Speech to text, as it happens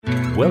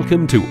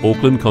Welcome to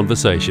Auckland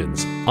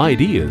Conversations,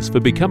 ideas for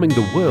becoming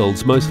the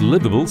world's most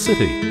livable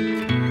city.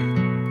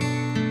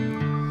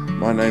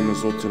 My name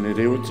is Otene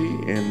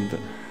Rewati, and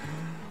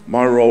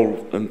my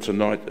role in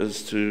tonight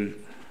is to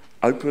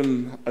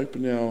open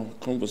our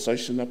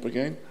conversation up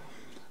again,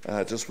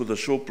 just with a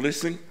short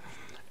blessing,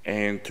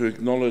 and to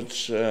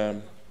acknowledge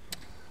our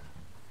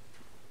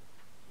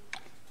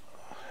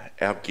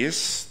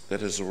guest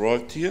that has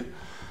arrived here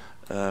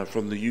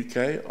from the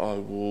UK. I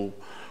will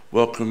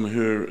welcome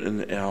her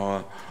in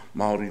our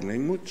Māori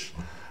language,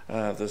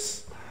 in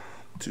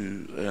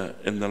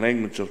the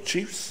language of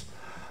chiefs.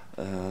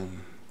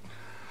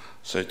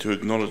 So to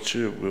acknowledge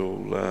her,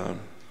 we'll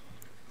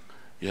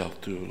do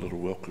a little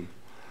welcome.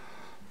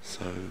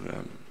 So,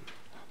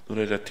 no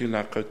reira,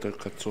 tēnā koutou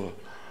katoa.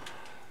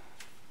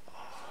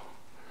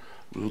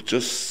 We'll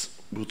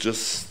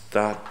just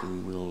start,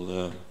 and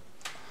we'll.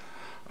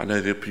 I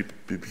know there'll be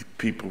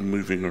people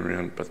moving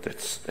around, but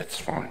that's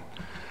fine.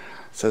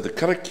 So the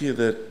karakia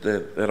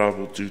that I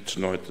will do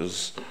tonight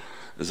is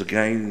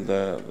again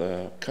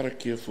the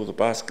karakia for the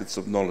baskets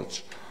of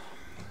knowledge.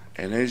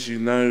 And as you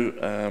know,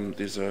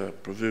 there's a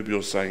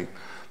proverbial saying,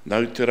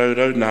 "Nau te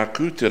raurau, nā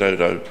ku te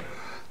raurau,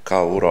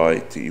 ka ora ai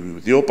te iwi."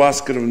 With your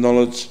basket of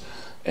knowledge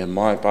and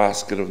my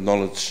basket of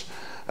knowledge,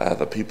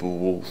 the people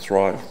will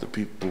thrive, the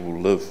people will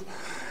live.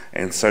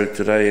 And so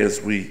today, as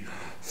we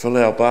fill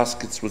our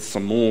baskets with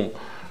some more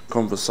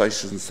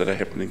conversations that are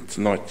happening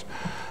tonight,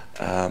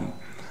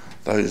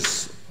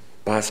 those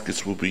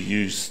baskets will be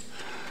used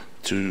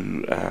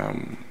to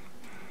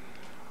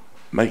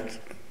make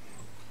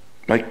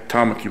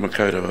Tāmaki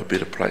Makaurau a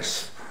better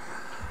place.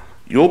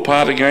 Your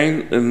part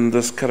again in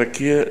this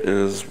karakia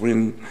is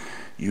when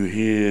you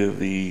hear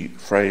the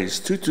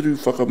phrase "tūturu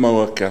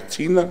whakamaua kia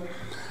tina."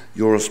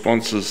 Your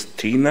response is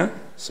 "tina."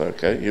 So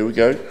okay, here we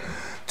go.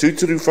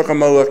 "Tūturu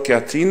whakamaua kia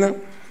tina."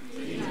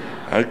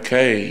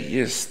 Okay,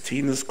 yes,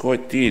 Tina's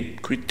quite dead.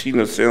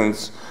 Tina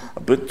sounds a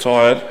bit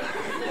tired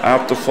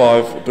after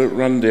 5, a bit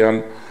run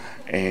down,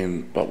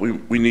 but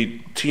we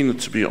need Tina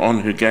to be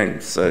on her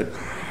game. So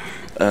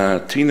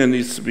Tina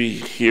needs to be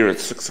here at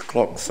 6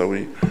 o'clock, so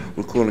we're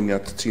calling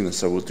out to Tina.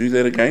 So we'll do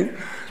that again.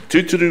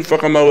 "Tūturu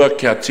whakamaua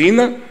kia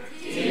Tina."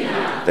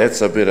 Tina.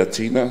 That's a better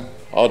Tina.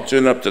 I'll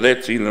turn up to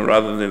that Tina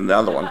rather than the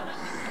other one.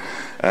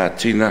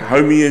 Tina,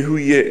 haumia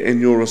huia,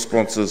 and your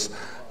response is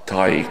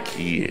 "tai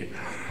kie."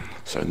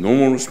 So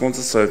normal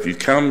responses, so if you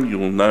come,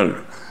 you'll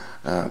know.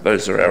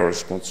 Those are our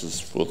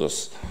responses for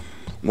this.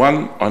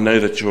 1, I know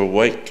that you're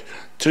awake.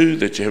 2,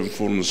 that you haven't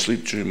fallen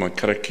asleep during my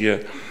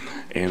karakia.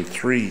 And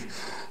 3,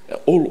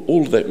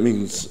 all that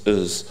means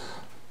is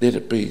let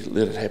it be,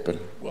 let it happen.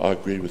 I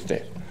agree with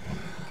that.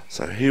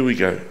 So here we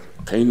go.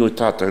 Kei noi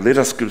tātou, let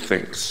us give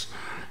thanks.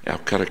 Our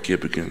karakia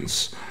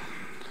begins.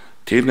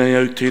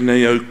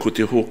 Tēnei au, ko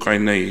te hōkai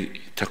nei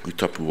i taku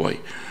tapu ai.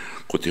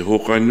 Ko te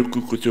hōkai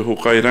nuku, ko te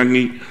hōkai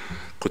rangi,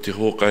 ko te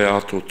hōkai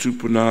ato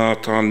tūpuna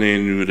tāne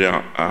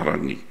nurea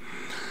ārangi.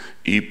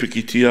 I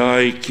pikiti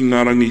ai ki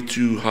ngā rangi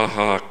tū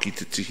haha ki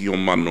te tihi o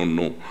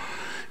manono.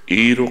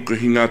 I roko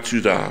hinga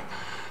tū rā,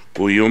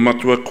 ko i o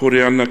matua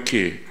kore ana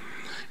ke.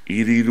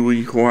 I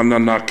rirui hoana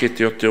nā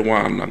kete o te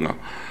wānanga.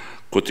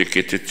 Ko te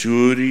kete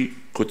tūri,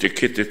 ko te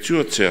kete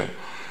tūatea,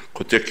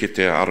 ko te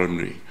kete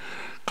aranui.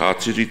 Ka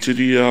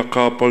tiritiri a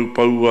ka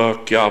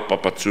paupaua ki a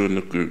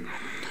papatūnuku.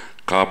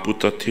 Ka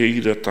puta te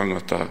ira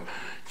tangata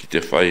ki te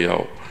whai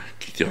au,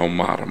 ki te ao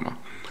marama.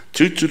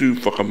 Tūturu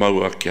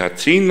whakamaua kia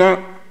Tina.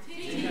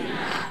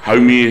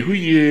 Haumi e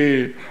hui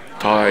e,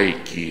 tai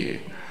ki e.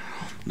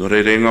 No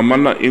reire ngā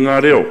mana i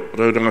ngā reo,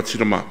 rauranga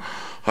tirama.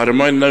 Haere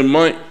mai, nau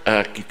mai,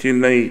 ki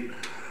tēnei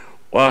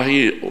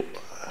wāhi,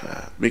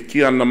 me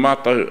ki ana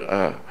mātou,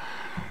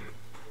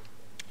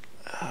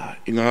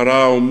 i ngā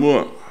rā o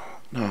mua,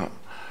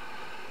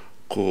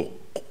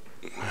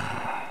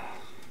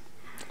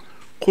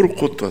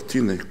 korokota,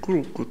 tēnei,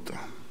 korokota.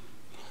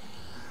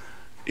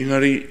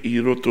 Engari, i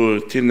roto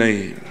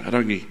tēnei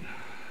rangi,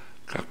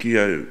 ka ki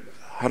au,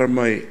 hara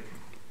mai,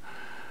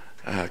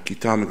 ki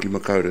Tāmaki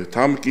Makaurau.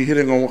 Tāmaki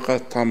herenga waka,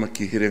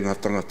 Tāmaki herenga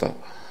tangata,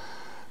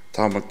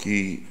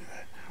 Tāmaki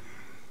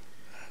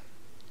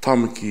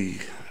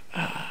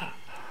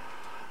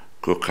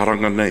ko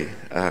karanga nei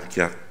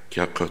kia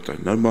koutou.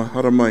 Nau mai,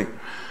 hara mai,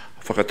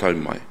 whakatau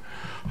mai.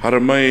 Hara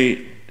mai,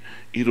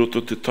 i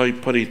roto te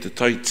taipari, te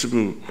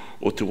taitimu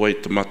o te wai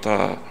te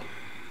mata,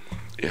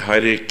 e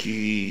haere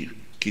ki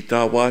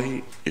tā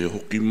wāhi, e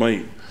hoki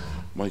mai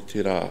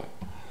te rā,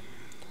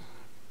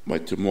 mai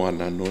te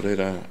moana, no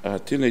reira,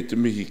 tēnei te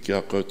mihi ki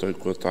a koutou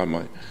kua tā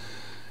mai.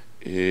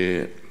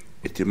 E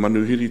te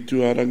manuhiri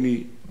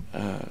tuarangi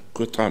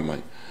kua tā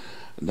mai.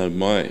 Nau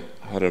mai,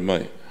 hara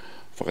mai,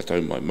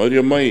 whakatau mai.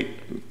 Mauria mai,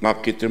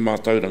 ngā kete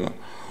mātauranga,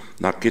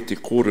 ngā kete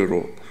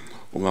kōrero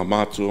o ngā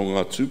mātua o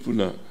ngā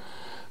tūpuna,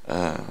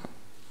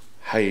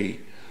 hei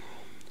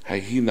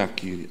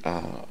hinaki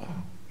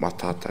mā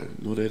tātou.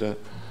 No reira,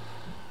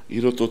 i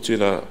roto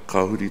tērā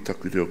ka huri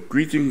taku reo.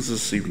 Greetings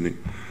this evening,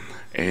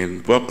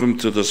 and welcome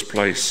to this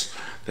place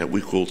that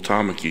we call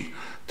Tāmaki.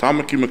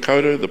 Tāmaki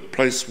Makaurau, the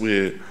place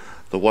where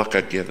the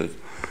waka gathered.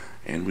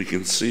 and we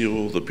can see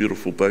all the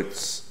beautiful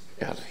boats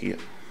out here.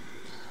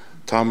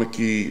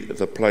 Tāmaki,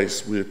 the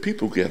place where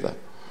people gather,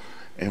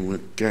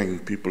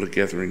 and people are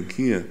gathering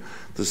here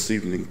this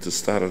evening to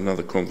start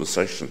another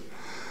conversation.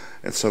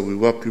 And so we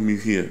welcome you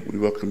here. We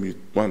welcome you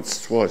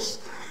once, twice,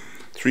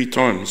 3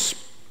 times,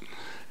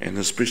 and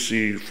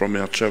especially from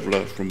our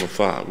traveller from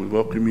afar. We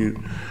welcome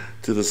you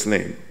to this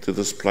land, to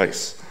this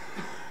place.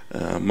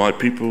 My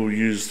people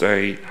used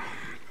a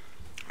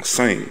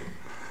saying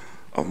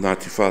of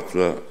Ngāti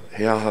Whātua,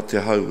 he aha te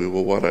hau e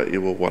wa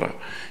wara.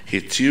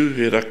 He tiu,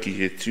 he raki,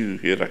 he tiu,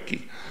 he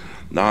raki.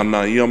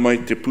 Nāna ia mai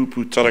te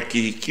pupu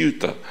taraki i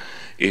kiuta,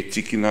 e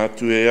tiki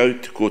nātu e au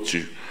te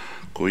kotu.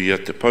 Ko ia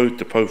te pau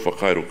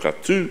whakairo ka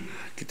tū,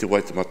 ki te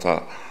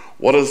waitemata.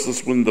 What is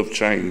this wind of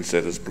change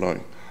that is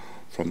blowing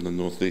from the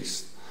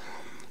northeast?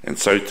 And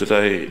so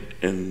today,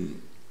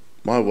 in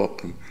my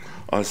welcome,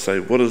 I say,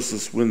 what is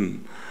this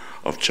wind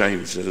of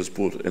change that is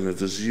brought? And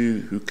it is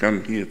you who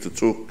come here to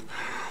talk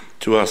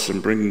to us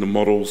and bring the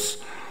models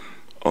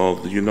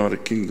of the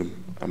United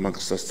Kingdom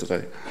amongst us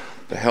today,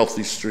 the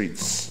healthy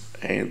streets,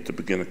 and to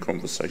begin a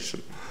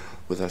conversation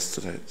with us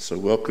today. So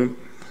welcome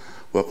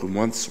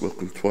once,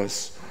 welcome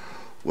twice,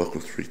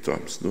 welcome 3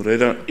 times. Nō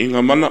reira, i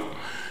ngā mana,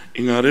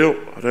 i ngā reo,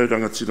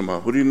 rauranga tira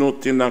mā huri no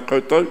tēnā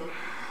koutou,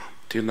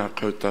 tēnā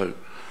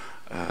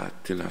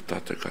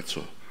tātou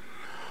katoa.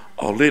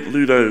 I'll let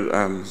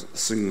Ludo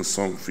sing the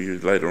song for you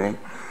later on,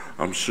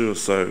 I'm sure,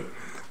 so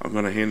I'm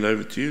going to hand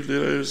over to you,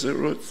 Ludo, is that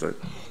right? So,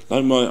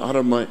 nau mai,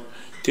 ara mai,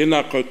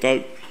 tēnā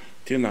koutou,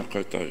 kia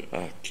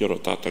ora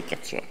tātou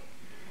katoa.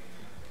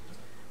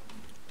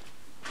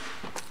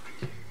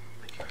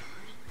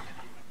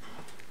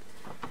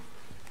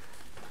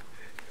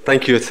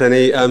 Thank you,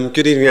 Attorney.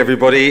 Good evening,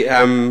 everybody.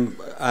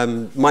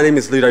 My name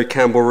is Ludo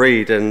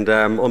Campbell-Reid, and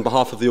on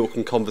behalf of the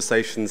Auckland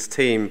Conversations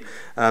team,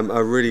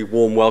 a really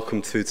warm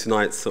welcome to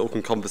tonight's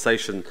Auckland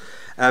Conversation.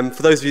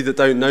 For those of you that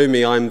don't know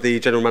me, I'm the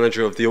General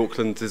Manager of the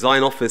Auckland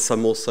Design Office.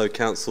 I'm also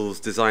Council's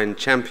Design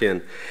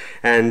Champion.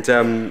 And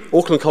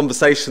Auckland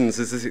Conversations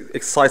is an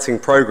exciting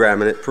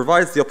programme, and it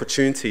provides the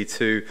opportunity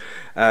to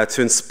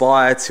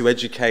inspire, to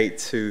educate,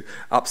 to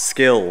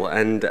upskill,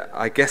 and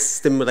I guess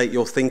stimulate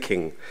your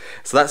thinking.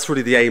 So that's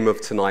really the aim of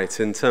tonight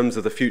in terms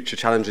of the future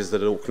challenges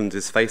that Auckland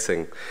is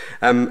facing.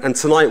 And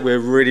tonight we're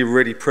really,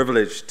 really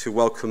privileged to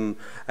welcome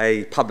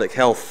a public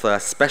health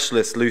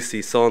specialist,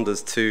 Lucy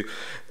Saunders,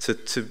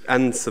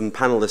 and some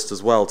panellists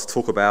as well to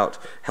talk about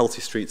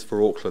healthy streets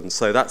for Auckland.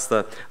 So that's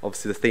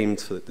obviously the theme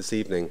for this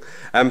evening.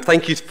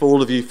 Thank you for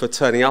all of you for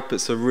turning up.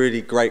 It's a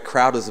really great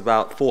crowd. There's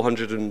about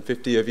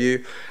 450 of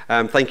you.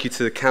 Thank you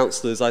to the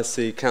councillors. I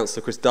see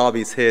Councillor Chris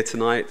Darby's here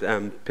tonight.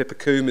 Pippa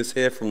Coombe is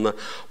here from the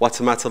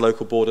Waitemata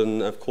Local Board,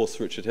 and of course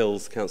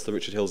Councillor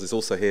Richard Hills is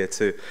also here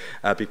to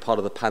be part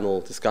of the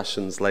panel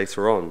discussions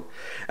later on.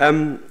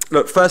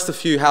 Look, first a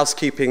few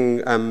housekeeping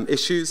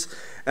issues.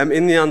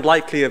 In the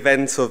unlikely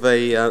event of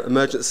an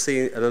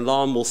emergency, an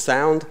alarm will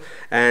sound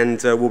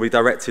and will be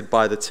directed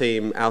by the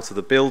team out of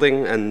the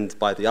building and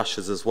by the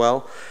ushers as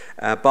well.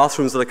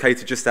 Bathrooms are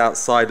located just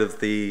outside of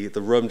the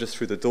room, just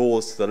through the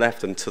doors to the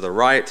left and to the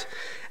right.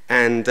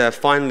 And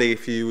finally,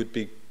 if you would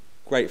be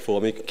grateful, I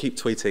mean, you can keep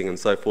tweeting and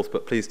so forth,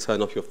 but please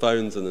turn off your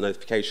phones and the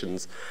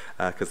notifications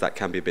because that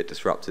can be a bit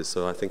disruptive.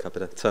 So I think I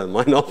better turn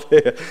mine off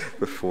here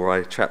before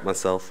I trap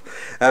myself.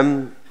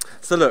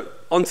 So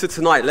look, on to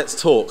tonight,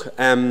 let's talk.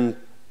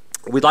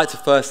 We'd like to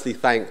firstly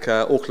thank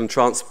Auckland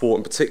Transport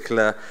in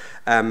particular,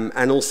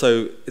 and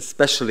also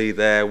especially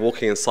their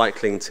walking and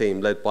cycling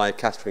team led by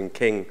Catherine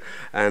King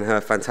and her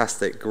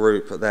fantastic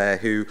group there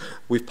who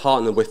we've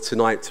partnered with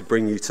tonight to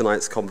bring you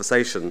tonight's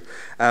conversation.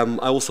 I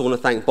also want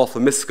to thank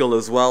Boffa Miskell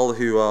as well,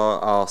 who are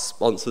our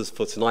sponsors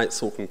for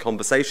tonight's Auckland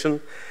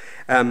Conversation.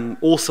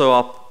 Also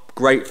our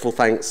grateful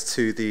thanks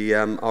to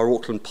our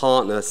Auckland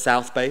partner,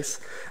 Southbase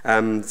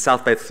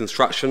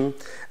Construction,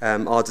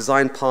 our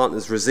design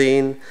partners,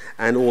 Resine,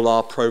 and all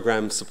our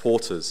programme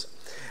supporters.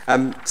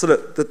 So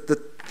look,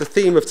 the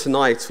theme of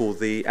tonight, or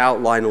the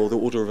outline or the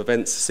order of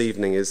events this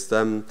evening is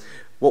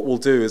what we'll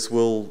do is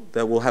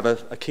we'll have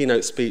a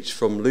keynote speech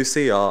from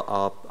Lucy,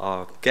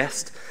 our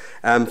guest,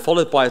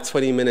 followed by a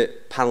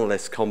 20-minute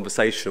panelist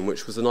conversation,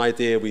 which was an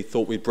idea we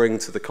thought we'd bring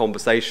to the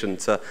conversation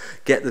to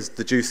get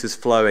the juices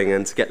flowing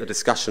and to get the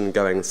discussion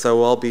going.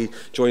 So I'll be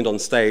joined on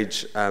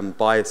stage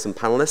by some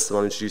panelists, and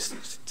I'll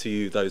introduce to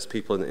you those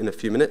people in a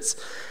few minutes.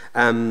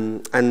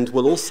 And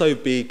we'll also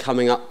be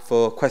coming up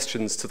for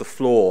questions to the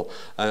floor,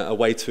 a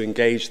way to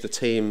engage the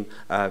team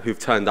who've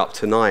turned up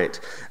tonight.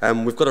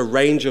 We've got a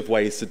range of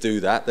ways to do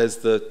that. There's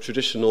the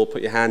traditional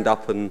put your hand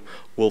up and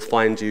we'll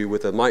find you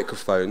with a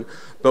microphone.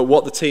 But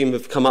what the team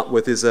have come up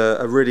with is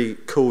a really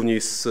cool new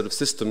sort of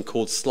system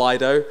called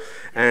Slido.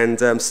 And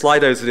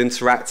Slido is an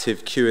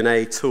interactive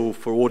Q&A tool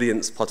for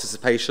audience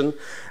participation.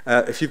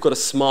 If you've got a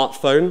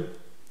smartphone,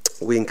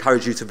 we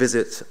encourage you to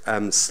visit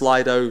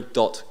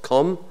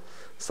slido.com.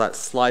 So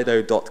that's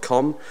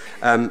slido.com.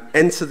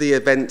 Enter the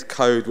event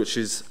code, which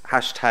is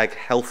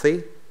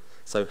 #healthy.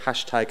 So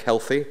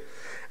 #healthy.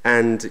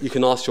 and you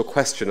can ask your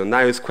question, and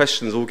those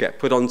questions all get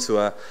put onto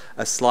a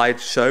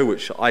slideshow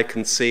which I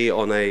can see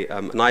on an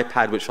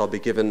iPad, which I'll be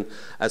given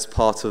as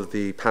part of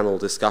the panel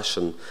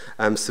discussion.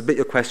 Submit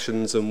your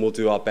questions and we'll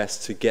do our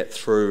best to get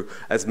through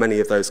as many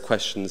of those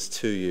questions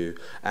to you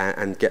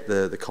and get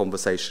the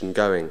conversation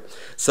going.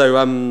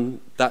 So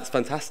that's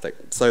fantastic.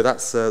 So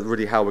that's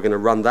really how we're going to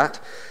run that.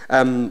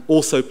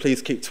 Also,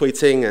 please keep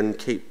tweeting and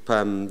keep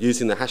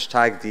using the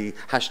hashtag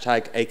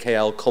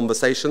AKL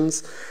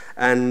Conversations.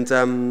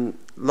 And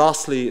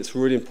lastly, it's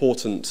really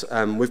important,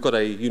 we've got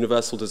a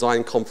Universal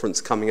Design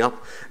Conference coming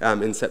up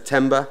in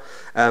September,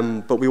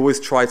 but we always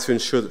try to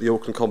ensure that the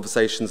Auckland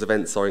Conversations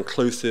events are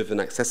inclusive and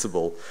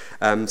accessible.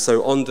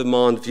 So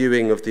on-demand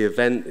viewing of the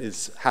event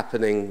is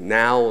happening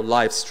now,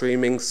 live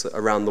streamings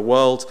around the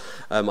world.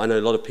 I know a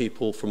lot of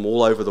people from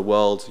all over the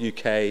world,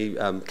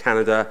 UK,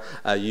 Canada,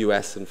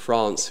 US and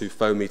France, who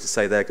phone me to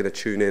say they're going to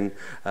tune in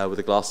with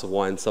a glass of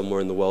wine somewhere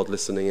in the world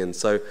listening in.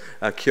 So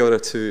kia ora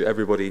to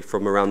everybody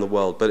from around the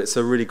world. But it's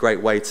a really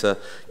great way to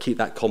keep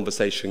that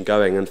conversation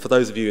going. And for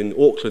those of you in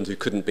Auckland who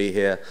couldn't be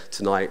here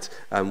tonight,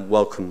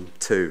 welcome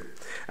too.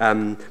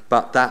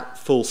 But that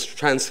full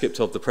transcript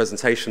of the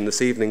presentation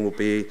this evening will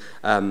be,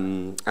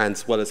 and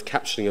as well as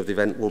captioning of the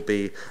event, will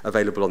be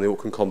available on the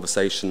Auckland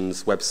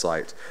Conversations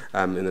website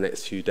in the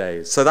next few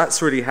days. So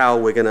that's really how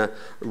we're going to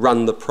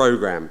run the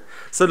programme.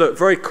 So look,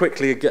 very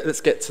quickly,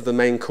 let's get to the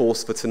main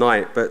course for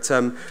tonight. But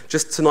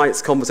just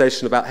tonight's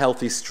conversation about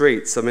healthy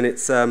streets. I mean,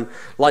 it's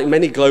like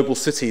many global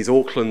cities,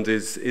 Auckland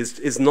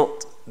is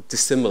not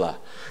dissimilar.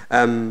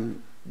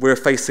 We're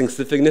facing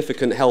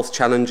significant health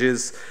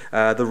challenges.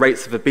 The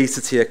rates of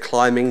obesity are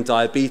climbing,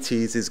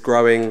 diabetes is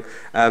growing,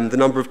 the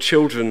number of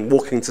children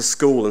walking to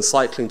school and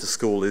cycling to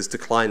school is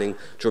declining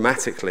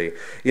dramatically.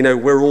 You know,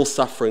 we're all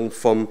suffering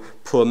from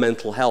poor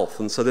mental health,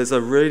 and so there's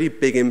a really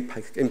big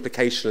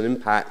implication and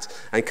impact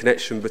and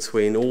connection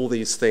between all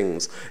these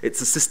things.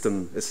 It's a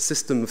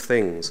system of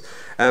things.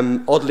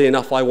 Oddly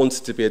enough, I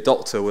wanted to be a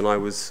doctor when I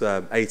was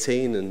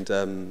 18, and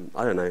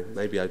I don't know,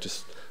 maybe I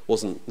just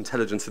wasn't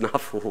intelligent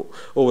enough or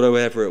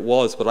whatever it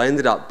was, but I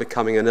ended up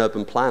becoming an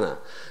urban planner.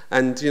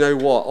 And you know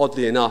what,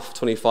 oddly enough,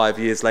 25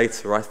 years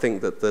later, I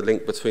think that the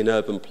link between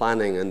urban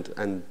planning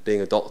and being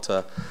a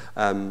doctor,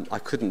 I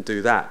couldn't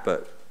do that,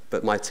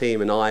 but my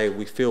team and I,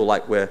 we feel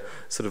like we're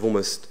sort of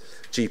almost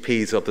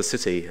GPs of the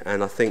city,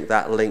 and I think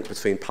that link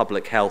between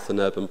public health and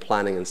urban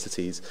planning and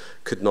cities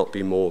could not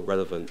be more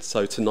relevant.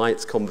 So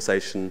tonight's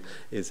conversation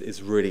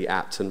is really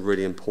apt and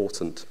really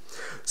important.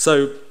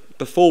 So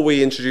before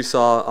we introduce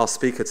our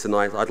speaker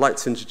tonight, I'd like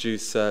to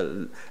introduce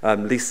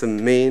Lisa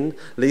Mean.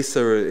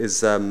 Lisa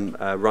is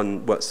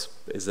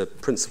a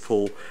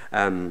principal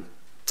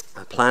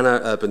planner,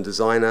 urban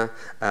designer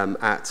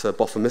at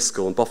Boffa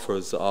Miskel, and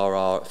Boffa are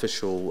our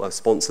official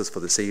sponsors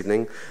for this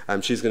evening.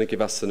 She's going to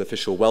give us an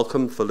official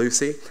welcome for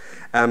Lucy.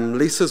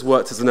 Lisa's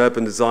worked as an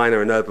urban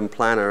designer and urban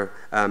planner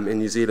in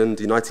New Zealand,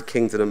 the United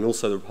Kingdom and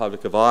also the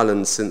Republic of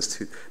Ireland since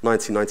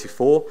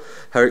 1994.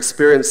 Her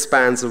experience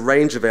spans a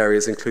range of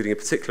areas, including a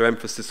particular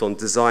emphasis on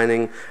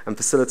designing and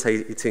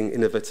facilitating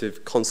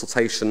innovative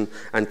consultation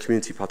and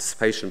community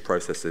participation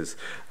processes.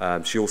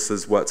 She also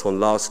has worked on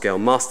large-scale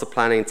master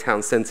planning,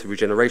 town centre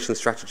regeneration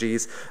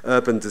strategies,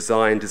 urban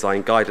design,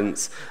 design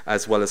guidance,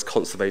 as well as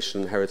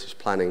conservation and heritage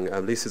planning.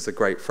 Lisa's a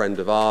great friend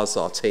of ours,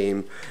 our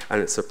team,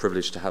 and it's a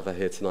privilege to have her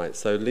here tonight.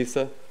 So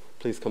Lisa,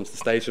 please come to the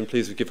stage and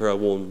please give her a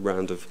warm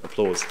round of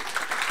applause.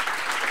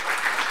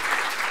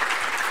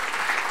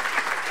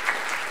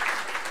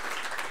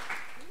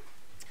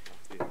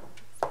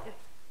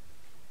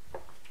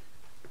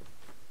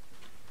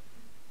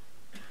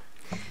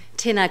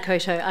 Tēnā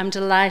koutou. I'm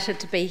delighted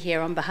to be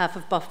here on behalf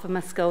of Boffa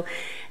Miskel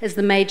as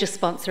the major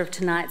sponsor of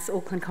tonight's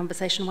Auckland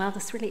Conversation. Wow,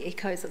 this really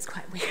echoes, it's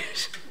quite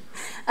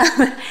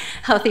weird.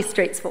 Healthy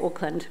Streets for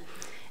Auckland.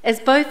 As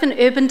both an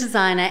urban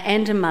designer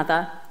and a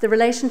mother, the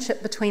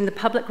relationship between the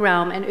public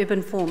realm and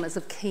urban form is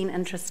of keen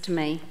interest to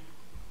me.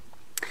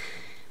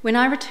 When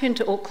I returned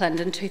to Auckland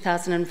in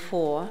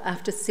 2004,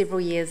 after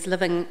several years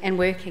living and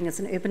working as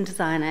an urban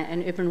designer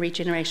and urban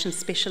regeneration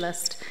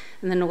specialist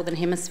in the Northern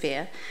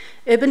Hemisphere,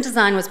 urban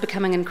design was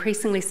becoming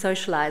increasingly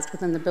socialised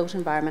within the built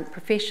environment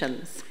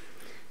professions.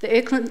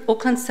 The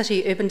Auckland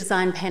City Urban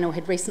Design Panel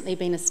had recently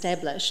been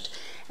established,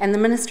 and the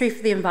Ministry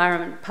for the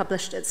Environment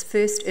published its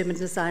first urban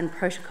design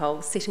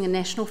protocol, setting a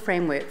national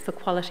framework for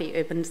quality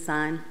urban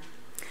design.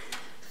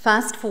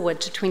 Fast forward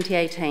to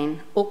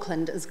 2018,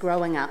 Auckland is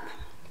growing up.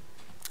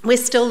 We're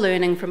still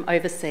learning from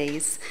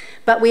overseas,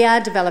 but we are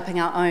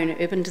developing our own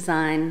urban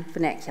design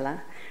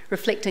vernacular,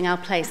 reflecting our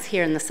place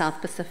here in the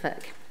South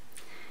Pacific.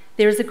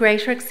 There is a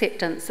greater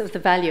acceptance of the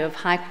value of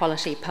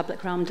high-quality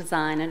public realm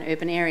design in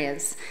urban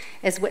areas,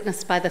 as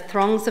witnessed by the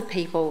throngs of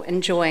people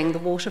enjoying the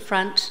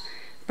waterfront,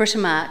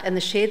 Britomart, and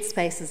the shared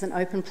spaces and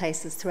open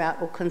places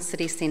throughout Auckland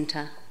city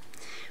centre.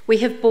 We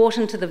have bought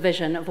into the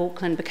vision of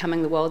Auckland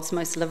becoming the world's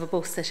most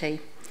livable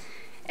city.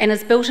 And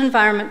as built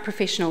environment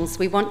professionals,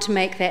 we want to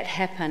make that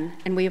happen,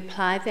 and we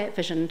apply that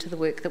vision to the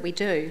work that we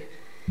do.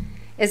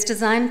 As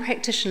design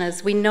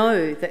practitioners, we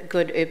know that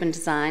good urban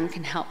design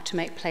can help to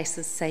make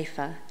places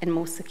safer and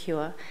more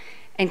secure,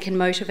 and can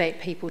motivate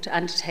people to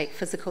undertake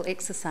physical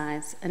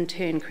exercise, in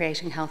turn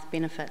creating health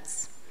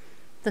benefits.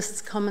 This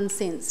is common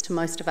sense to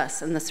most of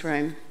us in this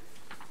room.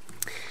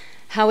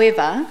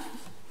 However,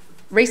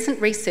 recent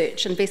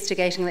research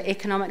investigating the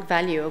economic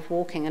value of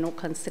walking in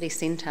Auckland city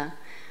centre,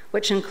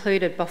 which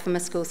included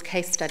Boffamuskel's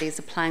case studies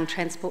applying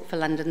Transport for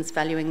London's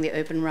Valuing the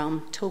Urban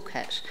Realm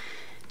toolkit,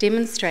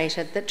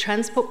 demonstrated that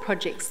transport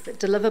projects that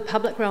deliver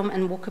public realm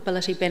and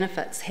walkability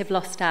benefits have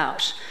lost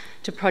out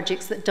to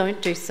projects that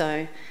don't do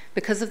so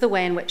because of the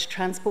way in which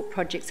transport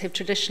projects have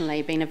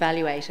traditionally been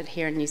evaluated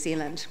here in New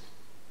Zealand.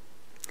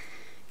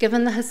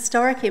 Given the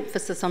historic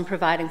emphasis on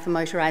providing for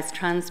motorised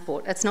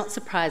transport, it's not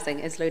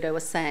surprising, as Ludo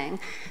was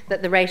saying,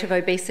 that the rate of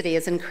obesity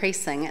is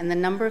increasing and the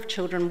number of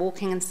children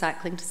walking and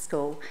cycling to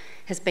school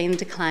has been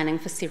declining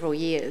for several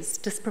years,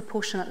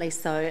 disproportionately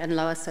so in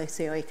lower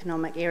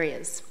socioeconomic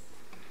areas.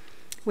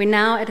 We're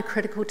now at a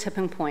critical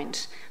tipping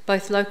point.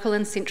 Both local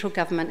and central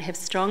government have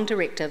strong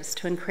directives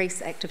to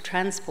increase active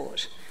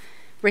transport.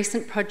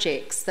 Recent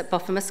projects that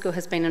Boffamuskel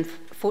has been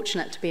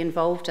fortunate to be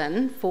involved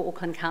in for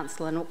Auckland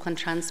Council and Auckland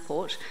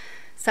Transport,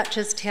 such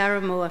as Te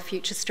Aramua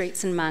Future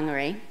Streets in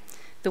Mangere,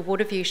 the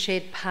Waterview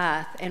Shared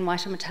Path and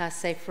Waitemata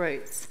Safe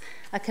Routes,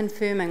 are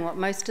confirming what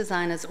most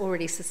designers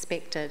already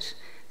suspected,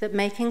 that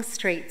making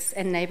streets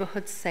and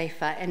neighbourhoods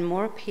safer and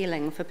more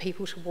appealing for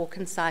people to walk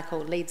and cycle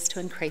leads to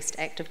increased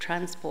active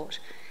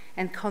transport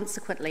and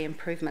consequently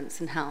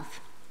improvements in health.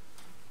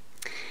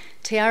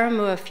 Te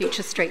Aramua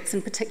Future Streets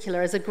in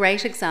particular is a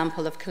great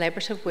example of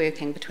collaborative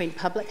working between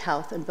public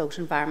health and built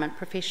environment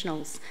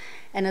professionals,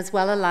 and is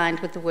well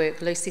aligned with the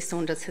work Lucy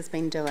Saunders has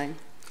been doing.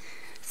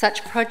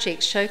 Such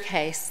projects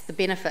showcase the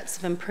benefits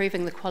of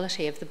improving the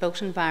quality of the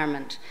built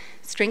environment,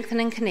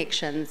 strengthening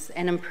connections,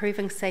 and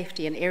improving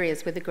safety in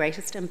areas where the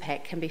greatest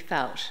impact can be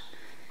felt.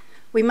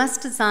 We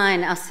must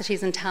design our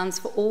cities and towns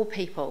for all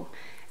people,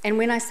 and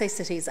when I say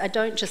cities, I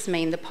don't just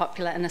mean the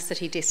popular inner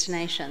city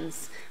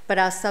destinations, but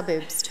our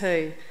suburbs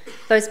too,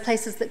 those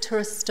places that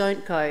tourists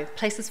don't go,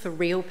 places for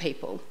real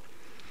people.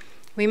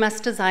 We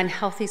must design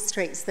healthy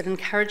streets that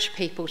encourage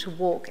people to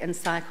walk and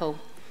cycle.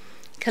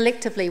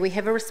 Collectively, we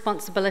have a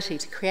responsibility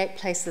to create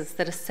places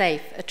that are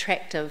safe,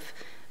 attractive,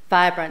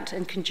 vibrant,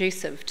 and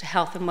conducive to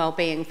health and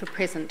well-being for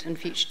present and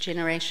future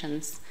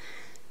generations.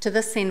 To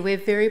this end, we're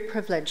very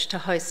privileged to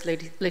host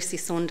Lucy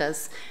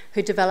Saunders,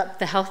 who developed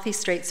the Healthy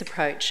Streets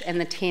approach and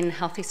the 10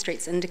 Healthy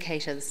Streets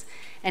indicators,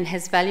 and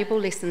has valuable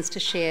lessons to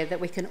share that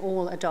we can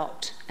all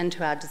adopt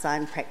into our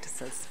design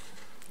practices.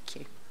 Thank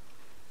you.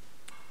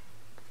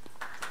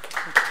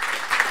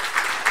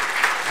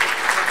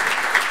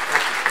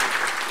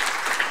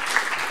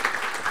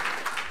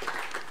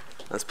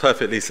 That's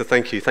perfect, Lisa.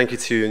 Thank you. Thank you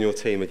to you and your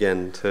team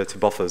again, to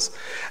Boffers.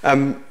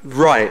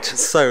 Right,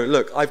 so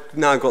look, I've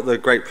now got the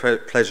great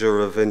pleasure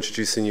of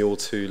introducing you all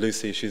to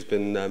Lucy. She's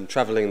been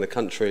travelling the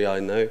country, I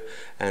know,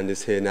 and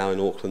is here now in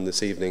Auckland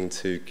this evening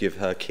to give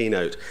her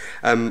keynote.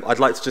 I'd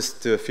like to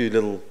just do a few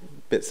little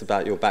bits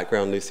about your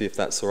background, Lucy, if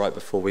that's all right,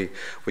 before we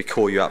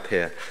call you up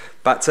here.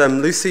 But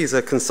Lucy's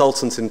a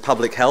consultant in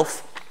public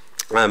health,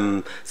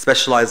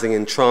 specialising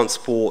in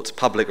transport,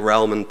 public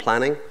realm and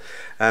planning.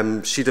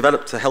 She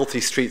developed a Healthy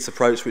Streets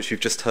approach, which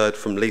you've just heard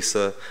from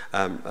Lisa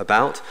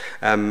about,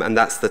 and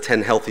that's the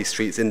 10 Healthy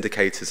Streets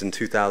indicators in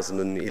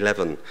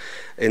 2011.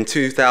 In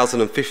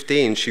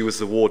 2015, she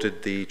was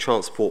awarded the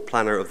Transport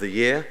Planner of the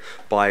Year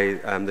by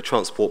the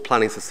Transport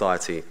Planning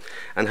Society,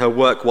 and her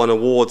work won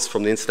awards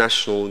from the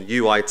International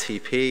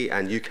UITP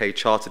and UK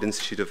Chartered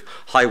Institute of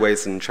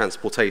Highways and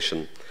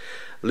Transportation.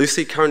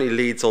 Lucy currently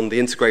leads on the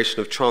integration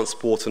of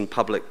transport and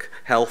public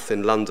health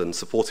in London,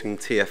 supporting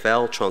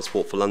TfL,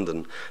 Transport for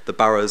London, the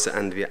boroughs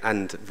and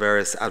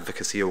various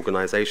advocacy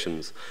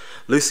organisations.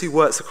 Lucy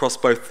works across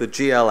both the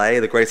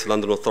GLA, the Greater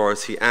London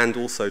Authority, and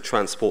also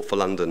Transport for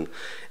London,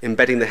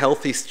 embedding the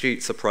Healthy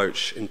Streets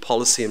approach in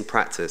policy and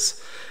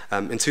practice.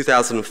 In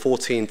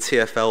 2014,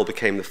 TfL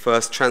became the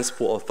first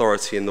transport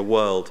authority in the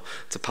world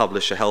to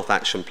publish a health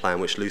action plan,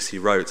 which Lucy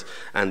wrote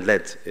and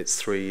led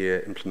its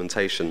 3-year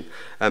implementation.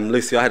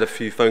 Lucy, I had a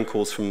few phone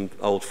calls from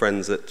old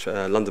friends at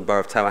London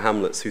Borough of Tower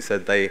Hamlets who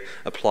said they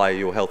apply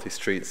your Healthy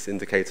Streets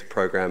indicator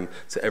programme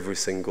to every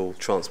single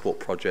transport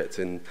project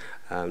in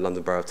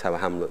London Borough of Tower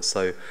Hamlets.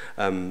 So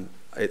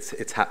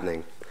it's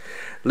happening.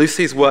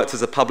 Lucy's worked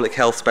as a public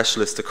health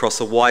specialist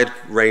across a wide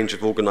range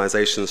of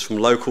organisations from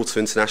local to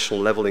international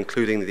level,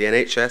 including the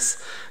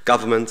NHS,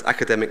 government,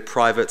 academic,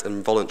 private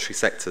and voluntary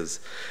sectors.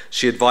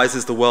 She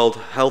advises the World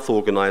Health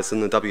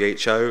Organization, the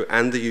WHO,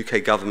 and the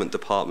UK government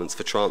departments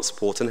for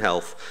transport and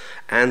health,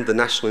 and the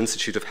National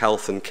Institute of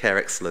Health and Care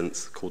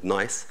Excellence, called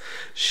NICE.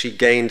 She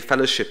gained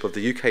fellowship of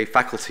the UK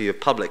Faculty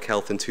of Public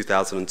Health in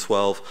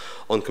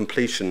 2012 on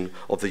completion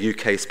of the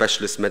UK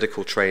Specialist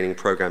Medical Training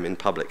Programme in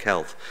Public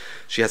Health.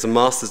 She has a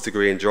Master's master's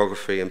degree in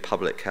geography and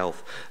public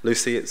health.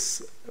 Lucy,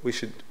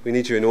 we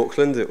need you in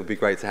Auckland. It would be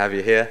great to have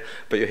you here,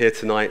 but you're here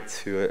tonight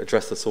to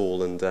address us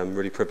all, and I'm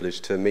really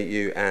privileged to meet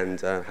you and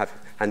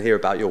hear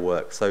about your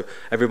work. So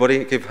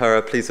everybody, give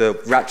her please a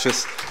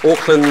rapturous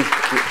Auckland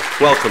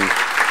welcome.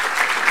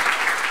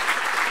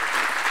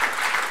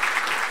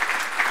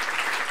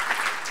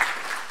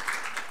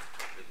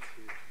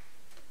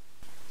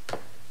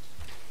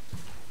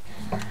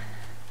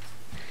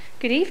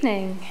 Good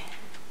evening.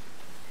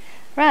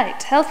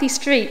 Right, healthy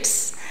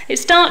streets. It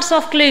starts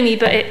off gloomy,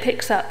 but it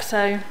picks up,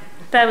 so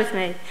bear with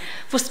me.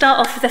 We'll start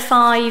off with the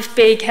 5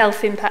 big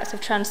health impacts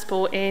of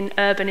transport in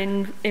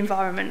urban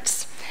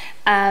environments.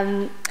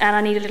 And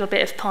I need a little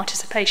bit of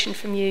participation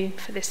from you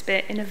for this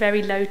bit in a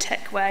very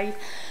low-tech way.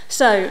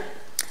 So,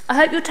 I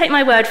hope you'll take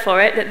my word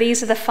for it that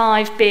these are the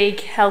 5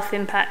 big health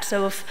impacts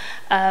of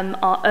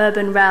our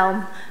urban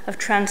realm of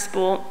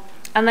transport.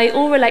 And they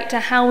all relate to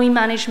how we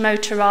manage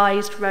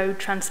motorised road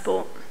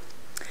transport.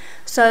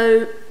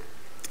 So,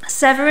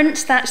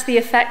 severance, that's the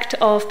effect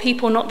of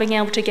people not being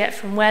able to get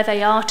from where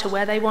they are to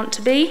where they want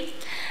to be.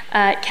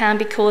 It can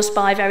be caused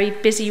by very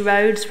busy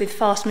roads with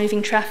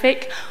fast-moving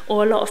traffic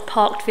or a lot of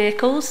parked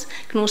vehicles.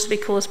 It can also be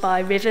caused by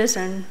rivers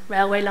and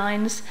railway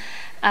lines.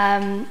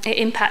 It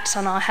impacts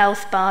on our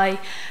health by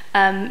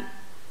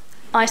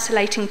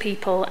isolating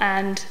people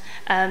and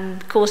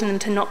causing them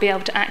to not be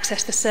able to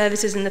access the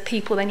services and the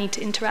people they need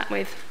to interact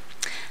with.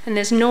 And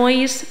there's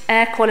noise,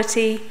 air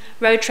quality,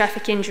 road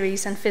traffic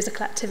injuries, and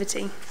physical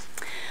activity.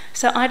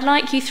 So I'd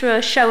like you, through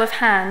a show of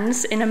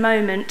hands in a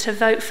moment, to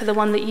vote for the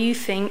one that you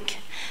think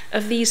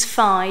of these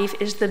 5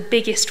 is the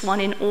biggest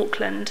one in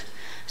Auckland.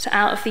 So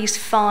out of these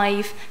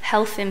 5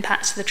 health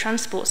impacts of the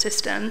transport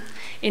system,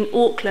 in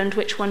Auckland,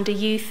 which one do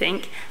you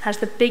think has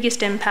the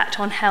biggest impact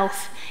on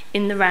health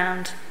in the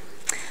round?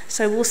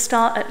 So we'll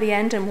start at the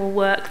end and we'll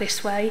work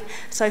this way.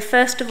 So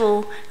first of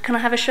all, can I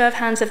have a show of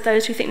hands of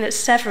those who think that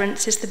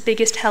severance is the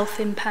biggest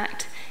health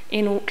impact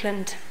in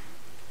Auckland?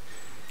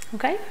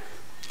 Okay.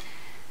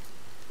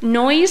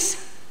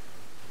 Noise,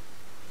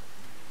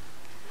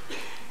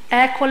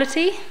 air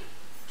quality,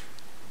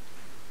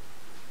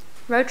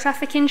 road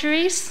traffic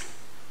injuries,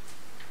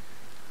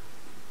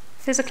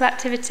 physical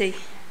activity.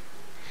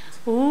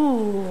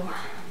 Ooh,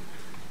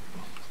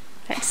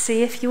 let's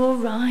see if you're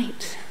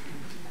right.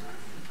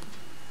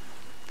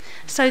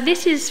 So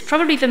this is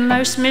probably the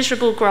most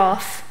miserable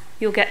graph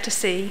you'll get to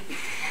see.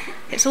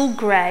 It's all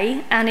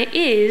grey, and it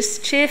is,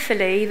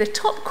 cheerfully, the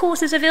top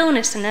causes of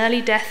illness and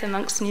early death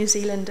amongst New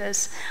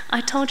Zealanders.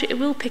 I told you it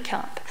will pick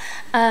up.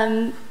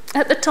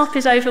 At the top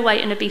is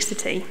overweight and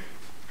obesity.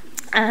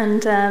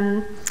 And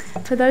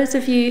for those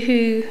of you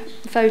who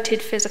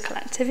voted physical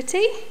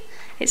activity,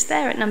 it's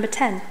there at number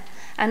 10.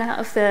 And out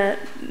of the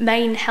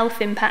main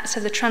health impacts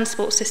of the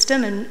transport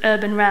system and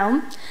urban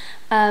realm,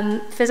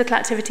 physical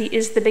activity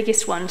is the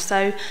biggest one,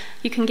 so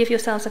you can give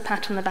yourselves a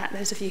pat on the back,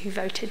 those of you who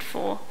voted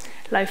for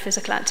low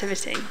physical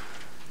activity.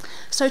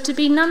 So to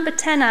be number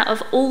 10 out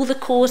of all the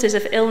causes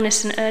of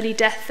illness and early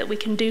death that we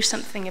can do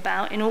something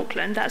about in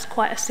Auckland, that's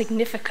quite a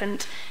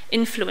significant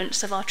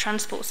influence of our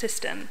transport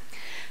system.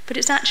 But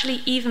it's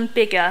actually even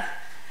bigger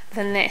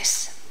than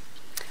this,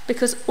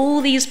 because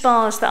all these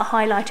bars that are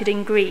highlighted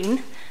in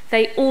green,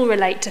 they all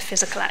relate to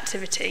physical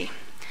activity.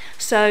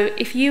 So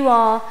if you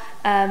are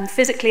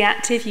physically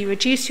active, you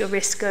reduce your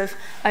risk of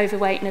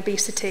overweight and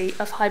obesity,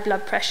 of high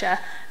blood pressure,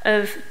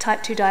 of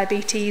type 2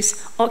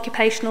 diabetes,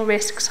 occupational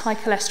risks, high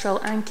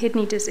cholesterol, and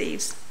kidney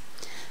disease.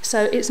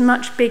 So it's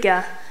much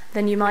bigger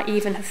than you might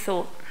even have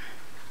thought.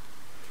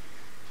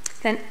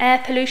 Then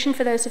air pollution,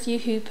 for those of you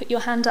who put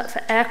your hand up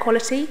for air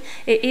quality,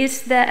 it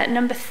is there at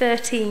number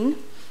 13.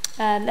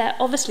 There are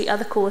obviously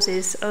other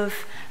causes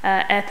of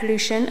air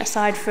pollution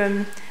aside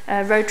from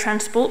road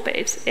transport, but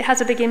it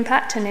has a big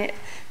impact, and it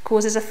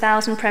causes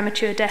 1,000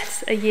 premature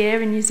deaths a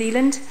year in New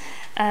Zealand.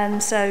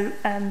 So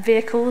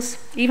vehicles,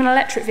 even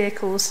electric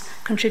vehicles,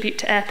 contribute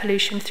to air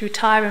pollution through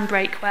tyre and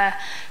brake wear,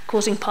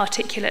 causing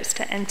particulates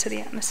to enter the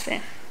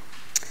atmosphere.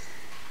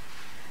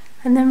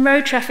 And then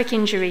road traffic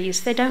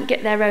injuries, they don't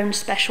get their own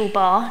special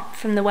bar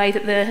from the way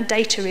that the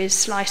data is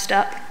sliced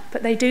up,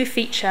 but they do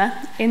feature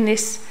in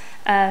this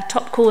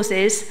top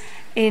causes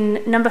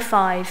in number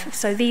 5.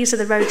 So these are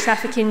the road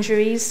traffic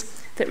injuries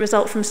that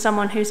result from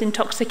someone who's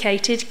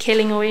intoxicated,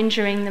 killing or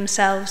injuring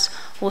themselves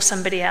or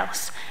somebody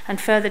else. And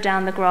further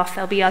down the graph,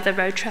 there'll be other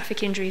road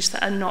traffic injuries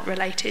that are not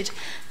related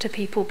to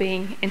people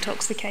being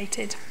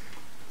intoxicated.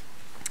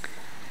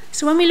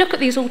 So when we look at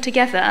these all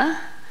together,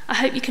 I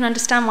hope you can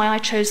understand why I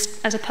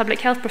chose, as a public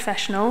health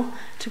professional,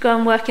 to go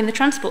and work in the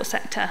transport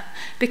sector.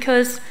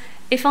 Because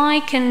if I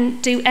can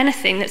do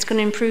anything that's going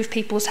to improve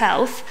people's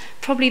health,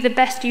 probably the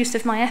best use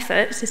of my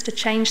efforts is to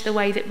change the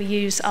way that we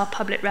use our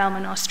public realm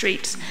and our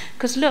streets.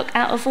 Because look,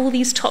 out of all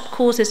these top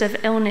causes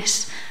of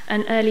illness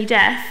and early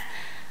death,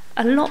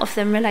 a lot of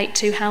them relate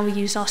to how we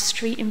use our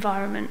street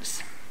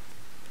environments.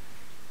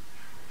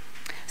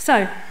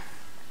 So,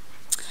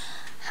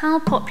 How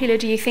popular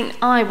do you think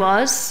I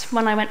was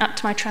when I went up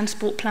to my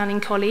transport planning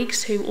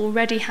colleagues who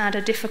already had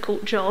a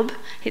difficult job?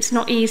 It's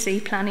not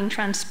easy planning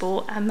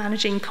transport and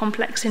managing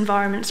complex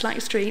environments like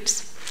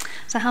streets.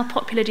 So how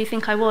popular do you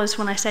think I was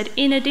when I said,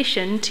 in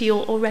addition to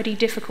your already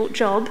difficult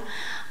job,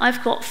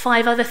 I've got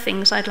 5 other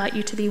things I'd like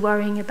you to be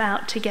worrying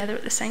about together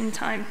at the same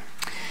time?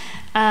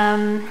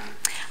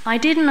 I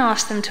didn't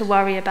ask them to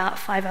worry about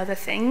 5 other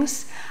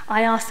things.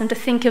 I asked them to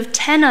think of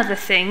 10 other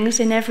things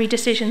in every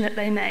decision that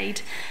they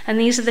made. And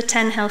these are the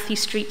 10 healthy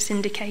streets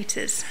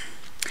indicators.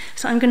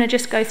 So I'm going to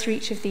just go through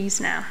each of these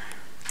now.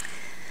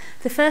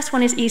 The first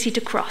one is easy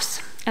to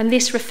cross. And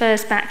this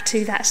refers back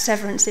to that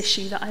severance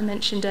issue that I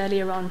mentioned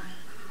earlier on.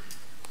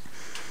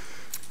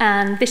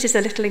 And this is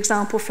a little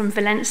example from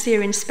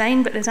Valencia in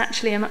Spain, but there's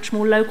actually a much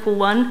more local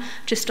one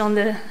just on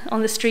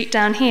the street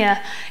down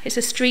here. It's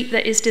a street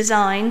that is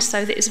designed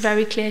so that it's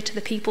very clear to the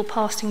people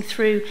passing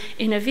through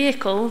in a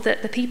vehicle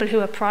that the people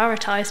who are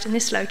prioritised in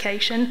this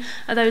location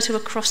are those who are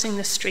crossing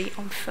the street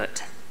on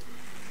foot.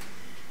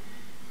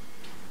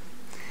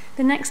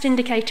 The next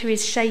indicator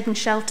is shade and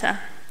shelter.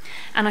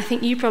 And I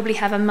think you probably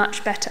have a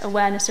much better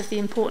awareness of the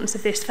importance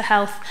of this for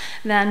health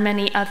than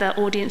many other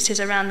audiences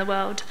around the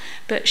world.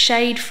 But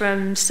shade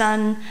from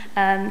sun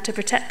to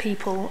protect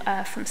people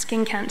from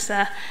skin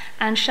cancer,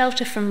 and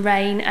shelter from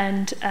rain,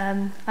 and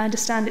I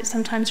understand it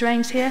sometimes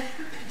rains here,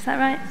 is that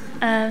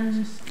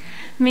right?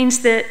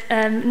 Means that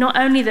not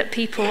only that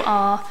people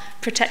are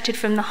protected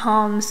from the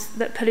harms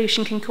that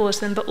pollution can cause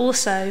them, but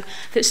also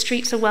that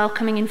streets are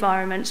welcoming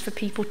environments for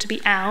people to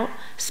be out,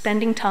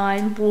 spending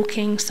time,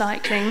 walking,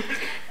 cycling,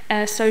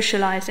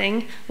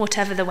 socialising,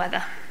 whatever the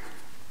weather.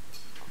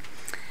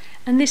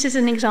 And this is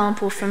an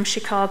example from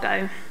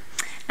Chicago,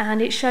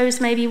 and it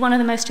shows maybe one of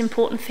the most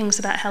important things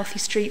about healthy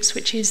streets,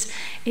 which is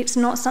it's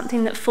not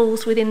something that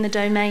falls within the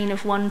domain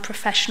of one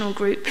professional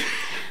group.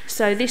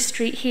 So this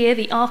street here,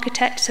 the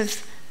architects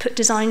have put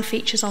design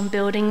features on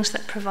buildings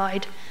that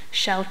provide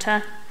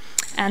shelter,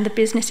 and the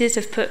businesses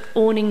have put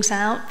awnings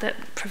out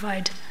that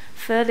provide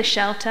further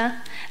shelter,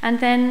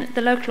 and then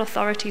the local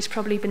authorities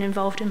probably been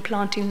involved in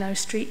planting those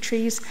street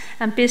trees,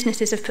 and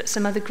businesses have put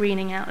some other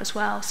greening out as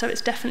well. So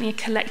it's definitely a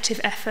collective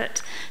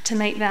effort to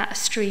make that a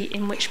street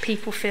in which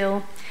people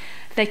feel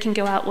they can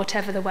go out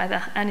whatever the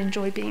weather and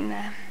enjoy being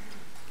there.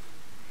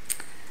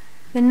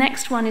 The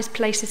next one is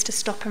places to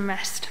stop and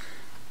rest.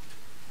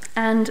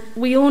 And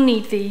we all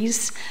need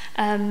these,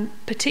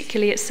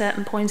 particularly at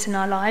certain points in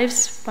our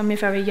lives, when we're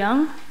very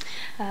young,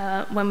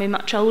 when we're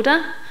much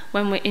older,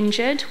 when we're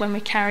injured, when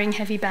we're carrying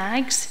heavy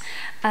bags.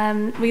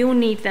 We all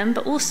need them,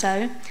 but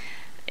also,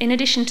 in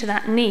addition to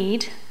that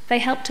need, they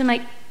help to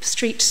make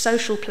streets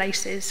social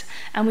places,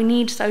 and we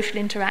need social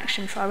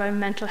interaction for our own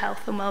mental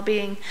health and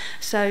well-being.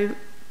 So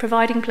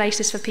providing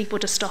places for people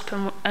to stop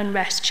and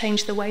rest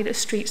change the way that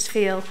streets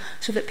feel,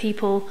 so that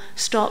people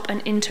stop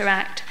and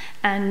interact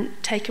and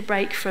take a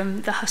break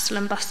from the hustle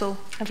and bustle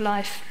of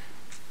life.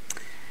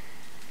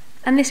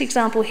 And this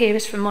example here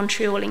is from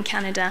Montreal in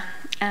Canada.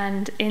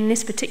 And in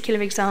this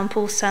particular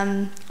example,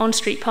 some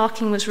on-street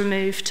parking was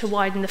removed to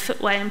widen the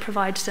footway and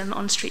provide some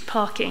on-street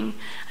parking.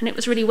 And it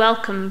was really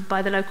welcomed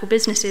by the local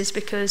businesses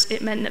because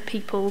it meant that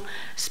people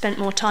spent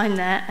more time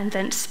there and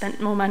then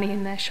spent more money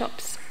in their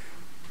shops.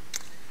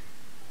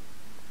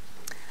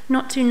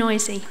 Not too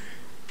noisy.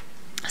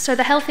 So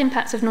the health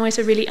impacts of noise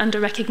are really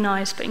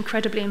under-recognised but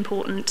incredibly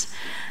important.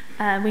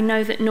 We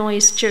know that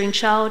noise during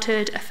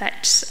childhood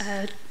affects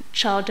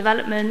child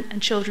development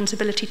and children's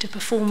ability to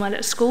perform well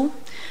at school.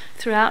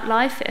 Throughout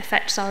life, it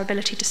affects our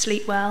ability to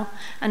sleep well,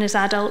 and as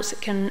adults,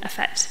 it can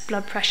affect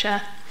blood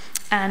pressure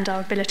and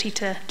our ability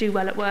to do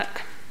well at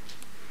work.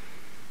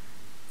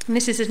 And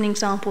this is an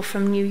example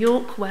from New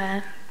York,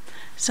 where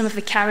some of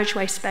the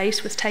carriageway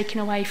space was taken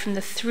away from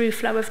the through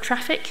flow of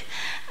traffic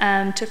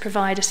to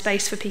provide a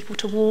space for people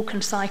to walk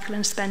and cycle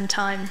and spend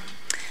time.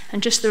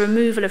 And just the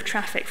removal of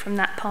traffic from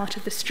that part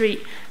of the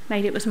street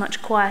made it was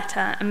much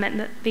quieter and meant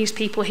that these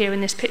people here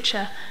in this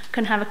picture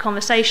can have a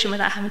conversation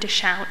without having to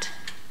shout.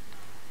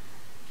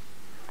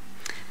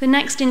 The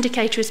next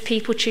indicator is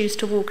people choose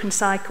to walk and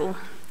cycle.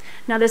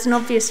 Now there's an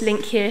obvious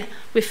link here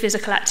with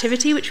physical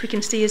activity, which we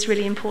can see is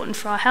really important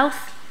for our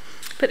health,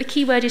 but the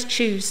key word is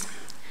choose,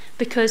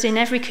 because in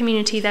every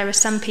community there are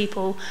some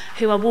people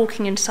who are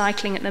walking and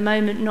cycling at the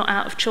moment not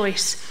out of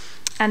choice.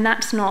 And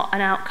that's not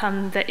an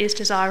outcome that is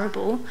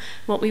desirable.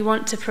 What we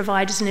want to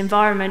provide is an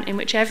environment in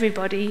which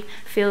everybody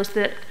feels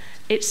that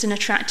it's an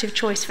attractive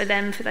choice for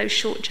them for those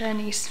short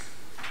journeys.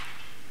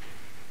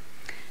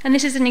 And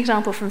this is an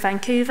example from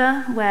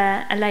Vancouver,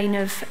 where a lane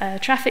of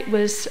traffic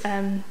was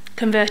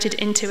converted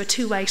into a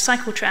two-way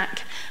cycle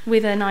track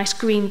with a nice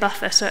green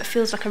buffer, so it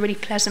feels like a really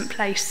pleasant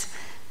place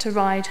to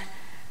ride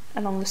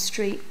along the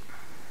street.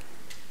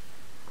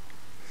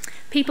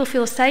 People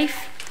feel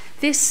safe.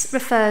 This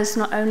refers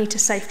not only to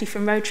safety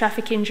from road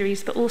traffic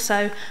injuries, but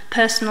also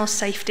personal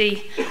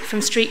safety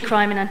from street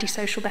crime and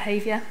antisocial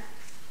behaviour.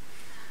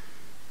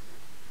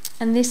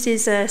 And this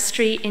is a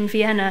street in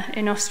Vienna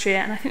in Austria,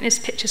 and I think this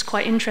picture is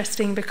quite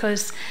interesting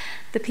because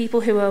the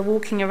people who are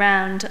walking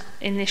around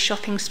in this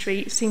shopping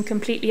street seem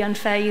completely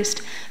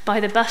unfazed by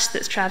the bus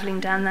that's travelling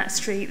down that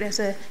street. There's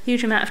a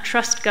huge amount of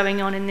trust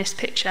going on in this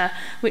picture,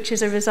 which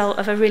is a result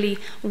of a really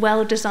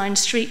well-designed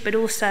street, but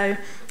also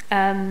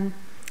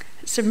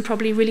some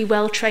probably really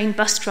well-trained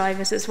bus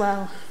drivers as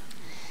well.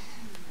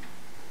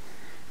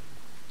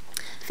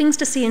 Things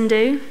to see and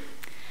do.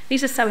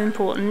 These are so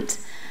important.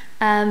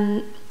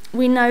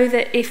 We know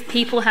that if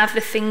people have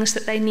the things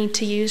that they need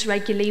to use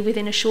regularly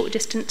within a short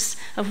distance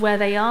of where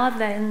they are,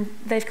 then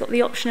they've got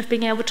the option of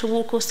being able to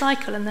walk or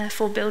cycle and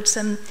therefore build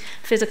some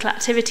physical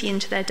activity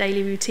into their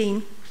daily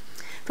routine.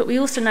 But we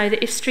also know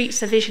that if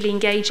streets are visually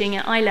engaging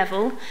at eye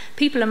level,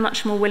 people are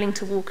much more willing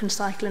to walk and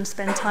cycle and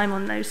spend time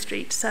on those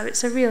streets. So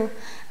it's a real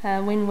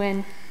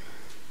win-win.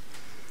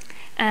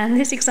 And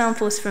this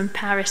example is from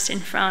Paris in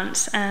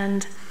France,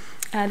 and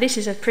this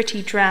is a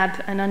pretty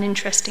drab and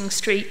uninteresting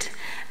street,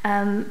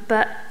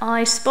 but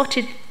I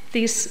spotted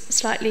these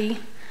slightly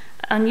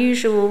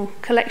unusual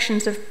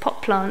collections of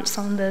pot plants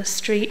on the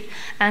street,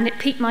 and it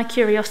piqued my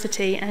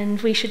curiosity,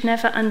 and we should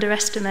never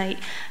underestimate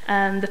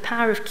the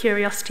power of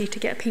curiosity to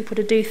get people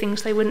to do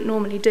things they wouldn't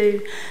normally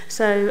do.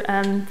 So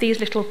these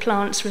little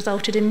plants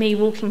resulted in me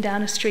walking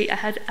down a street I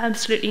had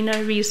absolutely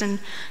no reason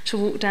to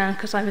walk down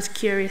because I was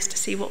curious to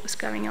see what was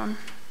going on.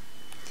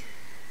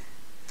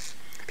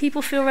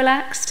 People feel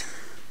relaxed.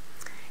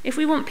 If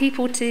we want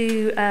people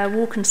to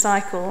walk and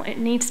cycle, it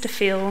needs to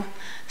feel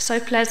so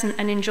pleasant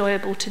and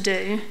enjoyable to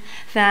do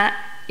that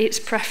it's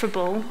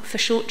preferable for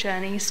short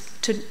journeys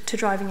to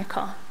driving a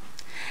car.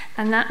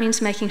 And that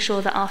means making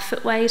sure that our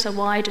footways are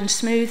wide and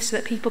smooth so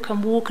that people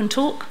can walk and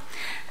talk,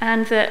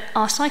 and that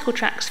our cycle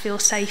tracks feel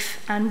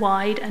safe and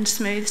wide and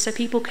smooth so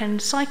people can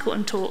cycle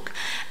and talk.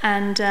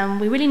 And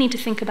we really need to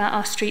think about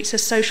our streets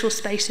as social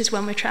spaces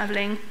when we're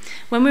travelling.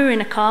 When we're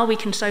in a car, we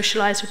can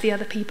socialise with the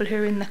other people who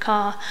are in the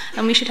car,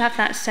 and we should have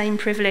that same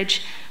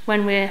privilege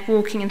when we're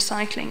walking and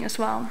cycling as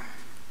well.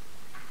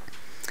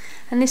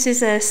 And this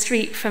is a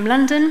street from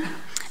London,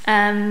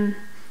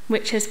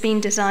 which has been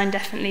designed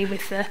definitely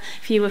with the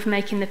view of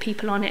making the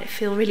people on it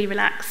feel really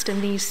relaxed,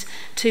 and these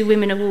two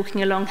women are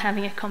walking along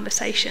having a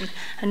conversation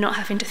and not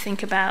having to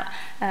think about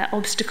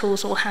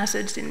obstacles or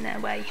hazards in their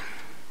way.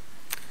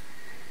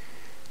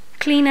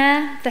 Clean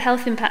air, the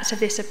health impacts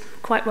of this are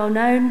quite well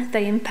known.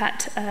 They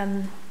impact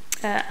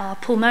our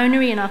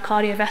pulmonary and our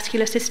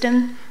cardiovascular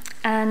system,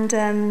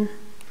 and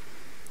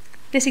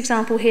this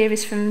example here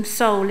is from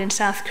Seoul in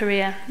South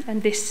Korea,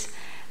 and this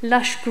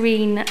lush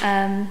green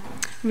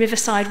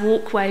riverside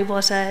walkway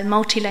was a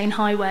multi-lane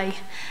highway,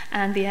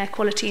 and the air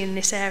quality in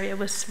this area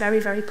was very,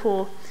 very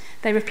poor.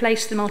 They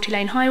replaced the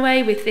multi-lane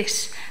highway with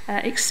this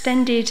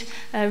extended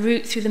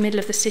route through the middle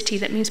of the city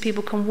that means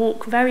people can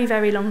walk very,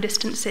 very long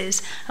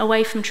distances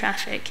away from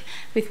traffic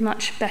with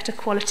much better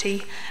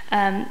quality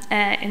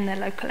air in their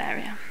local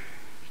area.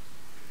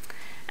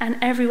 And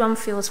everyone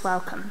feels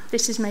welcome.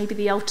 This is maybe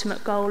the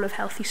ultimate goal of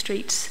Healthy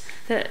Streets,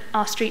 that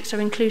our streets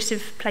are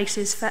inclusive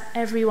places for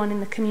everyone in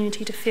the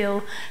community to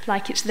feel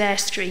like it's their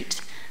street.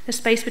 The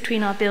space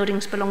between our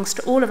buildings belongs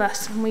to all of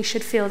us, and we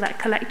should feel that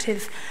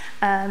collective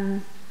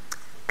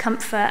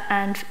comfort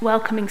and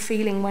welcoming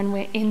feeling when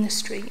we're in the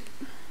street.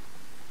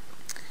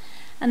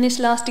 And this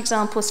last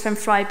example is from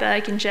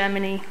Freiburg in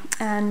Germany,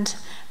 and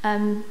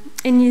in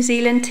New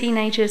Zealand,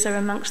 teenagers are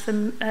amongst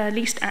the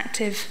least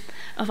active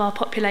of our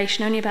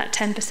population. Only about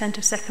 10%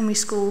 of secondary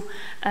school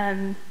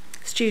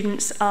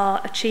students are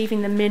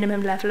achieving the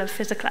minimum level of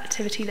physical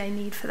activity they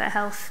need for their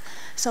health.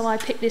 So I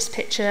picked this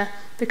picture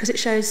because it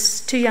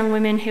shows two young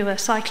women who are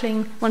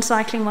cycling,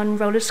 one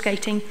roller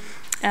skating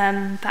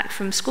back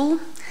from school.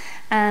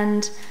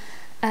 And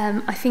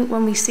I think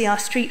when we see our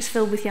streets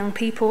filled with young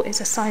people,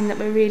 it's a sign that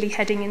we're really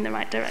heading in the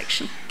right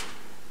direction.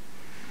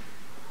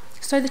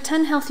 So the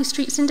 10 Healthy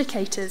Streets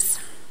indicators,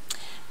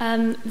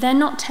 they're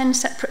not 10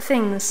 separate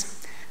things.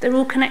 They're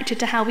all connected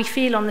to how we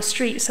feel on the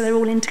street, so they're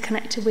all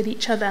interconnected with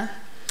each other.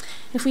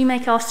 If we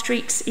make our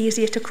streets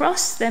easier to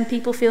cross, then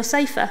people feel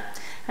safer.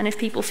 And if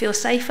people feel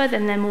safer,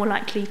 then they're more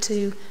likely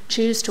to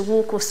choose to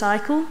walk or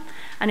cycle.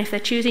 And if they're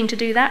choosing to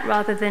do that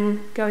rather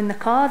than go in the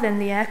car, then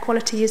the air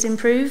quality is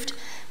improved,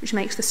 which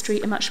makes the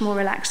street a much more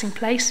relaxing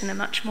place, and a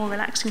much more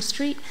relaxing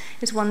street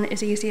is one that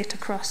is easier to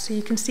cross. So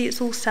you can see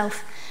it's all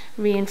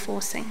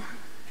self-reinforcing.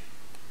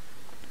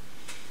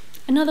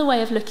 Another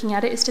way of looking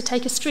at it is to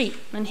take a street,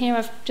 and here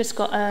I've just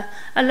got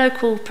a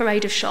local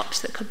parade of shops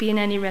that could be in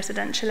any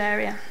residential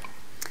area.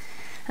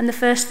 And the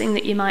first thing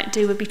that you might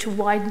do would be to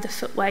widen the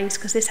footways,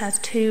 because this has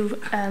two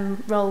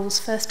roles.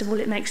 First of all,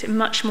 it makes it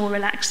much more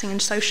relaxing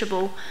and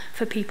sociable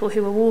for people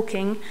who are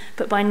walking,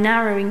 but by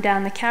narrowing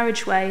down the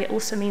carriageway, it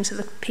also means that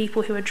the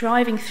people who are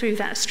driving through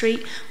that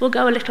street will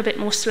go a little bit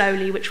more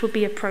slowly, which will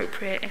be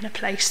appropriate in a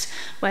place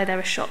where there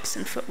are shops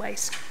and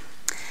footways.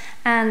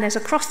 And there's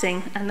a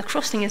crossing, and the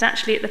crossing is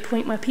actually at the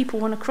point where people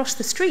want to cross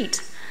the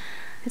street.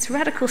 It's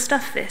radical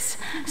stuff, this.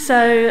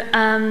 So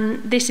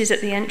this is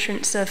at the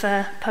entrance of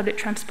a public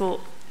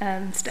transport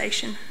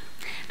station.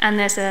 And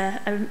there's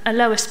a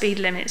lower speed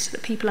limit so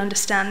that people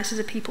understand this is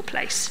a people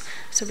place,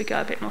 so we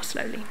go a bit more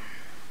slowly.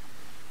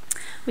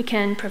 We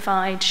can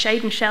provide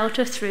shade and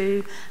shelter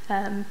through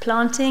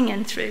planting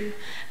and through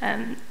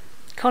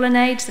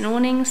colonnades and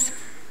awnings.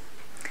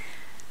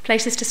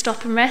 Places to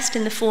stop and rest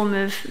in the form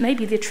of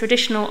maybe the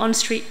traditional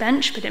on-street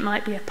bench, but it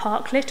might be a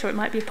parklet or it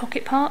might be a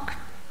pocket park.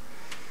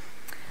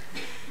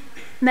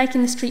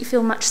 Making the street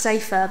feel much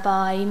safer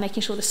by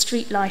making sure the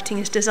street lighting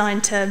is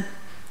designed to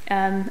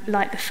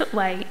light the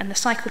footway and the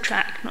cycle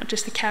track, not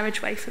just the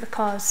carriageway for the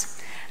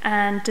cars,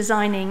 and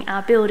designing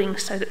our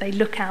buildings so that they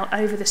look out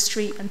over the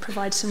street and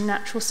provide some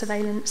natural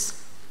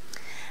surveillance.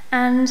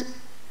 And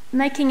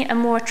making it a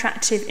more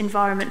attractive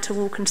environment to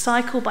walk and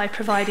cycle by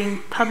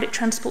providing public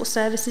transport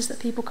services that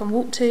people can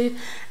walk to,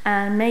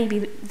 and maybe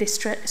this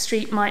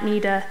street might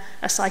need a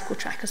cycle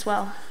track as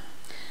well.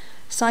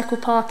 Cycle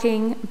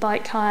parking,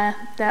 bike hire,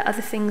 there are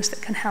other things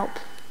that can help.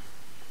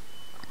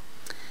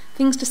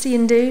 Things to see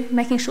and do,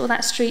 making sure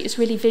that street is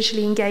really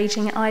visually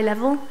engaging at eye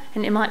level,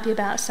 and it might be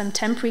about some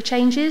temporary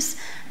changes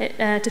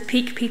to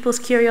pique people's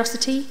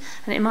curiosity,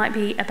 and it might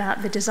be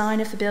about the design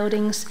of the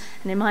buildings,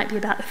 and it might be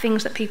about the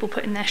things that people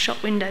put in their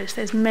shop windows.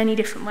 There's many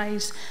different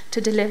ways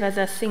to deliver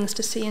the things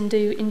to see and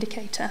do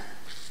indicator.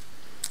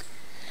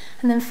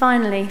 And then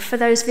finally, for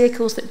those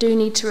vehicles that do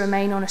need to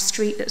remain on a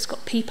street that's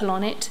got people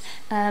on it,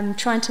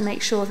 trying to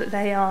make sure that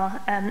they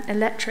are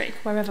electric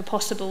wherever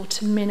possible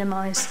to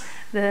minimise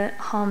the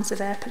harms of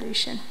air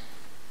pollution.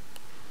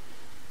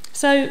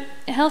 So,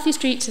 Healthy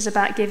Streets is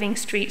about giving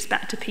streets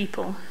back to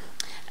people,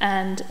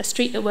 and a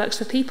street that works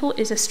for people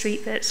is a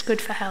street that's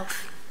good for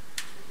health.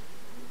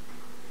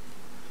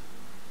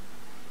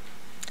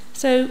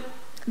 So,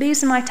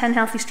 these are my 10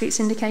 Healthy Streets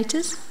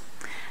indicators.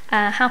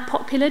 How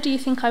popular do you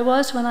think I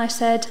was when I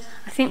said,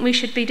 I think we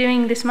should be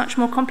doing this much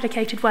more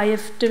complicated way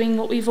of doing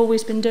what we've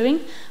always been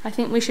doing? I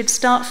think we should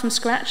start from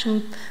scratch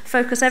and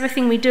focus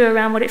everything we do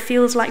around what it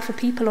feels like for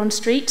people on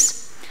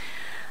streets.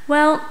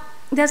 Well,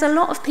 there's a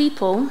lot of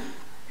people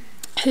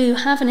who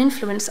have an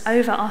influence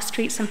over our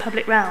streets and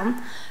public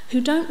realm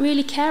who don't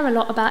really care a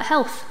lot about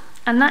health,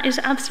 and that is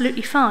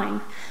absolutely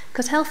fine.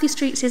 Because Healthy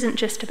Streets isn't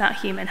just about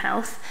human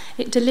health,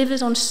 it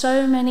delivers on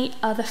so many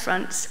other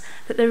fronts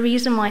that the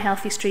reason why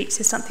Healthy Streets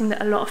is something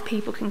that a lot of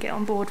people can get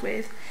on board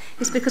with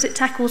is because it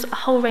tackles a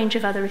whole range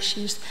of other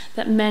issues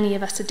that many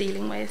of us are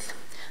dealing with.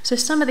 So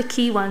some of the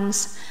key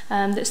ones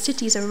that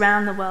cities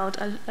around the world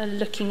are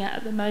looking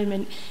at the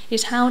moment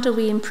is how do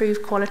we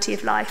improve quality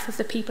of life of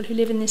the people who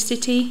live in this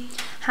city?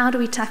 How do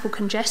we tackle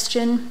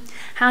congestion?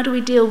 How do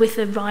we deal with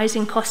the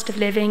rising cost of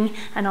living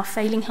and our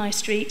failing high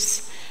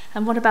streets?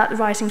 And what about the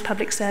rising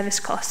public service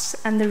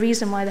costs? And the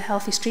reason why the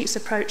Healthy Streets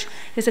approach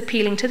is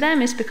appealing to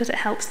them is because it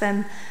helps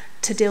them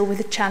to deal with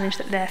the challenge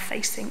that they're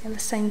facing at the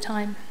same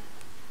time.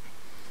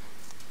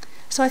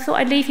 So I thought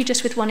I'd leave you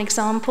just with one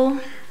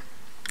example.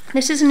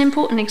 This is an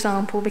important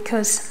example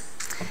because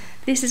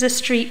this is a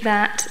street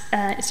that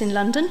it's in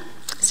London,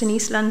 it's in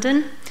East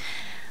London.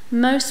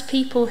 Most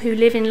people who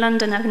live in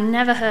London have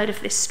never heard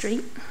of this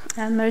street,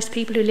 and most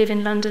people who live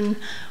in London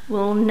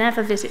will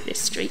never visit this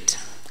street.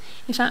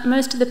 In fact,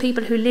 most of the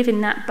people who live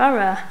in that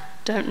borough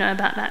don't know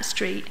about that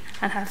street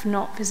and have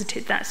not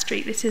visited that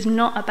street. This is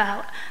not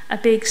about a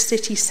big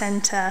city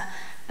centre,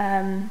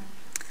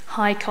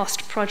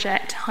 high-cost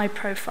project,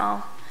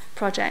 high-profile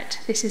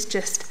project. This is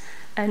just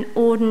an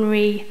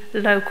ordinary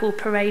local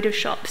parade of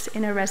shops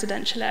in a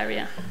residential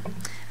area.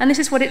 And this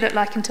is what it looked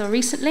like until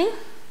recently.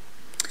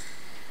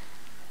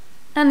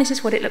 And this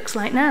is what it looks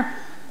like now.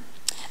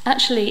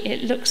 Actually,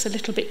 it looks a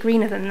little bit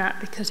greener than that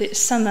because it's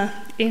summer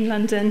in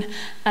London.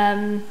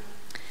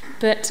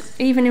 But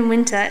even in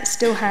winter, it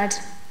still had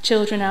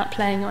children out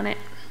playing on it.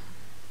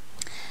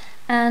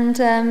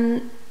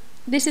 And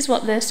this is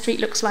what the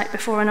street looks like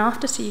before and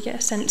after, so you get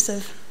a sense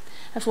of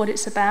what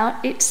it's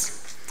about.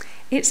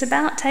 It's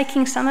about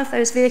taking some of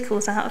those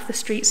vehicles out of the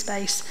street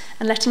space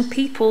and letting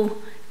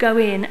people go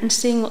in and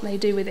seeing what they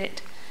do with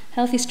it.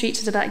 Healthy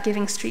Streets is about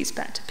giving streets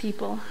back to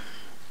people.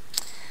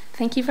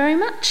 Thank you very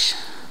much.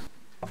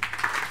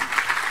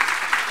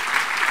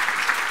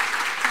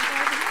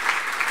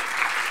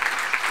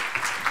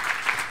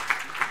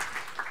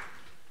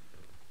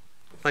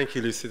 Thank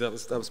you, Lucy. That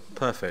was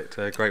perfect.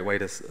 A great way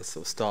to sort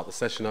of start the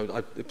session.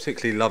 I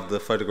particularly loved the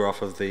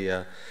photograph of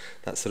the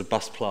that sort of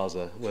bus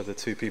plaza where the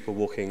two people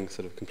walking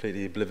sort of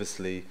completely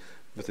obliviously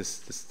with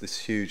this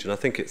huge, and I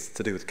think it's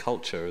to do with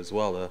culture as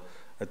well,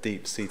 a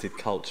deep-seated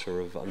culture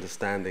of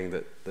understanding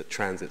that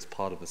transit's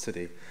part of the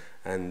city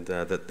and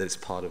that it's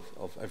part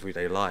of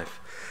everyday life.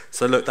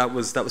 So look, that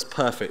was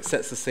perfect.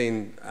 Sets the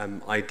scene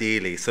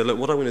ideally. So look,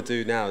 what I'm going to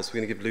do now is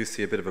we're going to give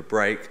Lucy a bit of a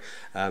break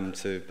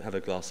to have a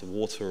glass of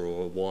water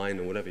or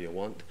wine or whatever you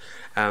want.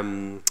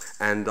 And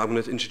I'm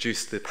going to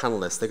introduce the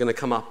panelists. They're going to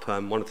come up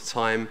one at a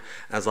time.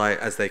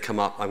 As they come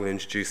up, I'm going to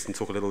introduce and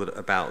talk a little bit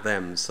about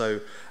them. So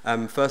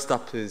first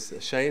up is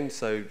Shane.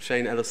 So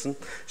Shane Ellison.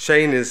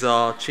 Shane is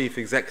our chief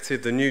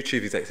executive, the new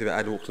chief executive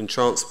at Auckland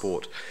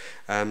Transport.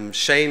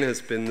 Shane has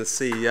been the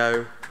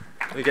CEO.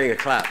 We're getting a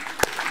clap.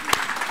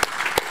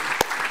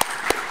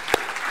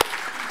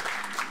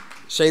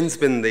 Shane's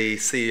been the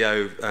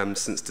CEO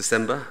since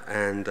December,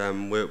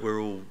 and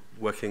we're all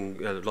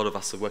working, a lot of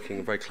us are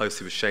working very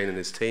closely with Shane and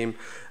his team.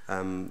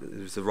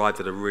 He's arrived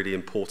at a really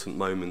important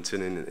moment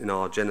in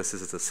our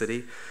genesis as a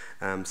city.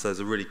 So he's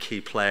a really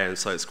key player, and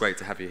so it's great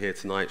to have you here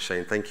tonight,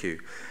 Shane. Thank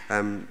you.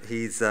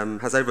 He's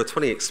has over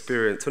 20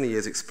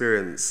 years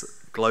experience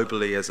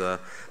globally as a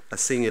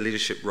senior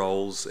leadership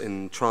roles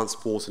in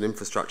transport and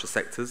infrastructure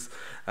sectors.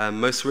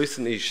 Most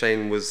recently,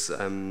 Shane was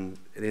an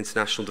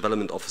International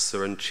Development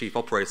Officer and Chief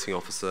Operating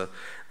Officer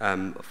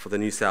for the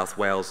New South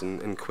Wales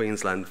and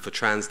Queensland for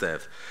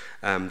Transdev.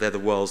 They're the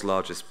world's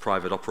largest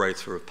private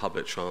operator of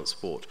public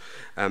transport.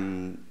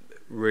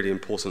 Really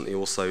importantly,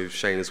 also,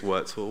 Shane has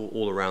worked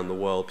all around the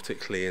world,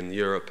 particularly in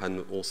Europe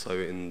and also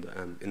in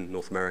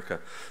North America.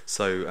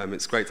 So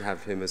it's great to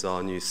have him as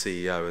our new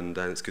CEO, and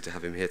it's good to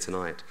have him here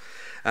tonight.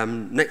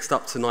 Next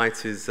up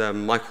tonight is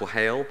Michael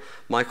Hale.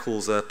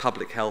 Michael's a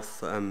public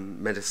health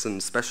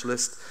medicine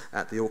specialist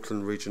at the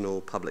Auckland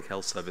Regional Public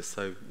Health Service.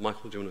 So,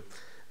 Michael, do you want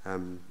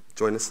to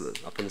join us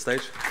up on the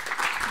stage?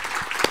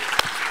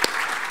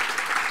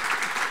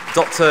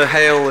 Dr.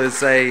 Hale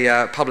is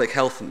a public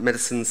health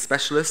medicine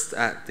specialist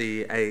at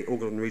the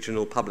Auckland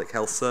Regional Public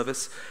Health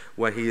Service,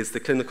 where he is the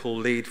clinical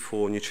lead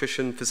for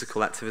nutrition,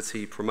 physical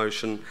activity,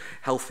 promotion,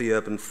 healthy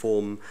urban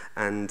form,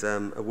 and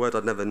a word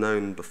I'd never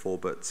known before,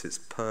 but it's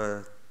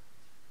pertussis.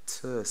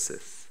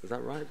 Is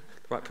that right?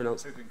 The right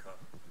pronunciation? Whooping cough.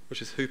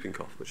 Which is whooping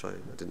cough, which I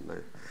didn't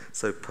know.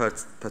 So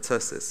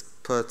pertussis.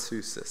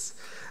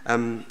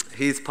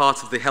 He's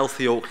part of the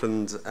Healthy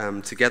Auckland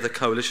Together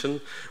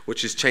coalition,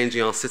 which is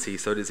changing our city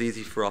so it is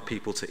easy for our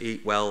people to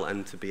eat well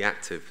and to be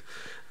active.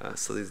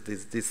 So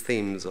these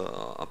themes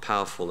are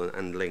powerful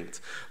and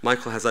linked.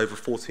 Michael has over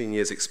 14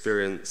 years'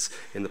 experience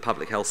in the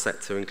public health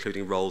sector,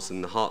 including roles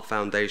in the Heart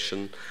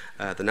Foundation,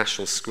 the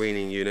National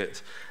Screening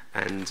Unit,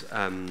 and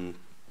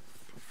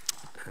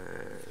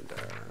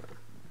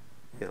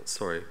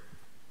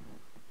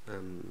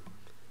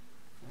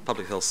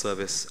Public Health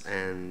Service,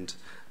 and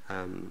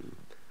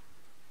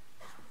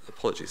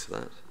apologies for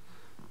that.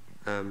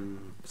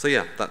 So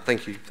yeah,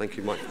 thank you,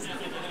 Mike.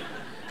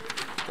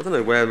 I don't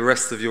know where the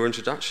rest of your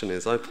introduction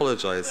is. I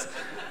apologise.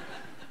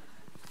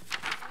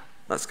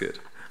 That's good.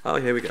 Oh,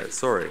 here we go.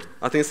 Sorry.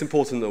 I think it's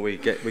important that we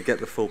get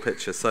the full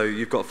picture. So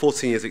you've got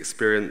 14 years'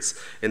 experience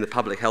in the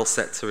public health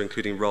sector,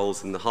 including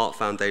roles in the Heart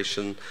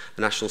Foundation,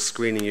 the National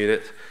Screening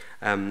Unit,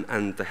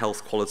 and the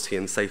Health Quality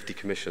and Safety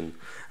Commission.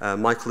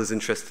 Michael is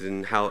interested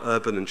in how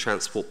urban and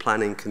transport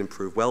planning can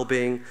improve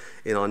well-being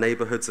in our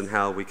neighbourhoods and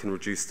how we can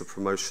reduce the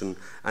promotion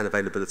and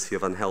availability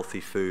of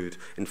unhealthy food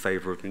in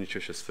favour of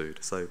nutritious food.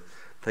 So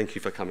thank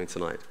you for coming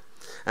tonight.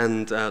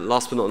 And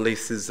last but not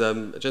least is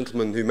a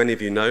gentleman who many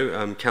of you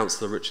know,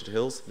 Councillor Richard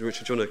Hills.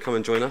 Richard, do you want to come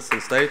and join us on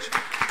stage?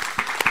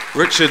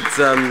 Richard,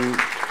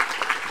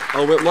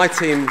 my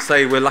team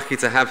say we're lucky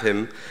to have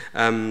him.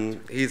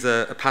 He's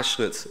a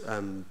passionate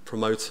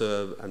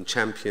promoter and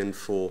champion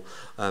for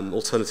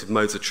alternative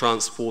modes of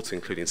transport,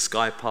 including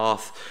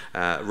Skypath,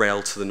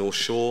 rail to the North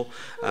Shore.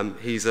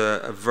 He's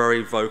a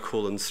very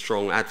vocal and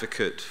strong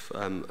advocate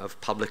of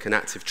public and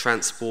active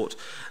transport,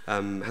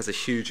 has a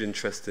huge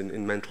interest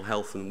in mental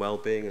health and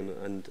well-being,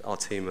 and our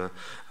team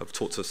have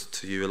talked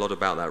to you a lot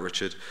about that,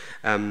 Richard.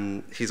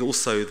 He's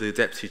also the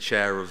Deputy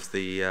Chair of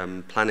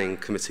the Planning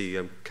Committee.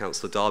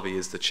 Councillor Darby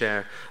is the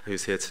Chair,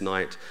 who's here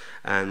tonight,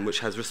 and which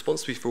has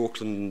responsibility for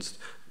Auckland's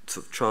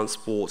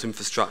transport,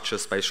 infrastructure,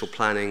 spatial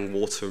planning,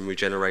 water and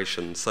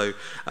regeneration. So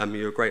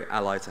you're a great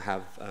ally to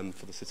have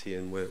for the city,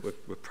 and we're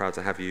proud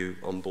to have you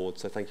on board.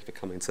 So thank you for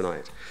coming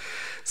tonight.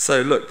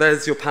 So look,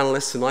 there's your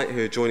panellists tonight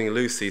who are joining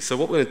Lucy. So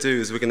what we're going to do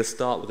is we're going to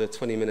start with a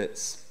 20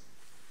 minutes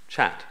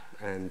chat,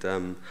 and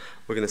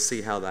we're going to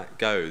see how that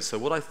goes. So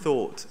what I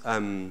thought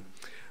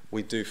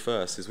we'd do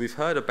first is we've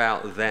heard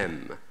about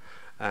them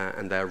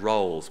and their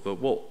roles, but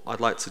what I'd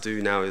like to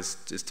do now is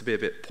to be a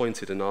bit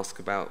pointed and ask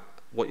about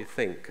what you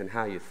think and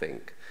how you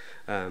think,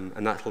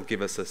 and that'll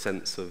give us a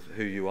sense of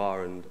who you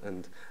are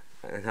and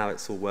how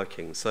it's all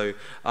working. So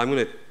I'm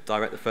going to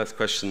direct the first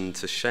question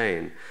to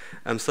Shane.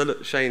 So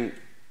look, Shane,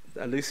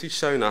 Lucy's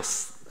shown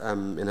us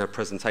in her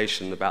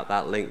presentation about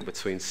that link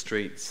between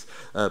streets,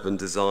 urban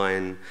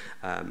design,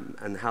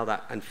 and how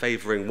that, and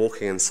favouring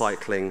walking and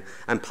cycling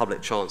and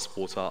public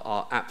transport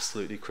are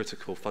absolutely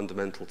critical,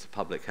 fundamental to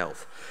public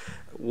health.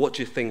 What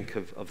do you think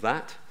of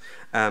that?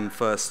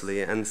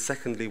 Firstly, and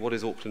secondly, what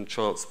is Auckland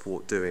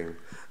Transport doing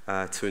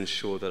to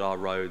ensure that our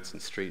roads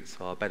and streets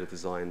are better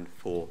designed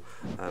for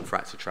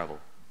active travel?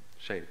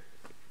 Shane,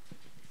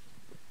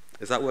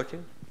 is that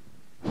working?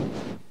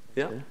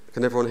 Yeah?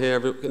 Can everyone hear?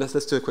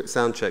 Let's do a quick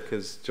sound check. Do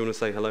you want to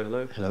say hello,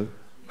 hello? Hello.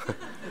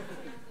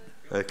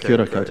 Okay. Kia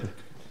ora koutou.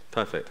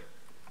 Perfect.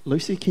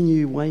 Lucy, can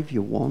you wave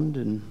your wand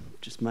and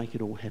just make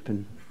it all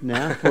happen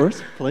now for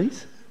us,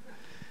 please?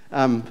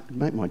 It'd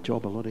make my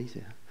job a lot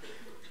easier.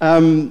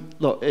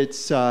 Look,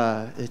 it's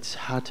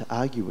hard to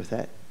argue with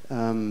that.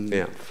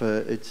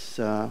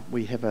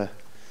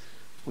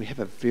 We have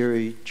a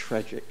very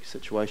tragic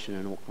situation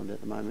in Auckland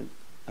at the moment,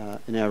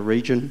 in our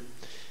region.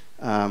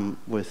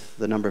 with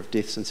the number of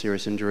deaths and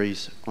serious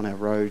injuries on our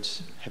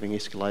roads having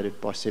escalated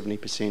by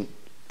 70%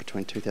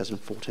 between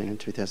 2014 and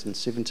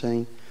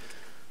 2017.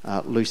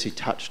 Lucy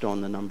touched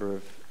on the number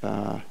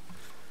of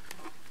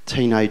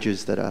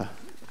teenagers that are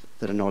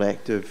not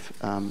active,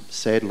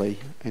 sadly,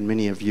 and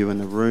many of you in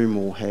the room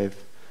will have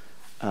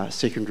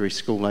secondary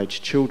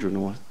school-aged children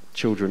or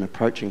children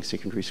approaching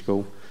secondary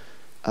school.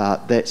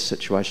 That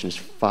situation is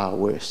far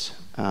worse.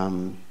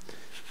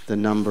 The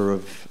number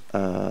of,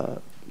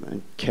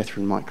 and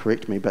Catherine might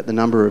correct me, but the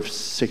number of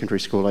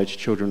secondary school-aged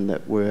children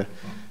that were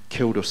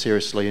killed or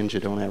seriously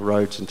injured on our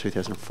roads in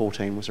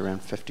 2014 was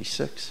around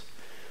 56.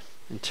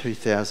 In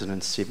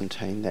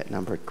 2017, that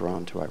number had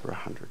grown to over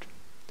 100.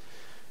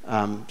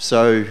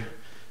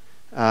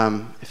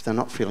 If they're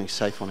not feeling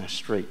safe on our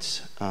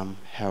streets,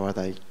 how are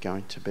they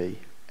going to be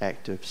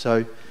active?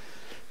 So,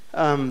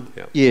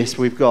 yes,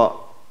 we've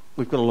got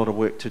a lot of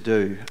work to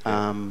do,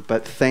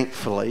 but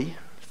thankfully,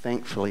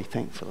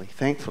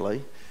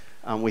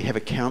 we have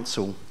a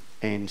council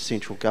and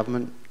central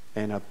government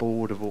and a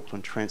board of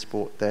Auckland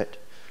Transport that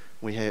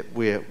where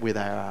they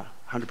are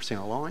 100%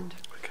 aligned.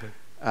 Okay.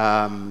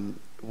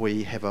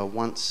 We have a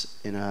once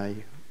in a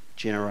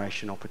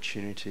generation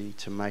opportunity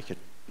to make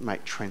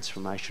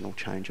transformational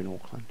change in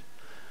Auckland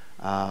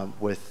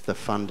with the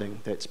funding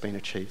that's been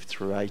achieved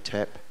through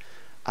ATAP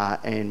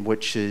and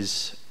which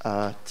is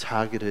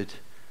targeted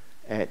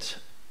at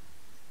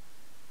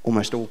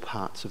almost all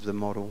parts of the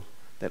model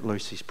that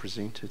Lucy's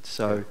presented.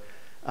 So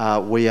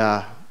we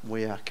are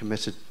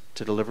committed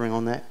to delivering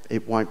on that.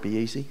 It won't be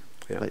easy.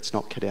 Yeah. Let's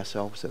not kid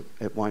ourselves.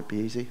 It won't be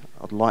easy.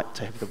 I'd like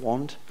to have the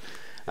wand.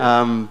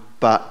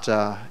 But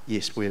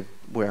yes, we're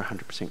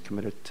 100%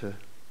 committed to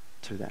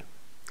that.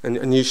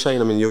 And you,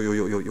 Shane, I mean,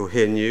 you're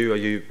here new.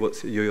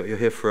 You're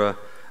here for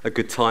a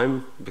good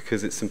time,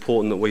 because it's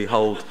important that we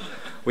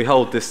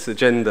hold this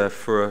agenda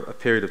for a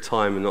period of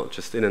time and not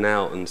just in and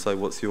out. And so,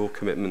 what's your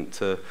commitment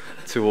to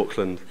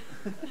Auckland?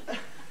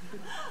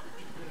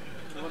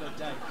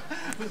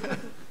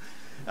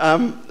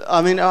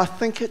 I mean, I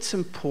think it's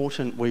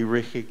important we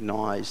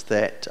recognise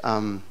that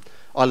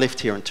I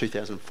left here in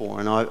 2004,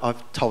 and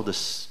I've told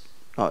this.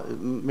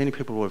 Many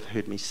people will have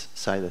heard me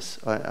say this.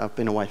 I've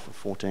been away for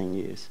 14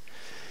 years.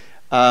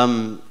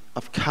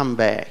 I've come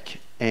back,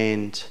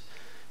 and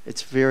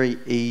it's very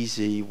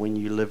easy when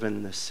you live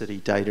in the city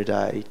day to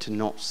day to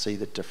not see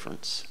the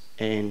difference.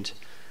 And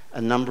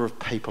a number of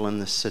people in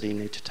the city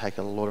need to take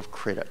a lot of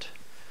credit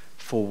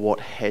for what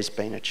has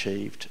been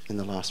achieved in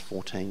the last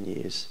 14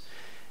 years.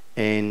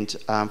 And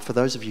for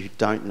those of you who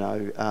don't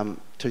know,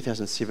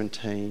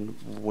 2017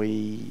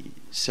 we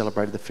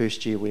celebrated the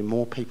first year where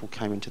more people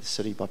came into the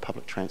city by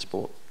public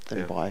transport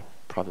than by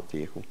private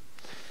vehicle.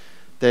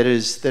 That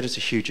is a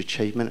huge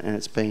achievement, and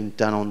it's been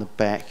done on the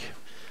back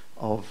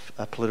of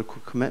a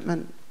political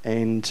commitment,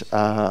 and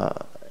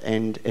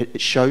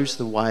it shows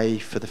the way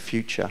for the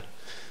future.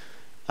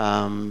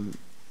 My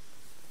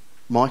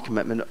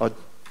commitment, I'd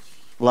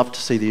love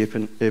to see the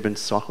urban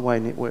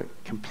cycleway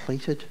network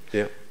completed.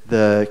 Yeah.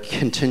 The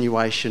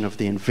continuation of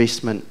the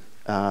investment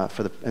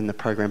in the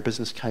program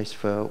business case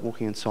for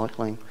walking and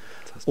cycling,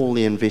 all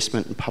the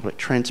investment in public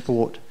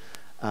transport,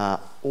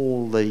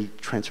 all the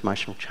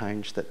transformational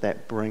change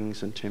that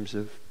brings in terms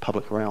of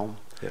public realm,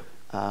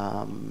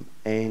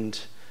 and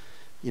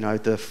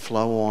the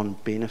flow-on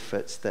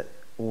benefits that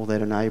all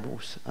that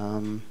enables.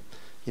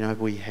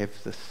 We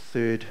have the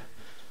third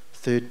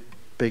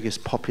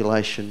biggest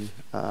population,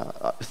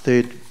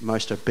 third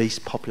most obese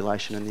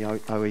population in the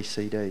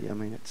OECD. I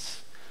mean,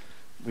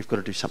 we've got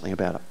to do something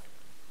about it.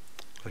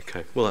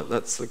 Okay, well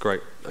that's a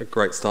great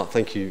start.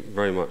 Thank you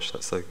very much.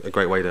 That's a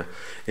great way to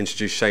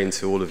introduce Shane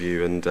to all of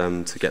you and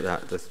to get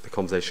the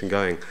conversation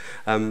going.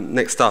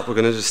 Next up, we're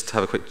going to just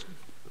have a quick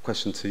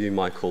question to you,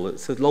 Michael.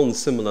 It's along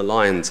similar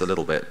lines a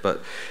little bit,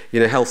 but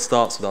health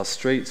starts with our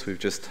streets. We've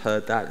just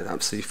heard that. It's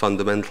absolutely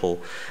fundamental.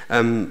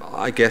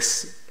 I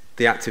guess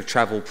the active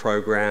travel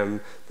programme,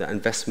 the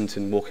investment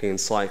in walking and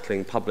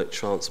cycling, public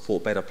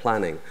transport, better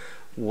planning.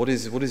 What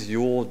is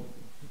your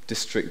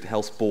district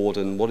health board,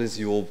 and what is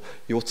your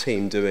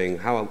team doing?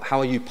 How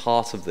are you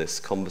part of this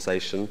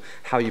conversation?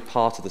 How are you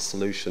part of the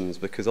solutions?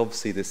 Because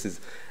obviously this is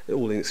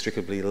all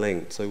inextricably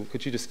linked. So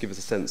could you just give us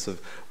a sense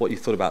of what you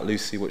thought about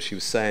Lucy, what she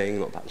was saying,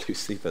 not about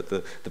Lucy, but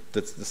the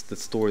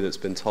story that's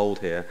been told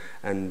here,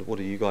 and what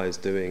are you guys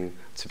doing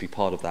to be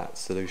part of that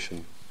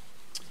solution?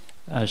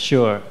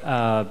 Sure.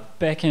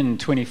 Back in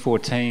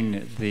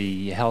 2014,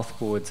 the health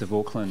boards of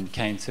Auckland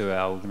came to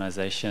our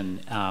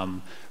organisation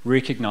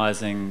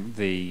recognising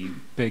the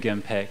big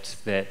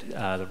impact that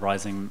the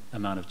rising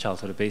amount of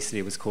childhood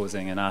obesity was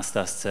causing, and asked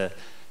us to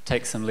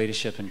take some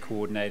leadership in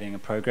coordinating a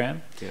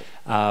program.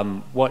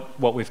 Yeah.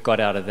 What we've got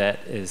out of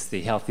that is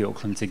the Healthy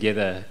Auckland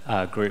Together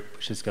group,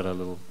 which has got a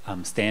little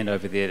stand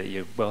over there that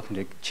you're welcome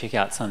to check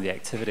out some of the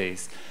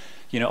activities.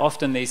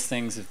 Often these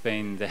things have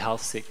been the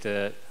health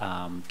sector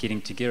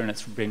getting together, and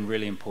it's been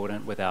really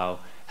important with our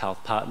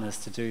health partners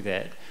to do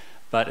that.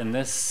 But in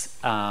this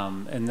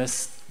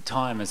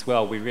time as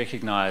well, we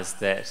recognise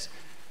that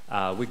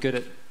we're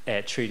good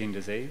at treating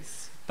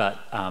disease,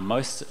 but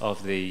most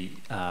of the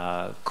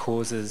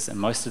causes and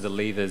most of the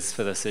levers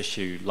for this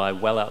issue lie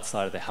well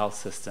outside of the health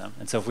system.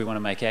 And so if we want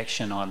to make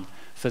action on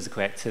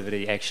physical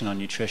activity, action on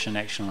nutrition,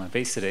 action on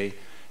obesity,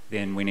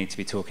 then we need to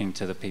be talking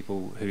to the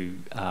people who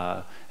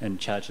are in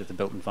charge of the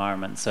built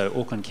environment. So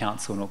Auckland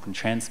Council and Auckland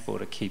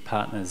Transport are key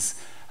partners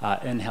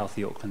in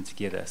Healthy Auckland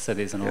Together. So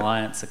there's an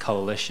alliance, a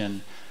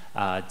coalition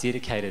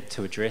dedicated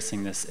to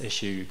addressing this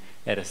issue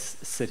at a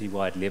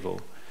citywide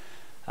level.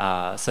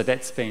 So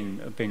that's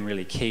been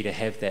really key to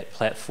have that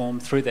platform.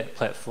 Through that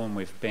platform,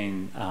 we've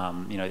been,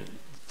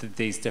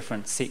 these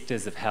different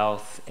sectors of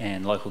health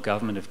and local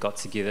government have got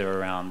together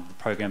around the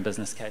program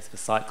business case for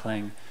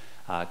cycling,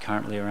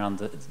 currently around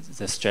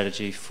the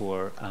strategy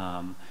for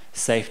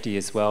safety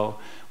as well.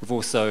 We've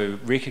also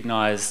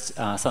recognised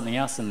something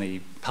else in the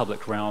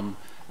public realm.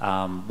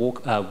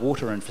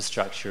 Water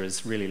infrastructure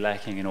is really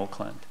lacking in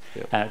Auckland.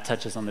 It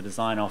touches on the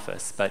design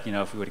office, but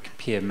if we were to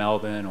compare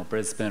Melbourne or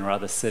Brisbane or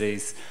other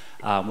cities,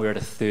 we're at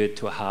a third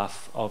to a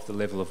half of the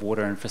level of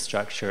water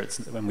infrastructure,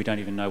 and we don't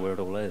even know where it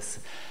all is.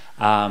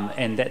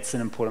 And that's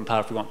an important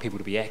part if we want people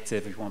to be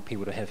active, if we want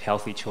people to have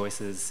healthy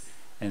choices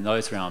in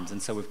those realms.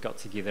 And so we've got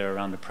together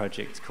around a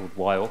project called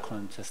Why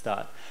Auckland to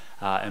start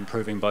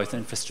improving both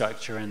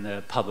infrastructure and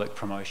the public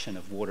promotion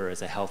of water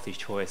as a healthy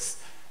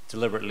choice,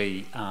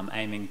 deliberately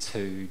aiming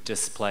to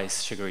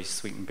displace sugary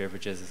sweetened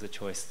beverages as a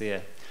choice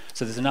there.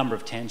 So there's a number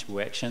of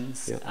tangible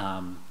actions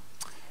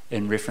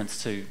in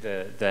reference to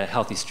the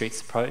Healthy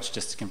Streets approach,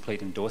 just a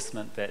complete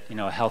endorsement that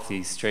a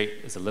healthy street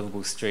is a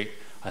livable street.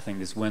 I think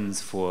there's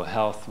wins for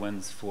health,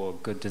 wins for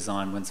good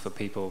design, wins for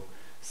people.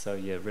 So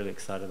yeah, really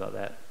excited about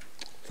that.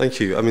 Thank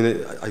you. I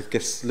mean, I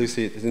guess,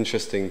 Lucy, it's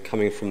interesting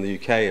coming from the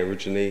UK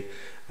originally.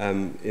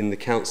 In the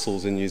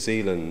councils in New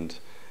Zealand,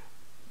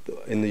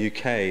 in the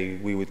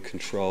UK, we would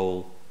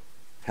control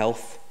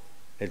health,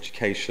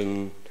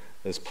 education,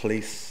 there's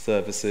police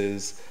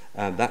services.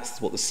 That's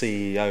what the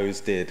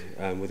CEOs did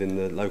within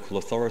the local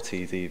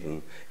authorities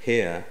even.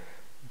 Here,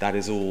 that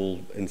is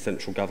all in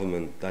central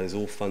government. That is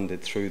all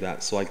funded through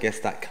that. So I guess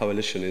that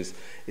coalition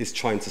is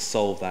trying to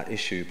solve that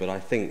issue. But I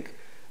think,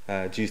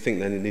 do you think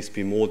then it needs to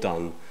be more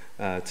done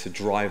to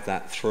drive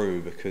that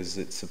through? Because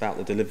it's about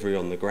the delivery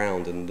on the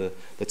ground, and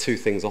the two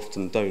things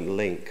often don't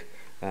link.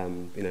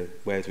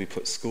 Where do we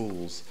put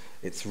schools?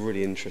 It's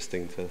really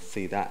interesting to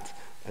see that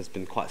has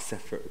been quite a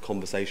separate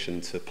conversation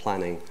to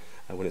planning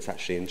when it's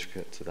actually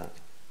intricate to that.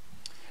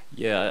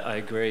 Yeah, I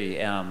agree.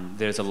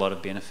 There's a lot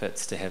of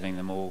benefits to having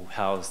them all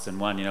housed in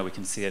one. We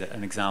can see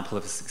an example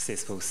of a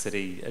successful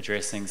city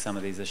addressing some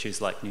of these issues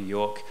like New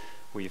York,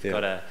 where you've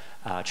got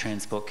a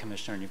transport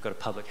commissioner and you've got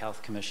a public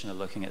health commissioner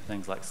looking at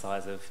things like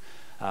size of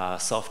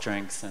soft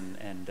drinks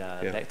and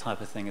that type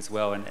of thing as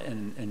well. And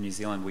in New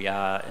Zealand, we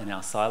are in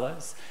our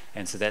silos,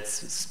 and so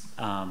that's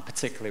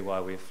particularly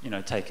why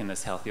we've taken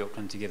this Healthy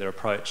Auckland Together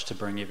approach to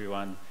bring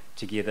everyone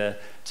together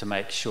to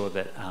make sure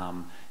that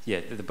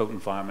the built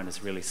environment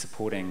is really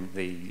supporting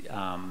the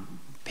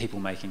people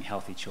making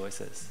healthy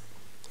choices.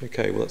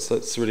 Okay, well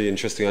that's really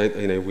interesting.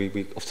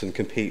 We often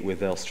compete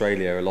with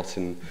Australia a lot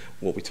in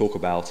what we talk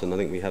about, and I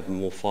think we have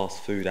more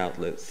fast food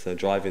outlets,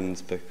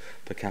 drive-ins per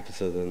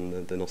capita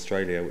than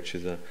Australia, which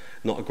is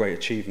not a great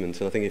achievement.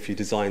 And I think if you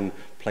design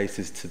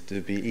places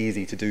to be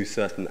easy to do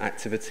certain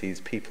activities,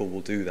 people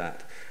will do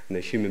that.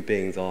 Human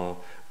beings are,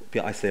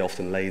 I say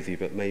often lazy,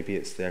 but maybe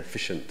they're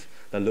efficient.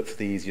 They'll look for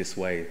the easiest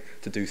way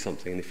to do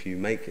something, and if you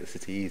make a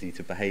city easy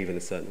to behave in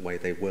a certain way,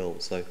 they will.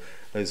 So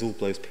all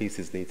those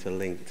pieces need to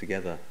link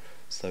together.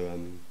 So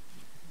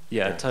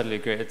I totally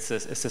agree. It's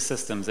a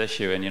systems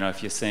issue, and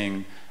if you're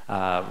seeing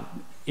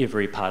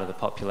every part of the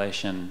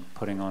population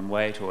putting on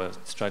weight or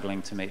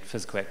struggling to meet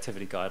physical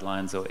activity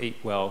guidelines or eat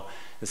well,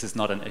 this is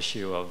not an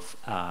issue of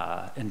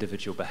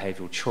individual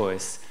behavioural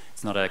choice.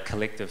 It's not a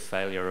collective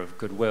failure of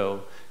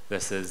goodwill.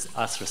 This is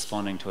us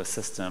responding to a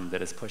system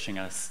that is pushing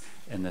us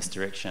in this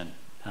direction.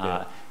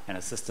 And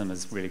a system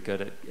is really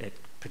good at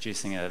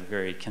producing a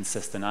very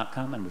consistent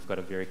outcome, and we've got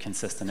a very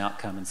consistent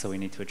outcome, and so we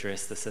need to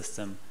address the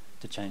system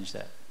to change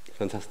that.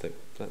 Fantastic.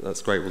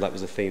 That's great. Well, that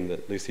was a theme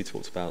that Lucy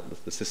talked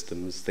about, the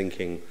systems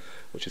thinking,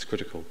 which is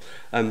critical.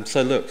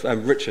 So look,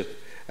 Richard,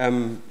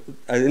 an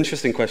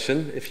interesting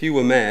question. If you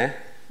were mayor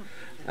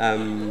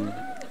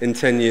in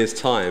 10 years'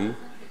 time,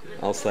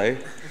 I'll say,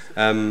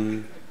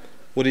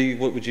 what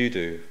would you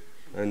do?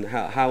 And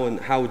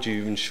how would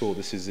you ensure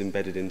this is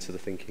embedded into the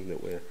thinking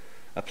that we're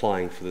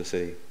applying for the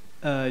city?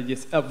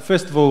 Yes.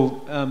 First of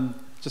all,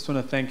 just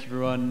want to thank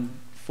everyone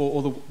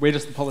for we're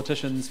just the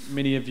politicians.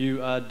 Many of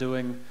you are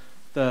doing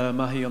the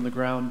mahi on the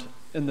ground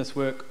in this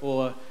work,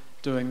 or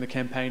doing the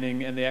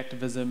campaigning and the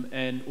activism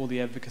and all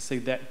the advocacy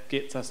that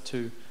gets us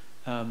to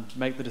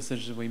make the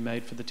decisions we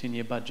made for the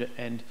 10-year budget,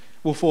 and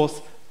will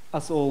force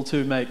us all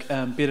to make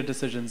better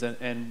decisions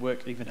and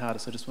work even harder.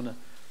 So I just want to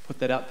put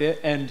that out there.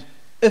 And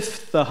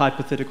if the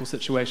hypothetical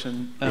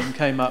situation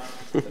came up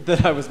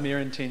that I was mayor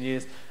in 10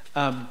 years,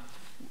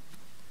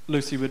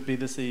 Lucy would be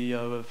the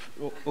CEO of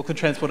Auckland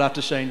Transport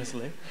after Shane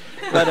Isley.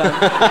 But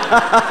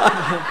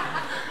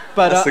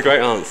that's a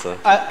great answer.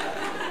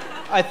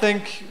 I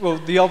think, well,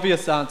 the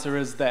obvious answer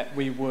is that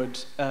we would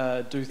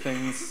do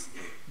things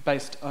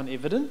based on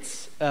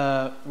evidence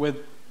with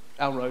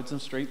our roads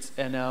and streets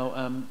and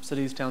our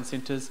cities, town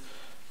centres.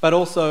 But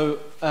also,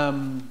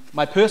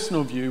 my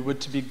personal view would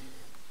to be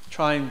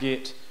try and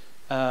get,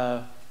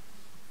 well,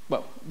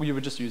 we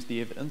would just use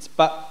the evidence.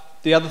 But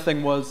the other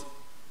thing was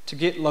to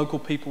get local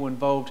people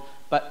involved,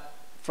 but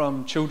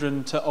from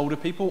children to older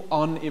people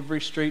on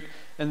every street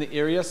in the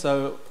area.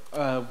 So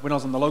when I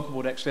was on the local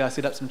board, actually, I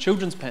set up some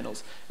children's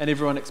panels, and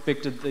everyone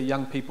expected the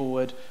young people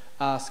would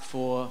ask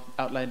for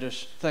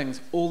outlandish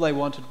things. All they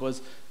wanted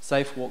was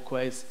safe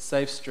walkways,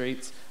 safe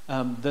streets,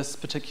 this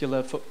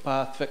particular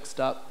footpath fixed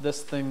up,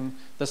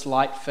 this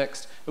light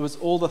fixed. It was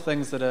all the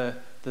things that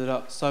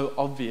are so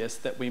obvious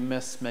that we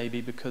miss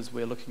maybe because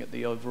we're looking at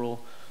the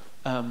overall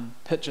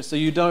picture. So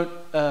you don't,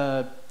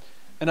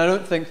 and I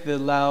don't think the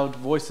loud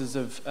voices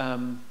of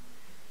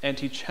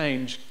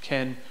anti-change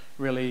can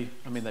really,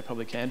 I mean they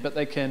probably can, but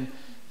they can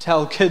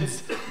tell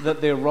kids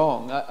that they're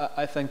wrong.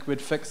 I think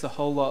we'd fix a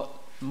whole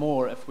lot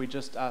more if we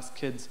just ask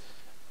kids,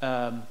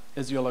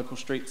 is your local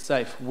street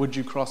safe? Would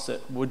you cross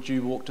it? Would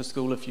you walk to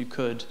school if you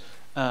could?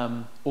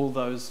 All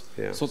those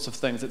sorts of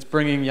things. It's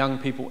bringing young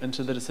people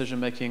into the decision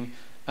making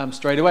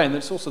straight away, and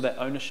it's also that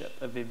ownership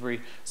of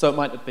every, so it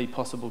might not be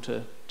possible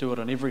to do it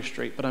on every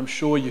street, but I'm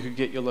sure you could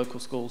get your local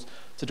schools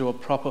to do a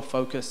proper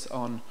focus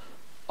on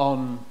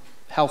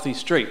healthy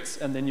streets,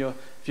 and then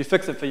if you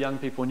fix it for young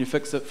people and you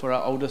fix it for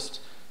our oldest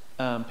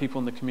people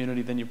in the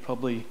community, then you're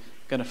probably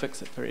going to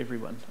fix it for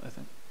everyone, I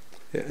think.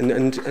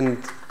 Yeah,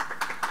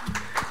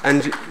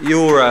 and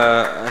you're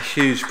a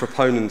huge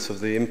proponent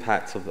of the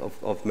impact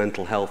of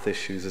mental health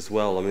issues as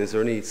well. I mean, is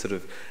there any sort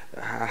of,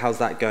 how's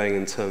that going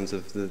in terms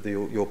of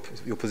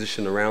your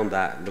position around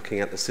that,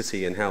 looking at the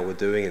city and how we're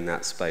doing in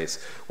that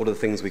space? What are the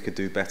things we could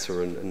do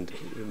better, and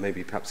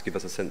maybe perhaps give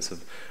us a sense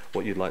of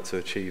what you'd like to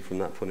achieve from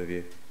that point of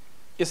view?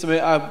 Yes, I mean,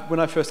 when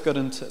I first got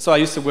into, so I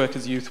used to work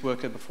as a youth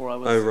worker before I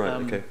was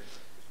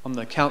on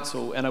the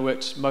council, and I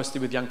worked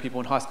mostly with young people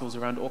in high schools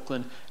around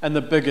Auckland, and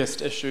the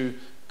biggest issue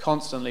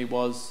constantly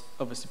was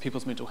obviously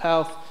people's mental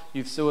health,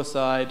 youth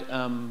suicide.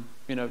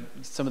 You know,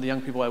 some of the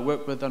young people I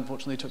worked with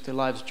unfortunately took their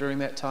lives during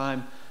that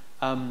time.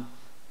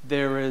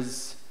 There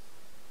is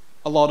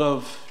a lot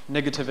of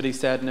negativity,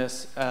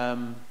 sadness,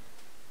 and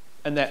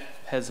that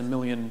has a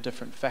million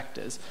different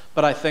factors.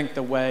 But I think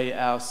the way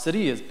our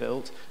city is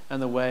built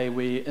and the way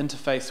we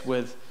interface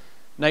with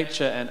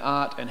nature and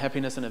art and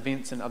happiness and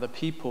events and other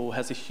people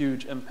has a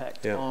huge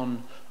impact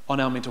on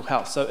our mental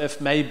health. So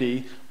if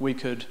maybe we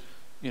could,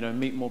 you know,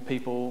 meet more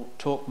people,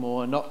 talk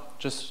more, not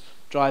just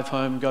drive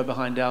home, go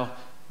behind our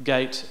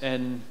gate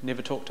and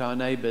never talk to our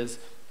neighbours.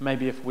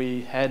 Maybe if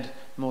we had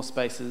more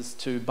spaces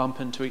to bump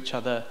into each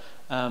other,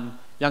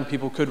 young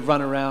people could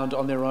run around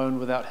on their own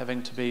without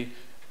having to be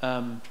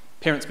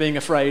parents being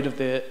afraid of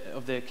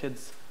their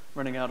kids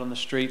running out on the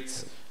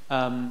streets.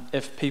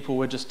 If people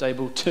were just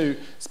able to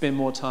spend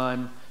more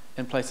time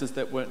in places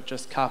that weren't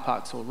just car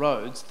parks or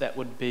roads, that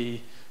would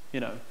be,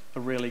 you know, a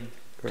really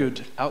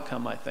good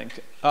outcome, I think.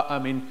 I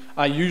mean,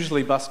 I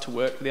usually bus to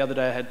work. The other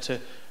day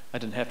I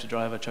didn't have to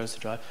drive, I chose to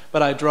drive.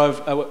 But I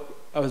drove,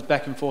 I was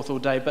back and forth all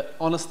day. But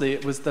honestly,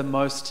 it was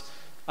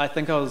I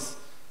think I was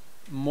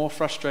more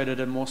frustrated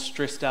and more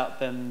stressed out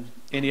than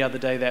any other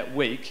day that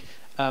week.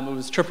 It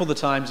was triple the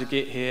time to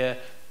get here.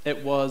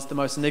 It was the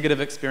most negative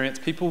experience.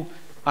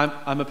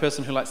 I'm a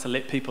person who likes to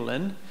let people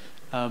in,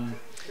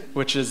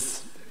 which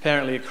is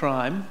apparently a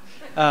crime.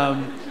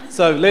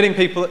 So letting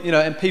people, you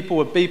know, and people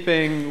were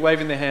beeping,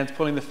 waving their hands,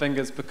 pulling their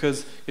fingers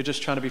because you're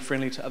just trying to be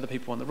friendly to other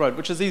people on the road,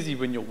 which is easy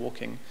when you're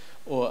walking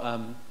or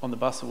on the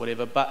bus or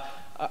whatever. But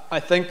I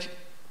think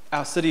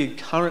our city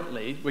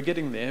currently, we're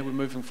getting there, we're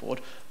moving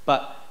forward,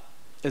 but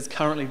is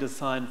currently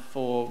designed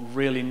for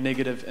really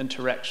negative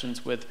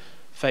interactions with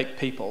fake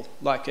people.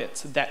 Like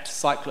it's that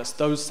cyclist,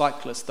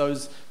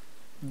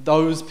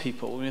 those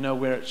people, you know,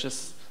 where it's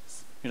just,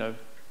 you know,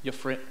 your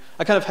friend.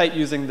 I kind of hate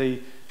using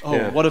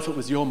what if it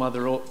was your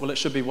mother? Or, well, it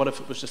should be, what if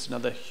it was just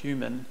another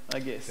human, I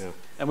guess. Yeah.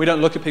 And we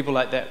don't look at people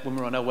like that when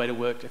we're on our way to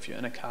work if you're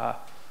in a car.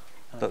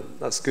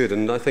 That's good,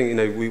 and I think, you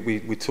know,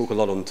 we talk a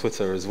lot on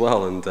Twitter as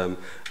well, and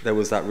there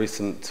was that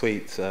recent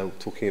tweet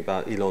talking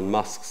about Elon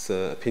Musk's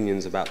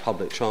opinions about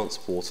public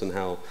transport and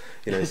how,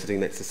 you know, sitting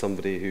next to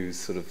somebody who's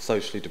sort of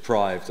socially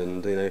deprived,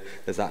 and, you know,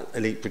 there's that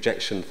elite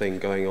projection thing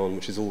going on,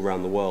 which is all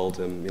around the world,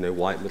 and, you know,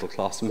 white middle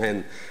class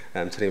men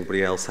telling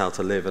everybody else how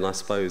to live. And I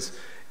suppose,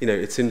 you know,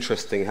 it's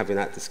interesting having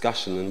that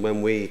discussion. And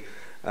when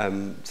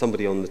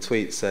somebody on the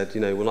tweet said,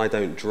 you know, when I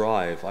don't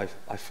drive, I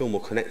feel more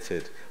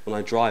connected. When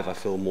I drive, I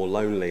feel more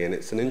lonely, and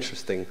it's an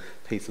interesting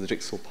piece of the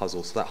jigsaw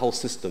puzzle. So that whole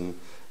system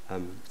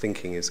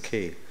thinking is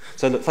key.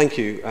 So look, thank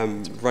you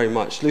very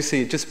much.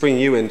 Lucy, just bring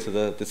you into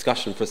the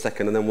discussion for a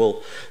second, and then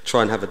we'll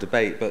try and have a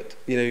debate. But,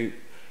 you know,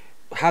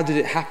 how did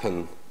it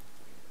happen?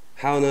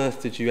 How on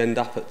earth did you end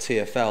up at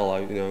TfL?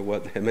 I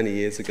worked there many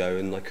years ago,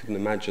 and I couldn't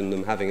imagine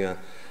them having a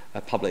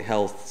public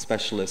health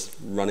specialist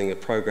running a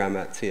program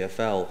at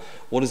TfL.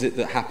 What is it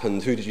that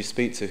happened? Who did you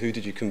speak to? Who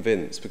did you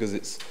convince? Because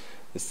it's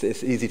It's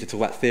easy to talk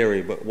about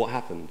theory, but what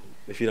happened,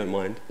 if you don't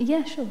mind?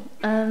 Yeah, sure.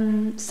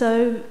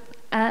 So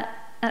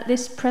at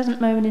this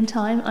present moment in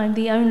time, I'm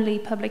the only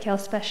public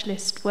health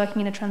specialist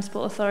working in a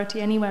transport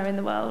authority anywhere in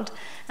the world.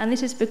 And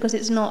this is because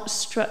it's not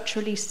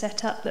structurally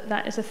set up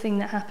that is a thing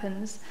that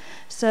happens.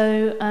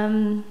 So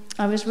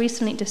I was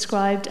recently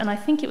described, and I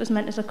think it was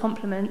meant as a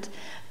compliment,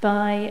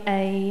 by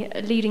a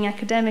leading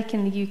academic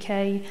in the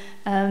UK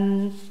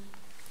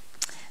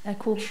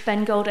called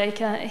Ben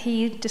Goldacre.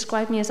 He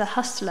described me as a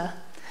hustler.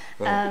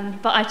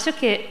 But I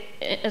took it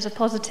as a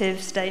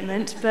positive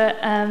statement, but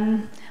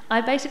I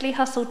basically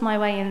hustled my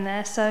way in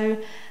there. So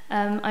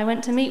I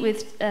went to meet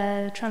with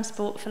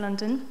Transport for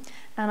London,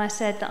 and I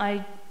said that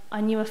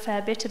I knew a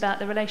fair bit about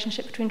the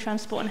relationship between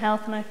transport and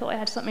health, and I thought I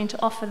had something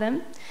to offer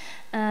them.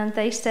 And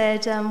they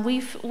said,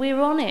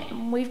 we're on it,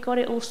 we've got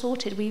it all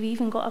sorted, we've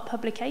even got a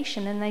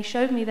publication. And they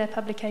showed me their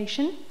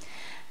publication,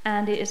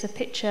 and it is a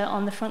picture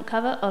on the front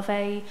cover of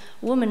a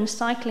woman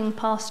cycling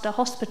past a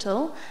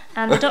hospital,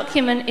 and the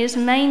document is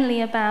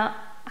mainly about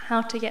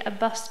how to get a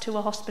bus to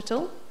a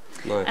hospital.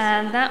 Nice.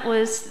 And that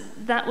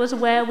was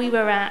where we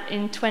were at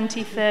in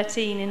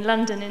 2013 in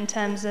London in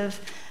terms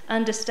of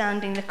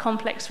understanding the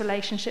complex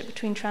relationship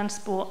between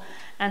transport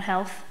and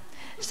health.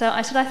 So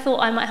I said I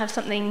thought I might have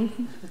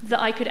something that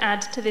I could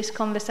add to this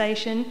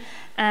conversation,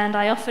 and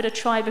I offered a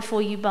try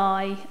before you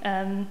buy.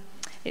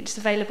 It's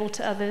available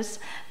to others.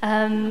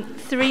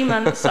 3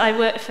 months I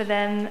worked for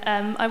them.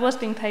 I was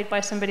being paid by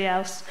somebody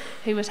else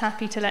who was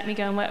happy to let me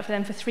go and work for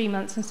them for 3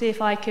 months and see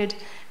if I could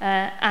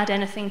add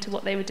anything to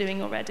what they were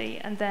doing already.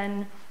 And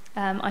then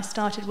I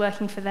started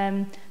working for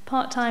them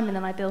part-time, and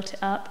then I built it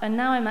up. And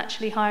now I'm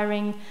actually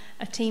hiring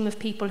a team of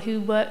people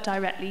who work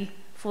directly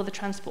for the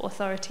Transport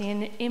Authority.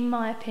 And in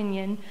my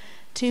opinion,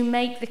 to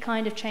make the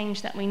kind of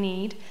change that we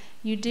need,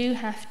 you do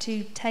have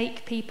to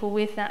take people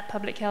with that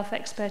public health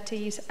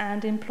expertise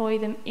and employ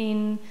them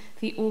in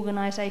the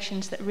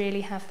organisations that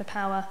really have the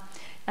power.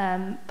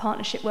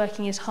 Partnership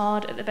working is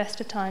hard at the best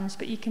of times,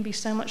 but you can be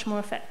so much more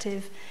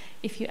effective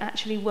if you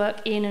actually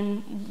work in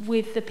and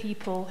with the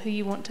people who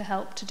you want to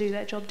help to do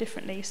their job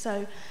differently.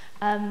 So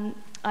I'm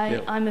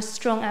a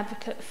strong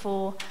advocate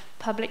for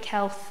public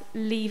health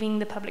leaving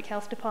the public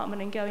health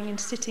department and going and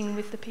sitting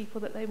with the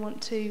people that they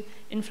want to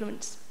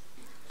influence.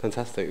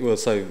 Fantastic. Well,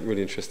 so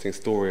really interesting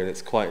story, and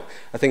it's quite.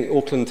 I think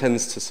Auckland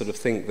tends to sort of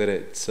think that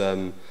it's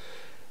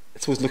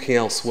always looking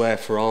elsewhere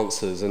for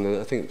answers, and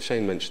I think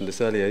Shane mentioned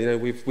this earlier. You know,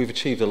 we've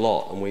achieved a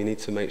lot, and we need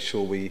to make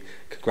sure we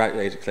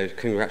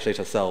congratulate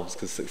ourselves,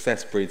 because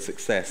success breeds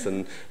success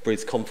and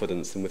breeds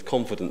confidence, and with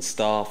confident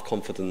staff,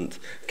 confident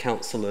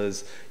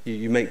counsellors,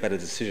 you make better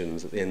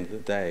decisions at the end of the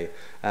day.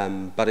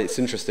 But it's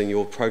interesting,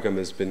 your programme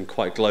has been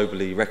quite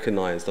globally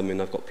recognised. I mean,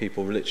 I've got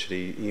people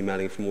literally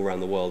emailing from all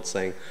around the world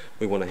saying,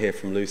 we want to hear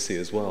from Lucy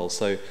as well.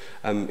 So,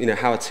 you know,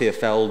 how are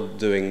TfL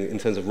doing in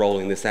terms of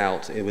rolling this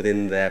out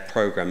within their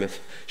programme? If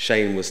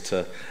Shane was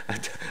to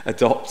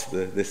adopt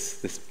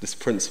this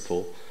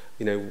principle,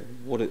 you know,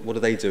 what are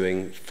they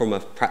doing from a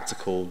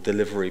practical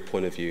delivery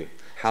point of view?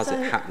 How's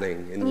it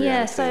happening in reality?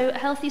 Yeah, so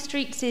Healthy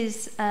Streets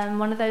is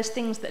one of those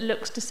things that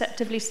looks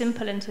deceptively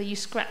simple until you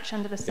scratch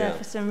under the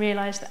surface and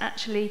realise that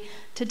actually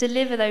to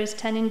deliver those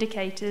 10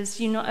 indicators,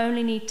 you not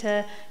only need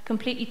to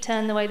completely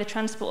turn the way the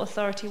Transport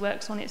Authority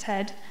works on its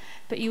head,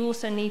 but you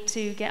also need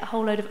to get a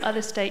whole load of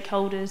other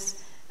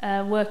stakeholders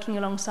working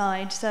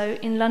alongside. So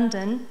in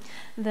London,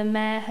 the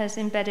Mayor has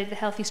embedded the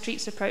Healthy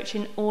Streets approach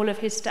in all of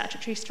his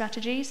statutory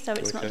strategies. So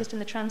it's not just in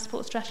the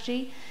transport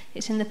strategy,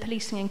 it's in the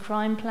policing and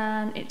crime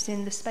plan, it's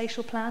in the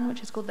spatial plan,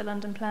 which is called the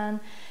London Plan,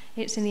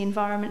 it's in the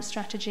environment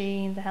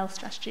strategy, the health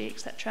strategy,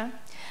 etc.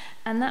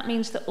 And that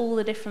means that all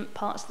the different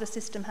parts of the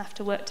system have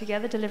to work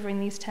together,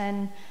 delivering these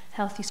 10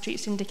 Healthy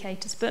Streets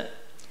indicators. But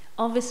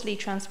obviously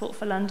Transport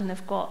for London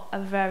have got a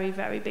very,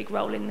 very big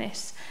role in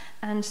this.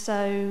 And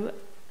so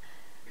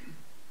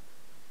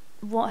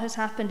what has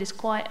happened is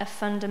quite a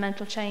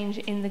fundamental change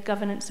in the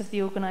governance of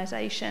the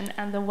organisation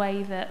and the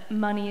way that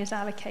money is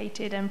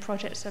allocated and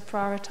projects are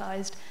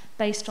prioritised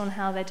based on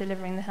how they're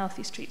delivering the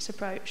Healthy Streets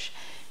approach.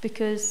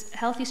 Because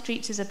Healthy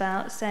Streets is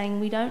about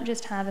saying we don't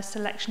just have a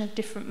selection of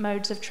different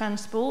modes of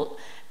transport,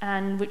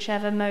 and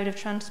whichever mode of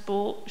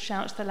transport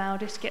shouts the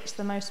loudest gets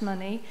the most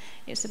money.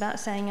 It's about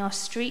saying our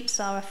streets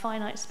are a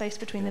finite space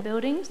between the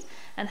buildings,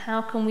 and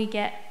how can we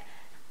get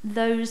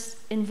those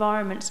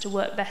environments to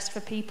work best for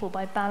people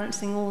by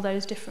balancing all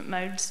those different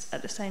modes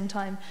at the same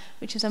time,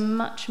 which is a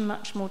much,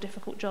 much more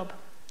difficult job.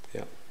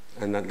 Yeah,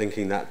 and that,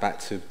 linking that back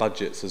to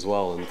budgets as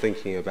well, and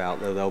thinking about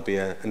that there'll be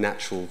a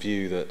natural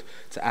view that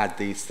to add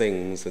these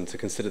things and to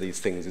consider these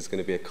things is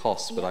going to be a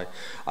cost, but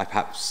I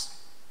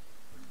perhaps,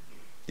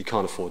 you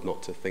can't afford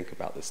not to think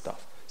about this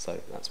stuff. So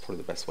that's probably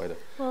the best way to...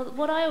 Well,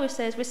 what I always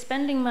say is we're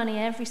spending money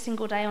every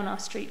single day on our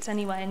streets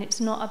anyway, and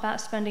it's not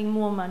about spending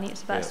more money,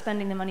 it's about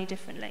spending the money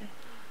differently.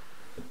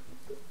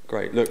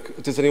 Great.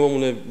 Look, does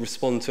anyone want to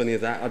respond to any of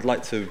that? I'd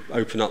like to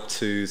open up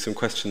to some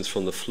questions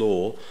from the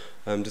floor.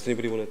 Does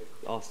anybody want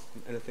to ask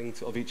anything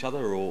of each other,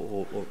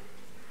 or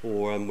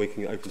we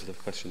can open to the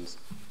questions?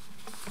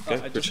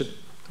 Okay, Richard?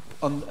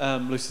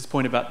 on Lucy's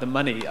point about the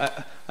money,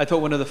 I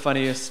thought one of the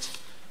funniest,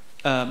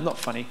 not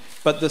funny,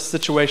 but the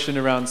situation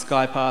around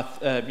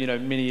Skypath,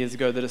 many years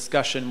ago, the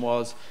discussion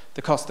was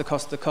the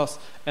cost,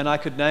 and I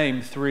could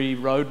name 3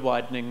 road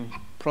widening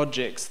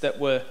projects that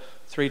were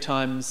 3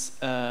 times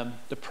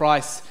the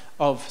price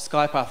of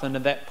Skypath, and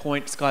at that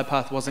point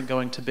Skypath wasn't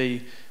going to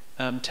be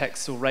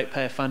tax or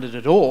ratepayer funded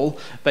at all,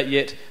 but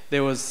yet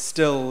there was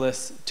still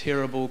this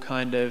terrible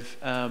kind of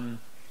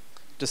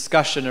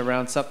discussion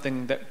around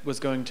something that was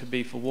going to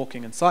be for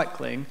walking and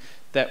cycling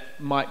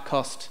that might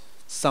cost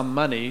some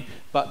money,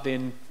 but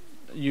then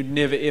you'd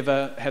never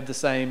ever have the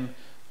same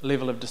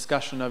level of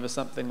discussion over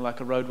something like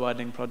a road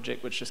widening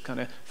project, which is kind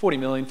of 40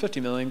 million, 50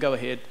 million, go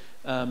ahead,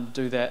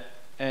 do that.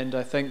 And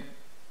I think,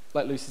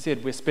 like Lucy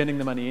said, we're spending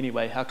the money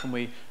anyway. How can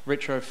we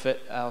retrofit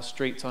our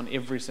streets on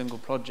every single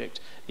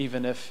project,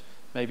 even if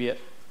maybe at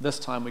this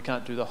time we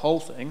can't do the whole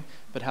thing,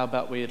 but how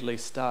about we at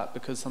least start?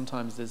 Because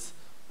sometimes there's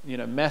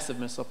massive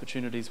missed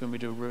opportunities when we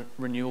do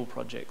renewal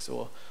projects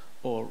or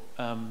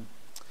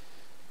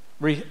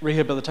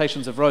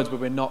rehabilitations of roads where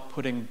we're not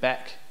putting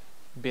back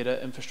better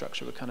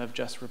infrastructure, we're kind of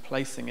just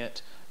replacing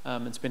it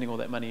and spending all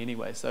that money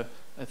anyway. So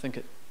I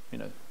think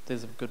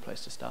there's a good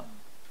place to start.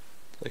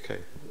 Okay,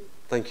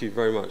 thank you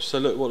very much. So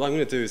look, what I'm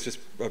going to do is just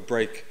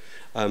break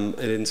it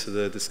into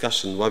the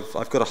discussion.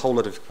 I've got a whole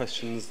lot of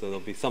questions. There'll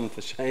be some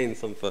for Shane,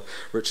 some for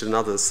Richard and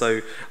others.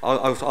 So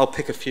I'll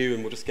pick a few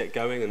and we'll just get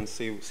going and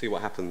see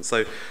what happens.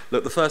 So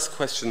look, the first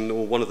question,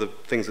 or one of the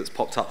things that's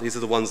popped up, these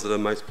are the ones that are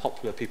most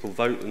popular. People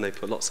vote and they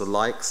put lots of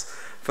likes.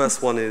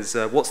 First one is,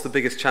 what's the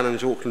biggest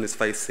challenge Auckland is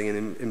facing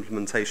in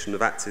implementation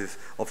of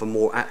a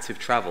more active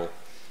travel?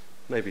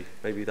 Maybe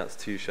that's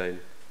to you, Shane.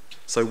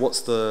 So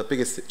what's the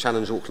biggest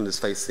challenge Auckland is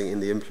facing in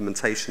the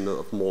implementation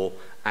of more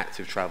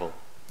active travel?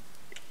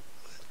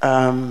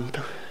 Very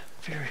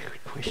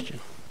good question.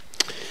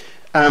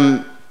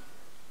 My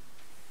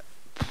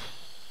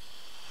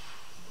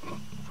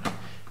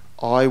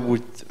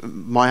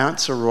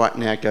answer right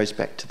now goes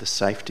back to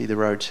the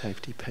road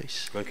safety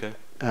piece. Okay.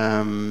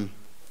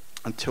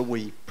 Until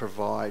we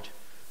provide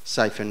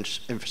safe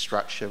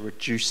infrastructure,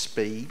 reduce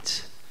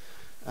speeds,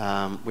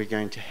 we're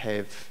going to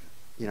have,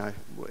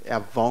 our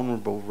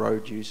vulnerable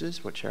road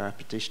users, which are our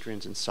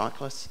pedestrians and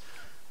cyclists,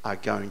 are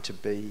going to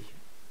be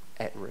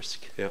at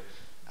risk. Yeah.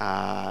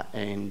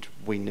 And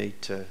we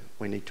need to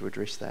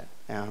address that.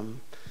 I'm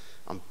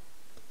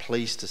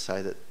pleased to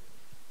say that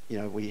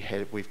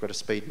we've got a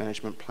speed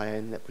management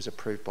plan that was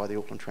approved by the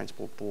Auckland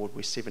Transport Board,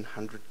 where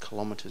 700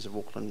 kilometres of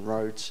Auckland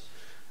roads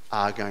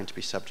are going to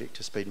be subject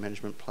to speed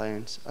management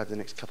plans over the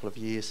next couple of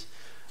years,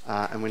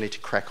 and we need to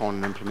crack on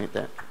and implement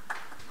that.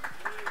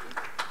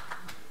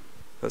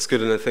 That's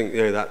good, and I think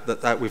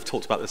that we've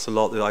talked about this a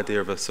lot. The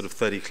idea of a sort of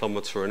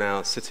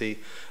 30-kilometre-an-hour city,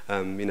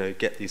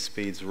 get these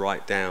speeds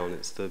right down.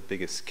 It's the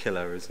biggest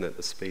killer, isn't it?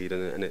 The speed,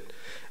 and it,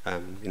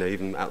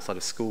 even outside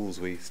of schools,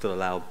 we still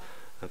allow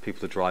people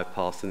to drive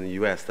past. In the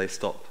US, they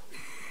stop.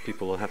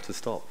 People will have to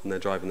stop, and they're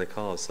driving their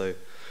cars. So,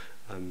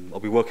 are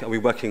we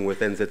working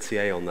with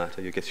NZCA on that?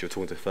 I guess you're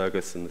talking to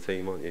Fergus and the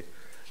team, aren't you?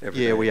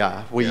 Yeah, we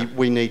are.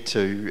 We need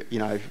to,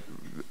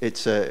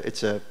 it's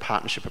a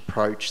partnership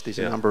approach. There's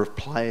a number of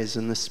players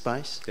in this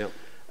space. Yep.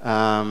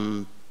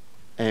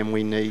 And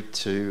we need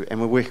to, and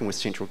we're working with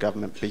central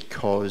government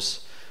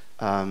because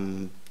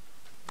the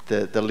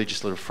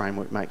legislative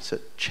framework makes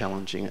it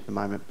challenging at the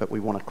moment, but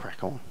we want to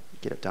crack on,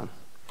 get it done.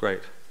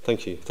 Great.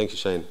 Thank you,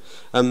 Shane.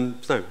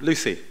 So,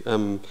 Lucy,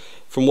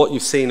 from what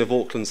you've seen of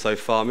Auckland so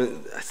far,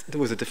 it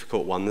was a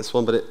difficult one, this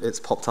one, but it's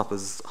popped up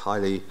as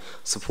highly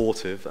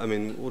supportive.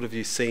 What have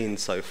you seen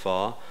so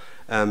far?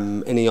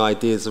 Any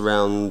ideas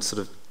around sort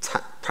of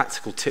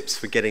practical tips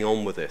for getting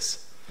on with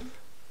this?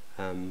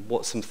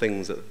 What's some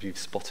things that you've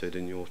spotted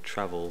in your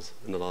travels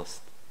in the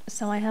last...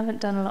 So I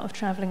haven't done a lot of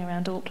travelling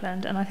around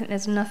Auckland, and I think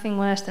there's nothing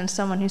worse than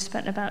someone who's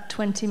spent about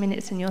 20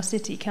 minutes in your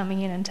city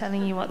coming in and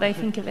telling you what they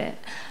think of it.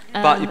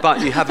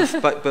 But you have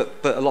but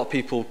a lot of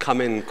people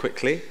come in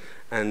quickly,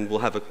 and we'll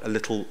have a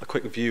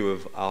quick view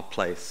of our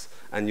place,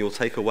 and you'll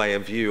take away a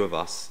view of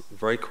us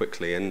very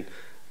quickly, and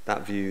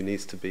that view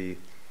needs to be...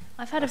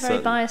 I've had a very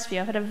biased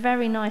view. I've had a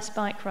very nice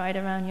bike ride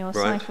around your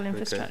cycle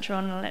infrastructure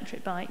on an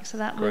electric bike, so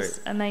that was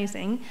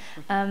amazing.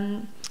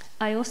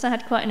 I also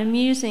had quite an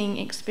amusing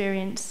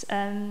experience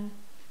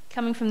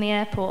coming from the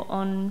airport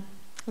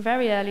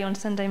very early on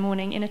Sunday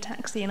morning in a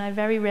taxi, and I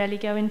very rarely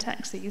go in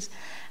taxis,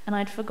 and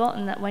I'd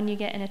forgotten that when you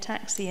get in a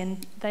taxi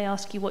and they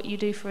ask you what you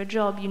do for a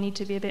job, you need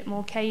to be a bit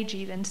more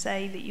cagey than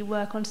say that you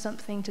work on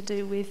something to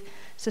do with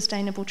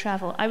sustainable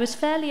travel. I was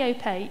fairly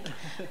opaque,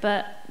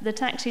 but the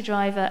taxi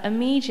driver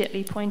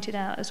immediately pointed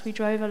out as we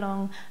drove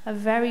along a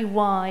very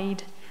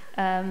wide,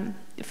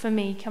 for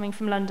me, coming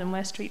from London,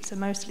 where streets are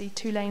mostly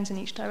 2 lanes in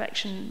each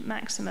direction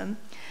maximum,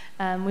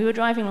 we were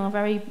driving along a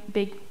very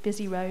big,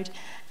 busy road,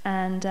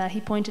 and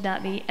he pointed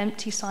out the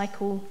empty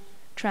cycle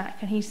track,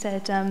 and he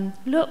said,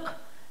 look,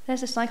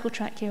 there's a cycle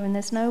track here, and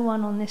there's no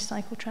one on this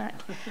cycle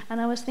track.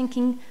 And I was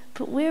thinking,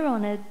 but we're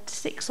on a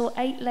 6 or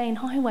 8 lane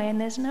highway, and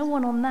there's no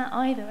one on that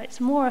either. It's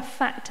more a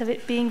fact of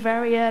it being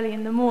very early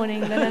in the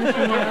morning than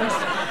anything else.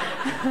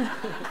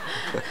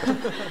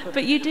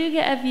 But you do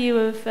get a view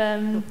of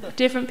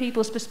different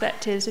people's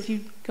perspectives if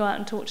you go out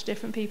and talk to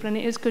different people, and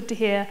it is good to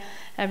hear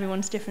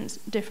everyone's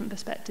different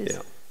perspectives.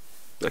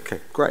 Yeah. Okay,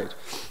 great.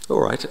 All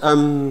right.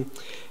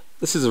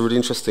 This is a really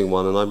interesting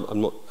one, and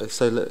I'm not.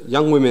 So,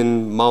 young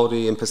women,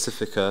 Māori and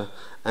Pacifica,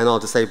 and our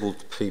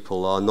disabled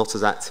people are not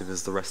as active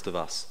as the rest of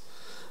us.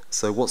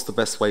 So, what's the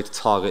best way to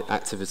target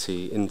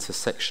activity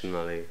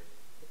intersectionally?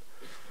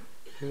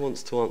 Who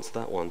wants to answer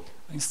that one?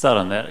 I can start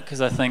on that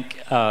because I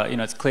think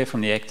it's clear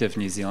from the Active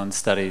New Zealand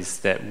studies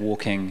that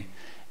walking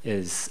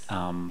is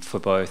for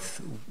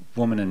both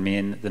women and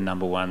men the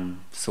number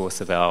one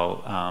source of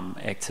our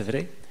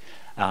activity.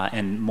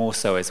 And more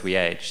so as we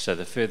age. So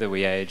the further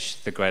we age,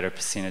 the greater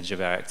percentage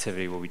of our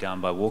activity will be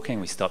done by walking.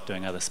 We stop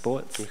doing other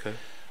sports. Okay.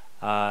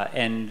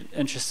 And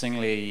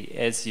interestingly,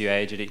 as you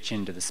age at each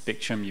end of the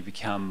spectrum, you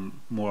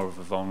become more of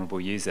a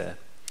vulnerable user.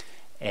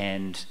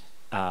 And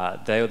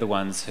they are the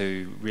ones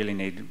who really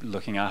need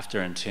looking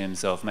after in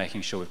terms of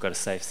making sure we've got a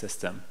safe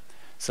system.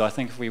 So I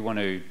think if we want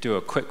to do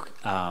a quick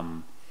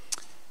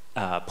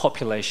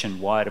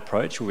population-wide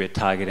approach where we're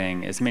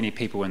targeting as many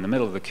people in the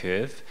middle of the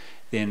curve,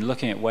 then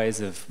looking at ways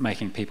of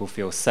making people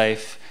feel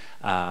safe,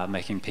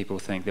 making people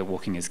think that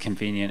walking is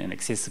convenient and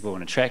accessible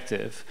and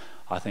attractive,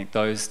 I think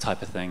those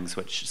type of things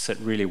which sit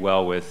really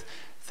well with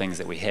things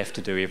that we have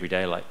to do every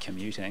day like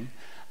commuting,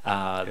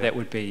 that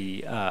would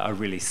be a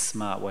really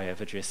smart way of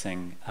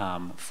addressing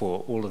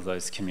for all of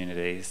those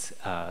communities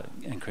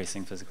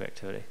increasing physical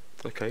activity.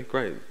 Okay,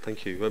 great,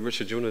 thank you.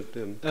 Richard, do you want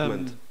to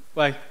comment?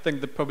 Well, I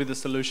think that probably the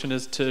solution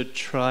is to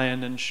try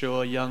and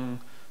ensure young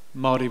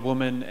Māori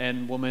women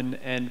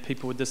and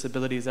people with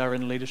disabilities are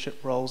in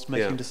leadership roles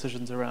making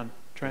decisions around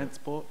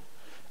transport,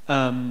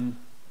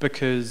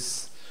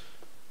 because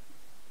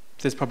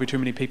there's probably too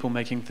many people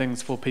making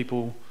things for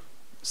people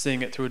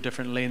seeing it through a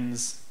different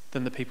lens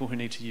than the people who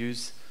need to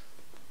use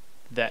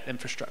that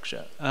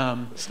infrastructure.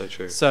 That's so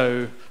true.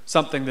 So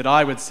something that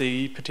I would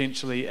see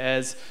potentially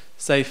as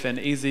safe and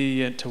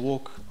easy to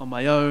walk on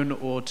my own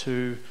or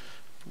to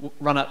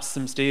run up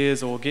some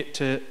stairs or get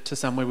to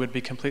somewhere would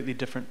be completely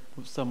different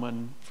with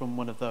someone from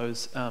one of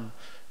those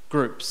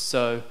groups.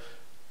 So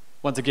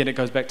once again, it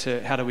goes back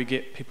to how do we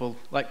get people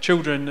like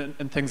children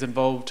and things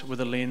involved with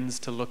a lens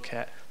to look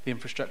at the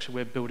infrastructure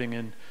we're building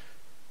and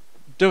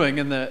doing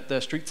in the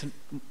streets and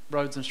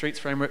roads and streets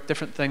framework,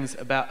 different things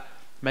about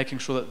making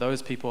sure that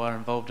those people are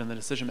involved in the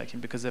decision making,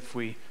 because if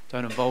we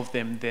don't involve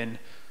them, then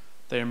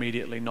they're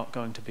immediately not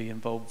going to be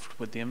involved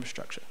with the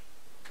infrastructure.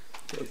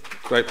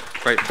 Great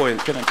point.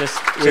 Can I just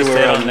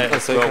add on that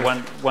as well?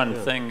 One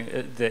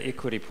thing, the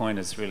equity point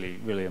is really,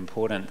 really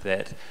important.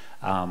 That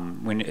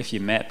if you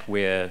map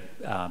where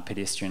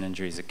pedestrian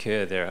injuries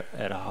occur, they're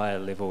at a higher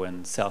level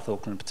in South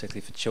Auckland,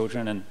 particularly for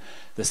children. And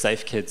the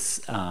Safe Kids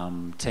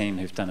team,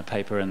 who've done a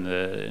paper in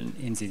the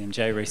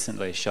NZMJ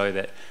recently, show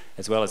that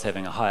as well as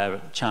having a higher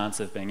chance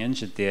of being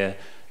injured there,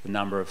 the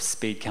number of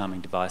speed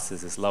calming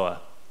devices is lower.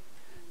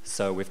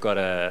 So we've got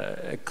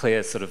a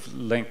clear sort of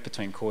link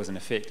between cause and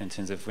effect in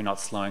terms of if we're not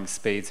slowing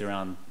speeds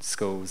around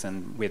schools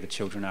and where the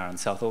children are in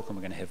South Auckland,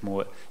 we're going to have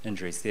more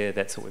injuries there.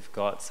 That's what we've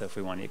got. So if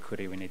we want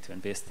equity, we need to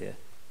invest there.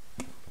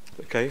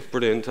 Okay,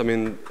 brilliant. I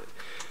mean,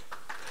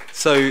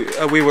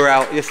 so we were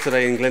out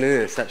yesterday in Glen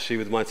Innes actually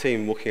with my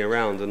team walking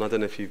around, and I don't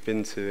know if you've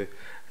been to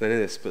Glen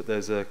Innes, but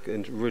there's a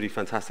really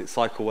fantastic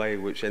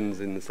cycleway which ends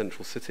in the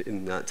central city,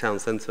 in that town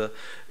centre,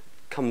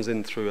 comes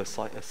in through a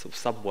sort of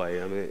subway.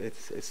 I mean,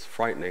 it's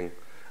frightening.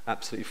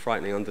 Absolutely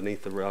frightening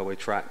underneath the railway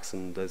tracks,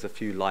 and there's a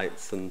few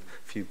lights and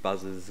a few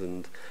buzzers,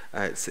 and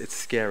it's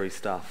scary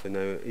stuff, you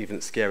know, even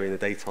it's scary in the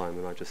daytime.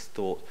 And I just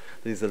thought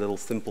these are little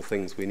simple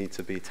things we need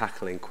to be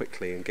tackling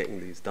quickly and getting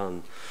these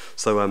done.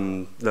 So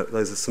look,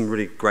 those are some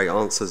really great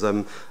answers.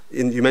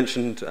 You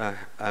mentioned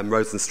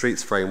Roads and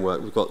Streets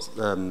framework. We've got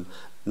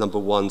number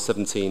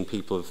 117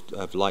 people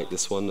have liked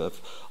this one.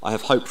 I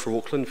have hope for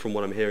Auckland, from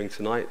what I'm hearing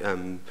tonight,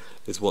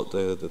 is what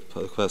the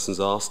person's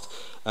asked.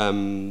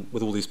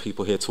 With all these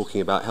people here talking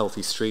about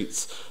healthy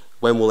streets,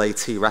 when will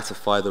AT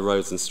ratify the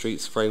Roads and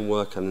Streets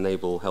framework and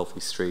enable healthy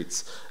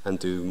streets and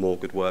do more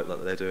good work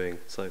like they're doing?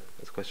 So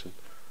that's a question.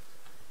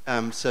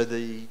 So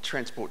the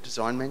Transport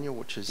Design Manual,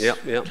 which is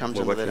comes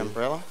under that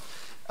umbrella,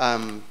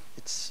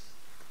 it's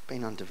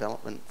been on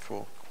development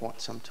for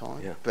quite some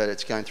time, but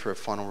it's going through a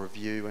final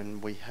review,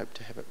 and we hope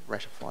to have it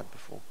ratified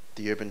before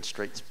the urban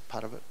streets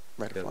part of it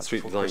ratified. The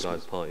street design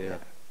Christmas. guys part, yeah.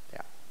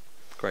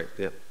 Great,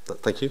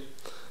 thank you.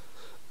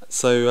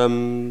 So,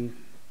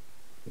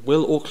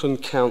 will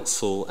Auckland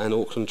Council and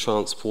Auckland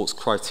Transport's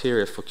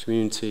criteria for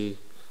community...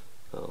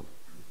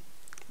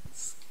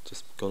 it's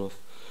just gone off.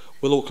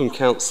 Will Auckland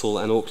Council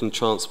and Auckland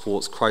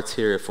Transport's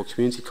criteria for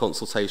community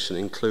consultation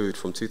include,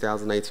 from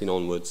 2018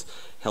 onwards,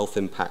 health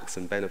impacts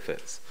and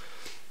benefits?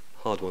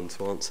 Hard one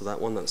to answer that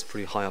one. That's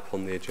pretty high up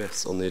on the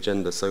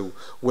agenda. So,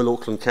 will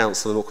Auckland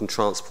Council and Auckland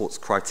Transport's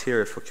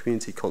criteria for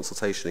community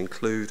consultation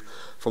include,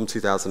 from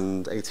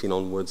 2018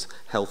 onwards,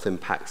 health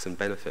impacts and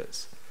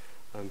benefits?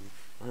 I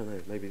don't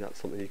know. Maybe that's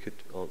something you could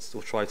answer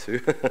or try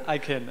to. I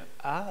can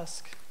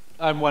ask.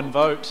 I'm one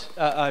vote.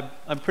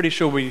 I'm pretty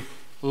sure we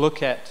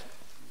look at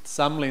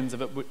some lens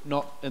of it,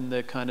 not in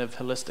the kind of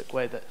holistic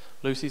way that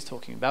Lucy's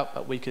talking about,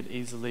 but we could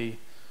easily,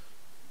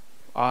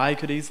 Shane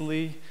could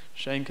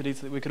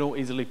easily, we could all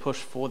easily push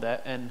for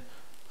that, and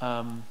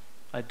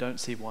I don't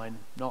see why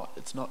not.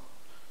 It's not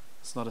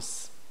a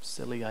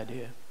silly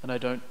idea, and I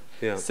don't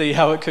see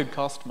how it could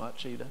cost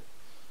much either,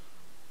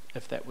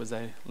 if that was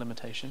a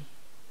limitation.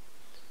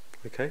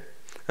 Okay.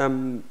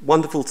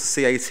 Wonderful to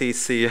see AT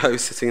CEO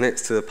sitting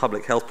next to a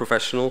public health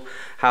professional.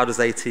 How does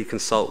AT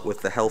consult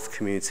with the health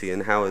community,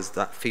 and how is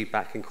that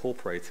feedback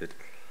incorporated?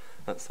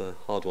 That's a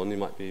hard one. You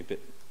might be a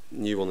bit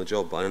new on the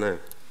job, but I don't know.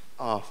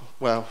 Oh,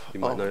 well... You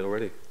might know it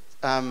already.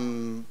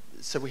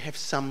 So we have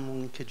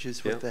some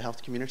linkages with the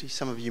health community.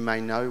 Some of you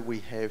may know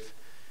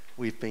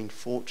we've been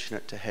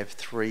fortunate to have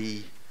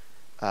 3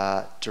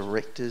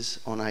 directors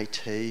on AT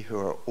who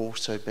are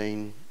also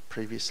been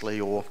previously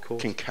or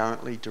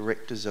concurrently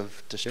directors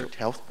of district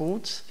health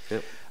boards.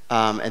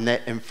 And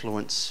that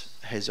influence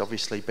has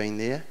obviously been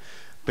there.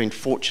 Been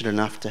fortunate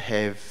enough to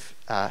have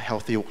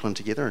Healthy Auckland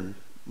together, and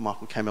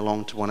Michael came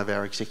along to one of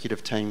our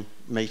executive team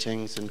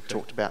meetings and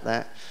talked about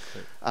that.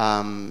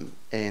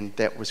 And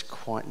that was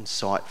quite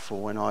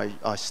insightful, and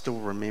I still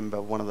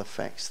remember one of the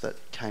facts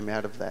that came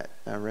out of that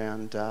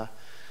around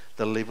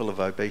the level of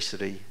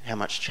obesity, how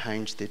much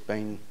change there'd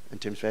been in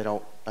terms of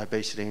adult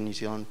obesity in New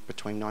Zealand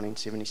between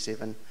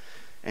 1977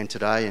 and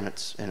today, and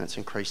it's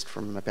increased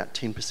from about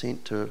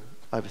 10% to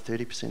over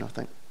 30%, I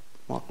think,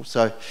 Michael.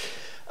 So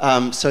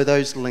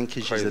those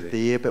linkages are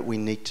there, but we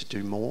need to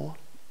do more.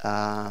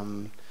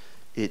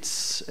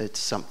 It's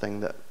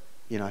something that,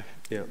 you know,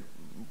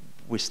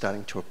 we're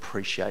starting to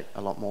appreciate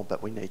a lot more,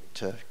 but we need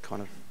to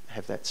kind of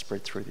have that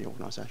spread through the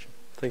organisation.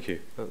 Thank you.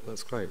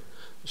 That's great.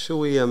 Shall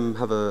we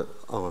have a...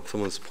 Oh,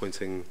 someone's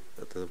pointing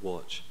at the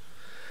watch.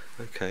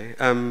 Okay.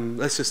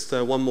 Let's just...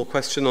 one more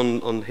question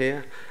on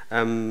here.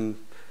 How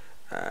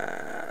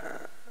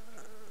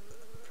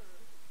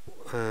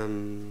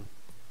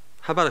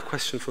about a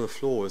question from the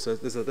floor?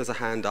 There's a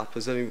hand up.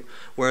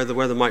 Where are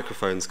the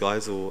microphones,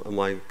 guys, or am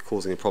I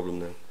causing a problem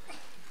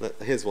now?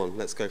 Here's one.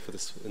 Let's go for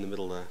this in the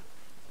middle there.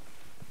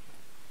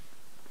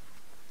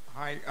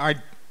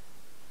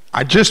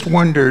 I just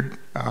wondered,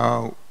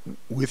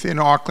 within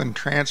Auckland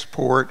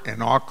Transport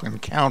and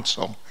Auckland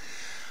Council,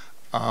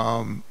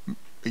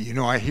 you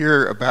know, I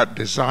hear about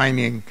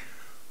designing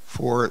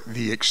for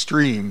the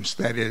extremes,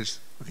 that is,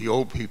 the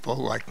old people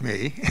like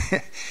me,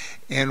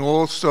 and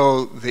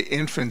also the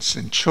infants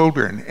and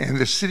children. And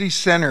the city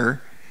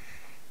center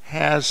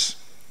has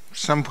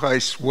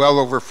someplace well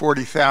over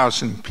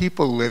 40,000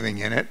 people living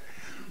in it,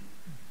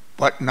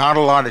 but not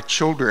a lot of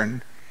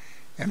children.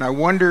 And I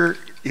wonder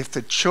if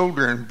the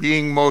children,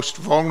 being most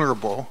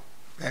vulnerable,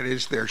 that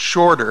is, they're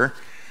shorter,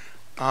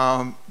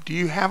 do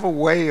you have a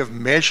way of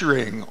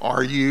measuring?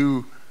 Are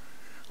you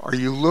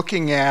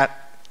looking at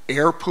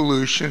air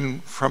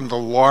pollution from the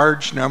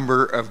large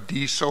number of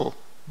diesel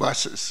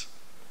buses?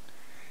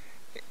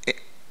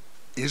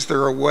 Is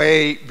there a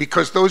way,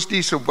 because those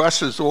diesel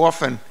buses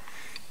often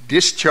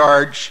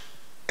discharge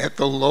at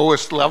the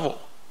lowest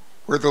level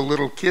where the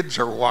little kids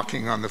are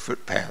walking on the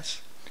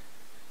footpaths?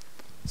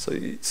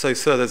 So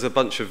sir, there's a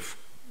bunch of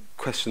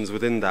questions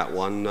within that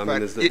one. I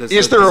mean,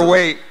 is there a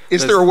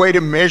way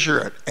to measure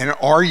it, and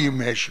are you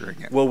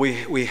measuring it? Well,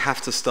 we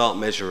have to start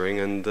measuring,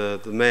 and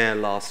the mayor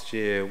last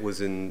year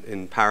was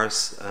in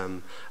Paris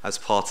as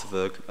part of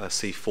a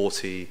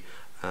C40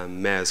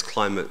 mayor's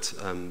climate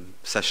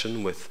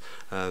session with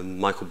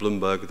Michael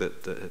Bloomberg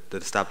that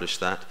established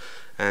that,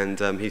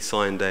 and he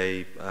signed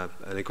an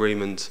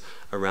agreement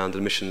around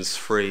an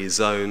emissions-free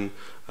zone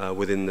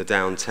within the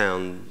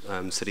downtown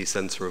city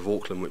centre of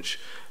Auckland, which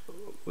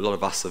a lot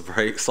of us are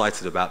very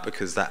excited about,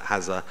 because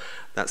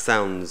that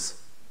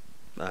sounds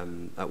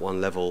at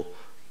one level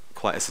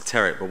quite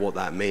esoteric, but what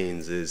that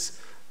means is,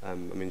 I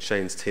mean,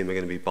 Shane's team are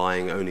going to be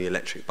buying only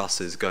electric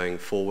buses going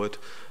forward.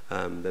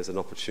 There's an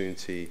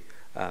opportunity.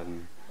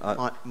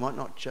 Might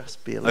not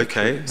just be electric.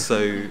 Okay, so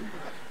there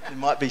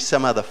might be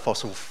some other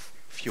fossil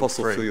fuel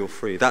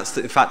free. In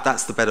fact,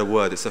 that's the better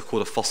word. It's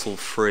called a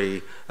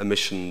fossil-free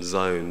emission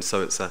zone.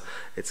 So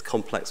it's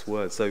complex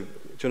word. So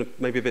do you want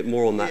to maybe a bit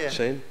more on that,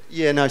 Shane?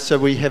 Yeah, no. So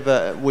we have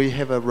a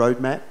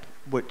roadmap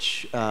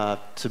which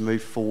to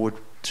move forward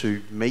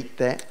to meet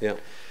that. Yeah.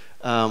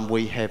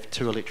 We have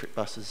 2 electric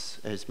buses,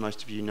 as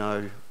most of you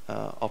know,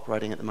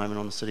 operating at the moment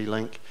on the City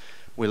Link.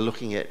 We're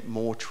looking at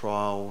more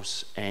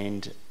trials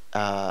and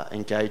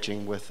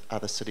engaging with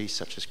other cities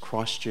such as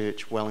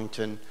Christchurch,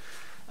 Wellington.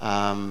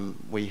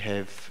 We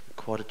have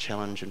quite a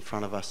challenge in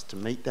front of us to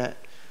meet that,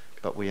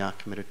 but we are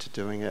committed to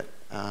doing it,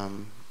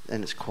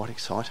 and it's quite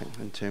exciting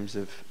in terms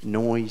of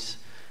noise,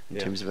 in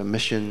terms of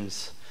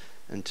emissions,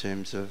 in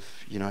terms of,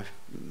 you know,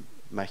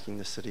 making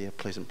the city a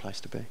pleasant place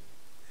to be.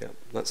 Yeah,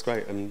 that's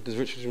great. Does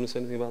Richard want to say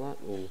anything about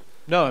that? Or?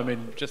 No, I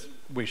mean, just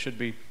we should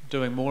be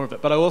doing more of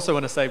it. But I also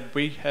want to say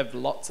we have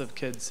lots of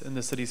kids in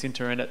the city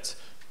centre, and it's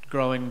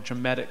growing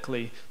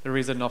dramatically. The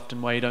reason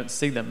often why you don't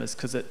see them is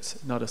because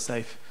it's not a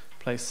safe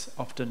place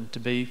often to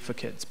be for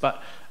kids.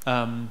 But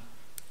and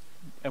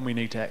we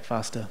need to act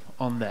faster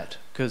on that,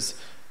 because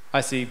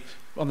I see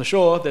on the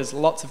shore, there's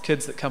lots of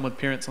kids that come with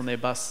parents on the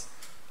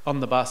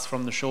bus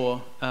from the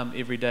shore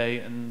every day,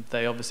 and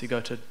they obviously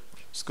go to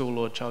school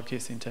or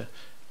childcare centre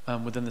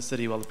within the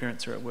city while the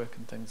parents are at work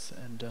and things.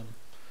 And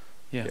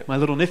my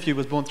little nephew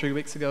was born 3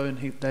 weeks ago, and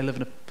they live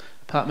in an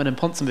apartment in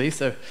Ponsonby,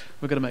 so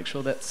we've got to make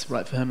sure that's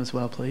right for him as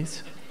well,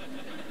 please.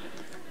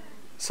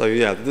 So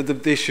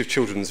the issue of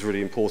children is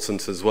really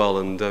important as well,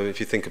 and if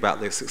you think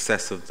about the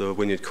success of the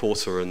Wynyard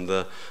Quarter and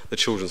the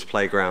children's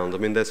playground, I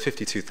mean, there's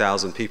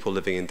 52,000 people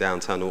living in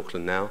downtown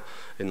Auckland now.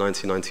 In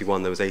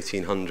 1991 there was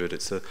 1,800.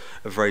 It's a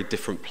very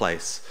different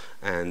place,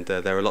 and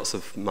there are lots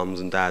of mums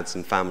and dads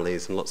and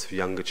families and lots of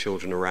younger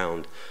children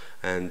around.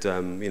 And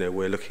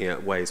we're looking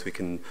at ways we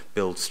can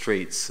build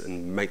streets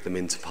and make them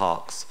into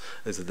parks.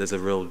 There's a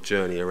real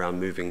journey around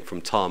moving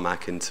from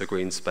tarmac into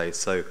green space.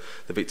 So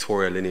the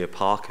Victoria Linear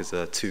Park is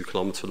a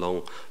 2-kilometre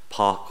long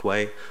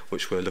parkway,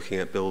 which we're looking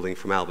at building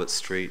from Albert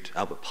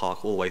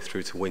Park, all the way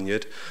through to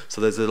Wynyard. So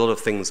there's a lot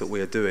of things that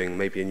we are doing,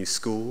 maybe a new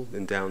school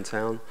in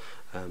downtown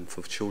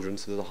for children.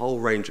 So there's a whole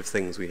range of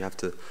things we have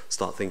to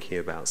start thinking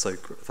about. So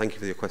thank you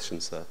for your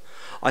question, sir.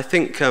 I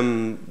think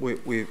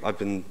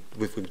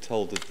we've been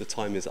told that the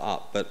time is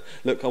up, but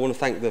look, I want to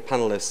thank the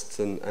panelists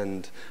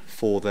and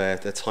for their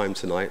time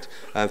tonight.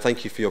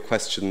 Thank you for your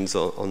questions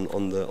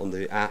on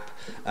the app.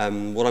 What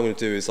I'm going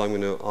to do is I'm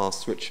going to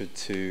ask Richard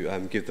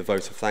to give the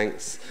vote of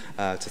thanks,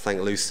 to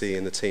thank Lucy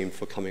and the team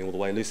for coming all the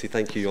way. Lucy,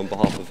 thank you on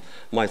behalf of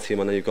my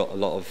team. I know you've got a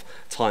lot of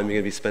time you're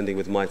going to be spending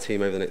with my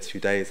team over the next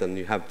few days, and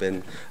you have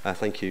been.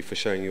 Thank you for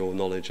sharing your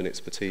knowledge and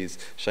expertise.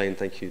 Shane,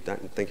 thank you.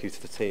 Thank you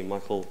to the team,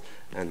 Michael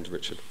and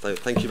Richard. So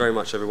thank you very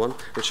much, everyone.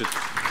 Richard.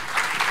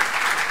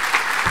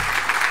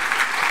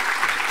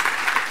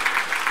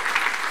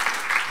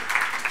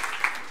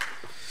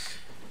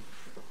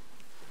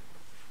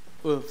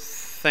 Well,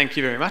 thank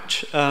you very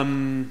much.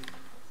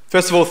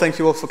 First of all, thank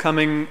you all for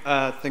coming.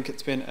 I think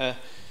it's been a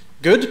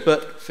good,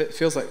 but it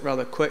feels like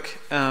rather quick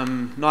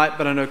night,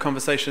 but I know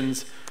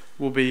conversations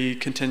will be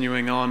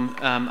continuing on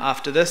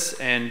after this,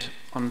 and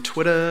on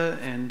Twitter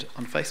and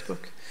on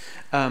Facebook.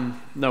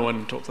 No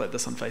one talks like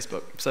this on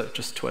Facebook, so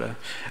just Twitter.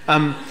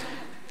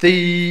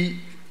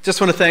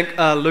 Just want to thank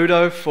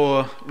Ludo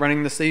for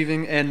running this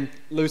evening, and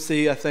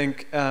Lucy, I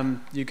think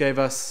you gave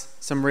us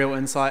some real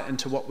insight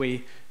into what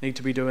we need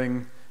to be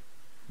doing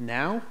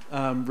now,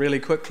 really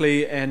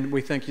quickly, and we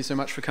thank you so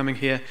much for coming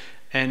here,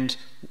 and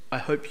I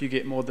hope you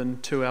get more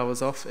than 2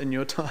 hours off in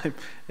your time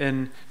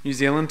in New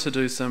Zealand to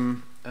do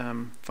some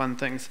fun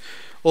things.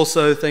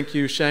 Also, thank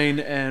you Shane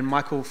and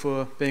Michael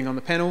for being on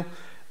the panel,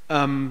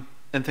 and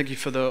thank you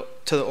to the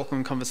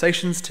Auckland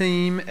Conversations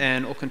team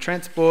and Auckland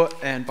Transport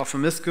and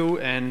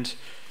Boffa and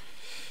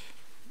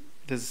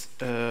there's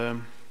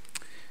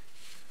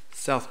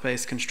South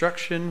Base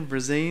Construction,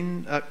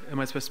 Resine. Am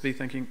I supposed to be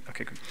thanking?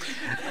 Okay, good.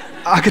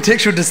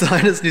 Architectural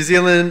Designers New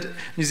Zealand,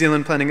 New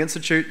Zealand Planning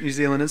Institute, New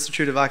Zealand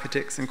Institute of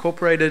Architects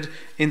Incorporated,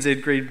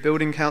 NZ Green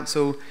Building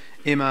Council,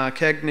 MR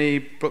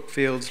Cagney,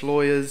 Brookfields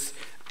Lawyers.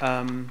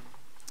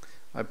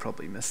 I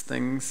probably missed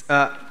things.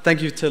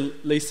 Thank you to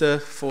Lisa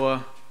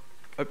for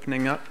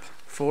opening up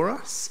for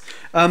us.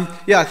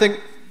 I think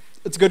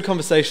it's a good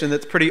conversation.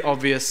 It's pretty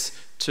obvious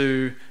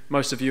to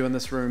most of you in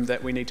this room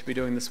that we need to be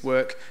doing this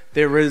work.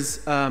 There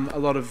is a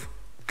lot of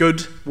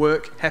good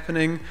work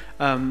happening.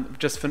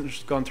 Just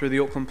gone through the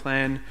Auckland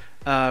Plan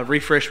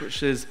refresh,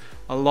 which is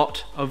a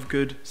lot of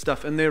good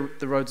stuff in there.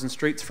 The Roads and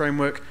Streets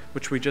framework,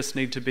 which we just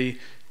need to be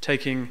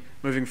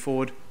moving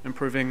forward,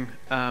 improving,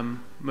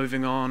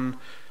 moving on.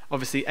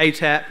 Obviously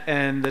ATAP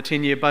and the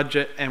 10-year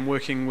budget, and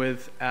working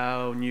with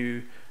our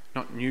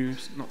not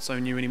so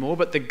new anymore,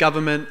 but the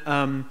government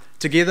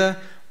together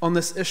on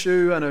this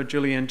issue. I know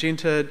Julianne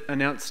Genter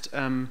announced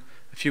a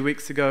few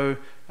weeks ago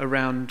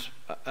around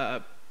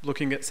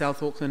looking at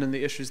South Auckland and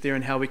the issues there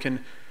and how we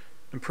can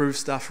improve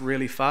stuff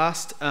really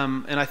fast.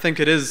 And I think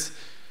it is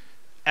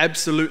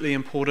absolutely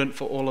important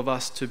for all of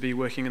us to be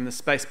working in this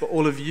space, but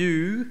all of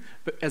you,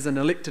 as an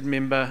elected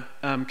member,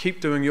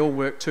 keep doing your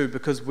work too,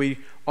 because we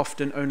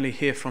often only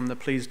hear from the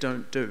please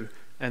don't do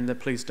and the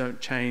please don't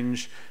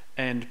change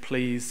and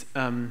please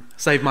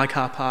save my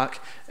car park.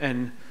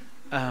 And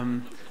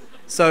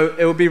so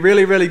it would be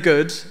really, really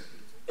good,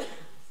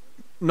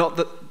 not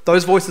that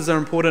those voices are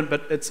important,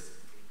 but it's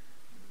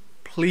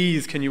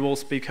please can you all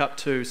speak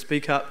up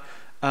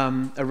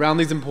around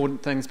these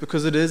important things,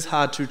 because it is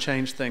hard to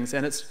change things,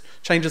 and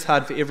change is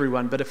hard for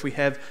everyone, but if we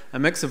have a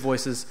mix of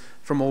voices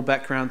from all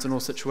backgrounds and all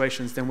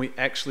situations, then we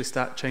actually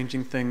start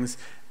changing things,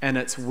 and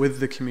it's with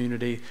the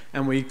community,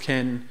 and we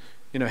can,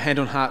 hand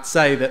on heart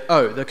say that,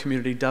 the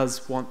community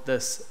does want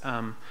this,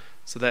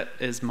 so that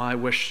is my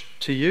wish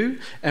to you,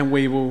 and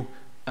we will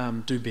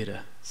do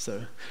better.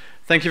 So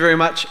thank you very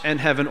much,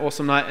 and have an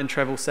awesome night, and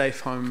travel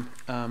safe home,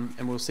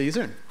 and we'll see you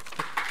soon.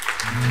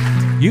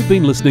 You've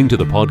been listening to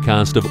the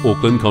podcast of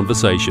Auckland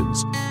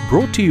Conversations,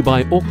 brought to you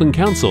by Auckland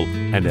Council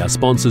and our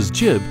sponsors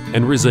Jib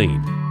and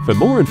Resine. For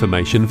more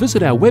information,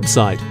 visit our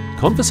website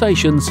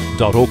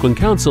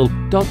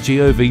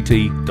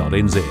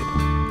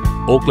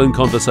conversations.aucklandcouncil.govt.nz. Auckland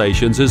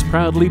Conversations is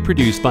proudly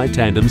produced by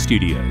Tandem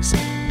Studios.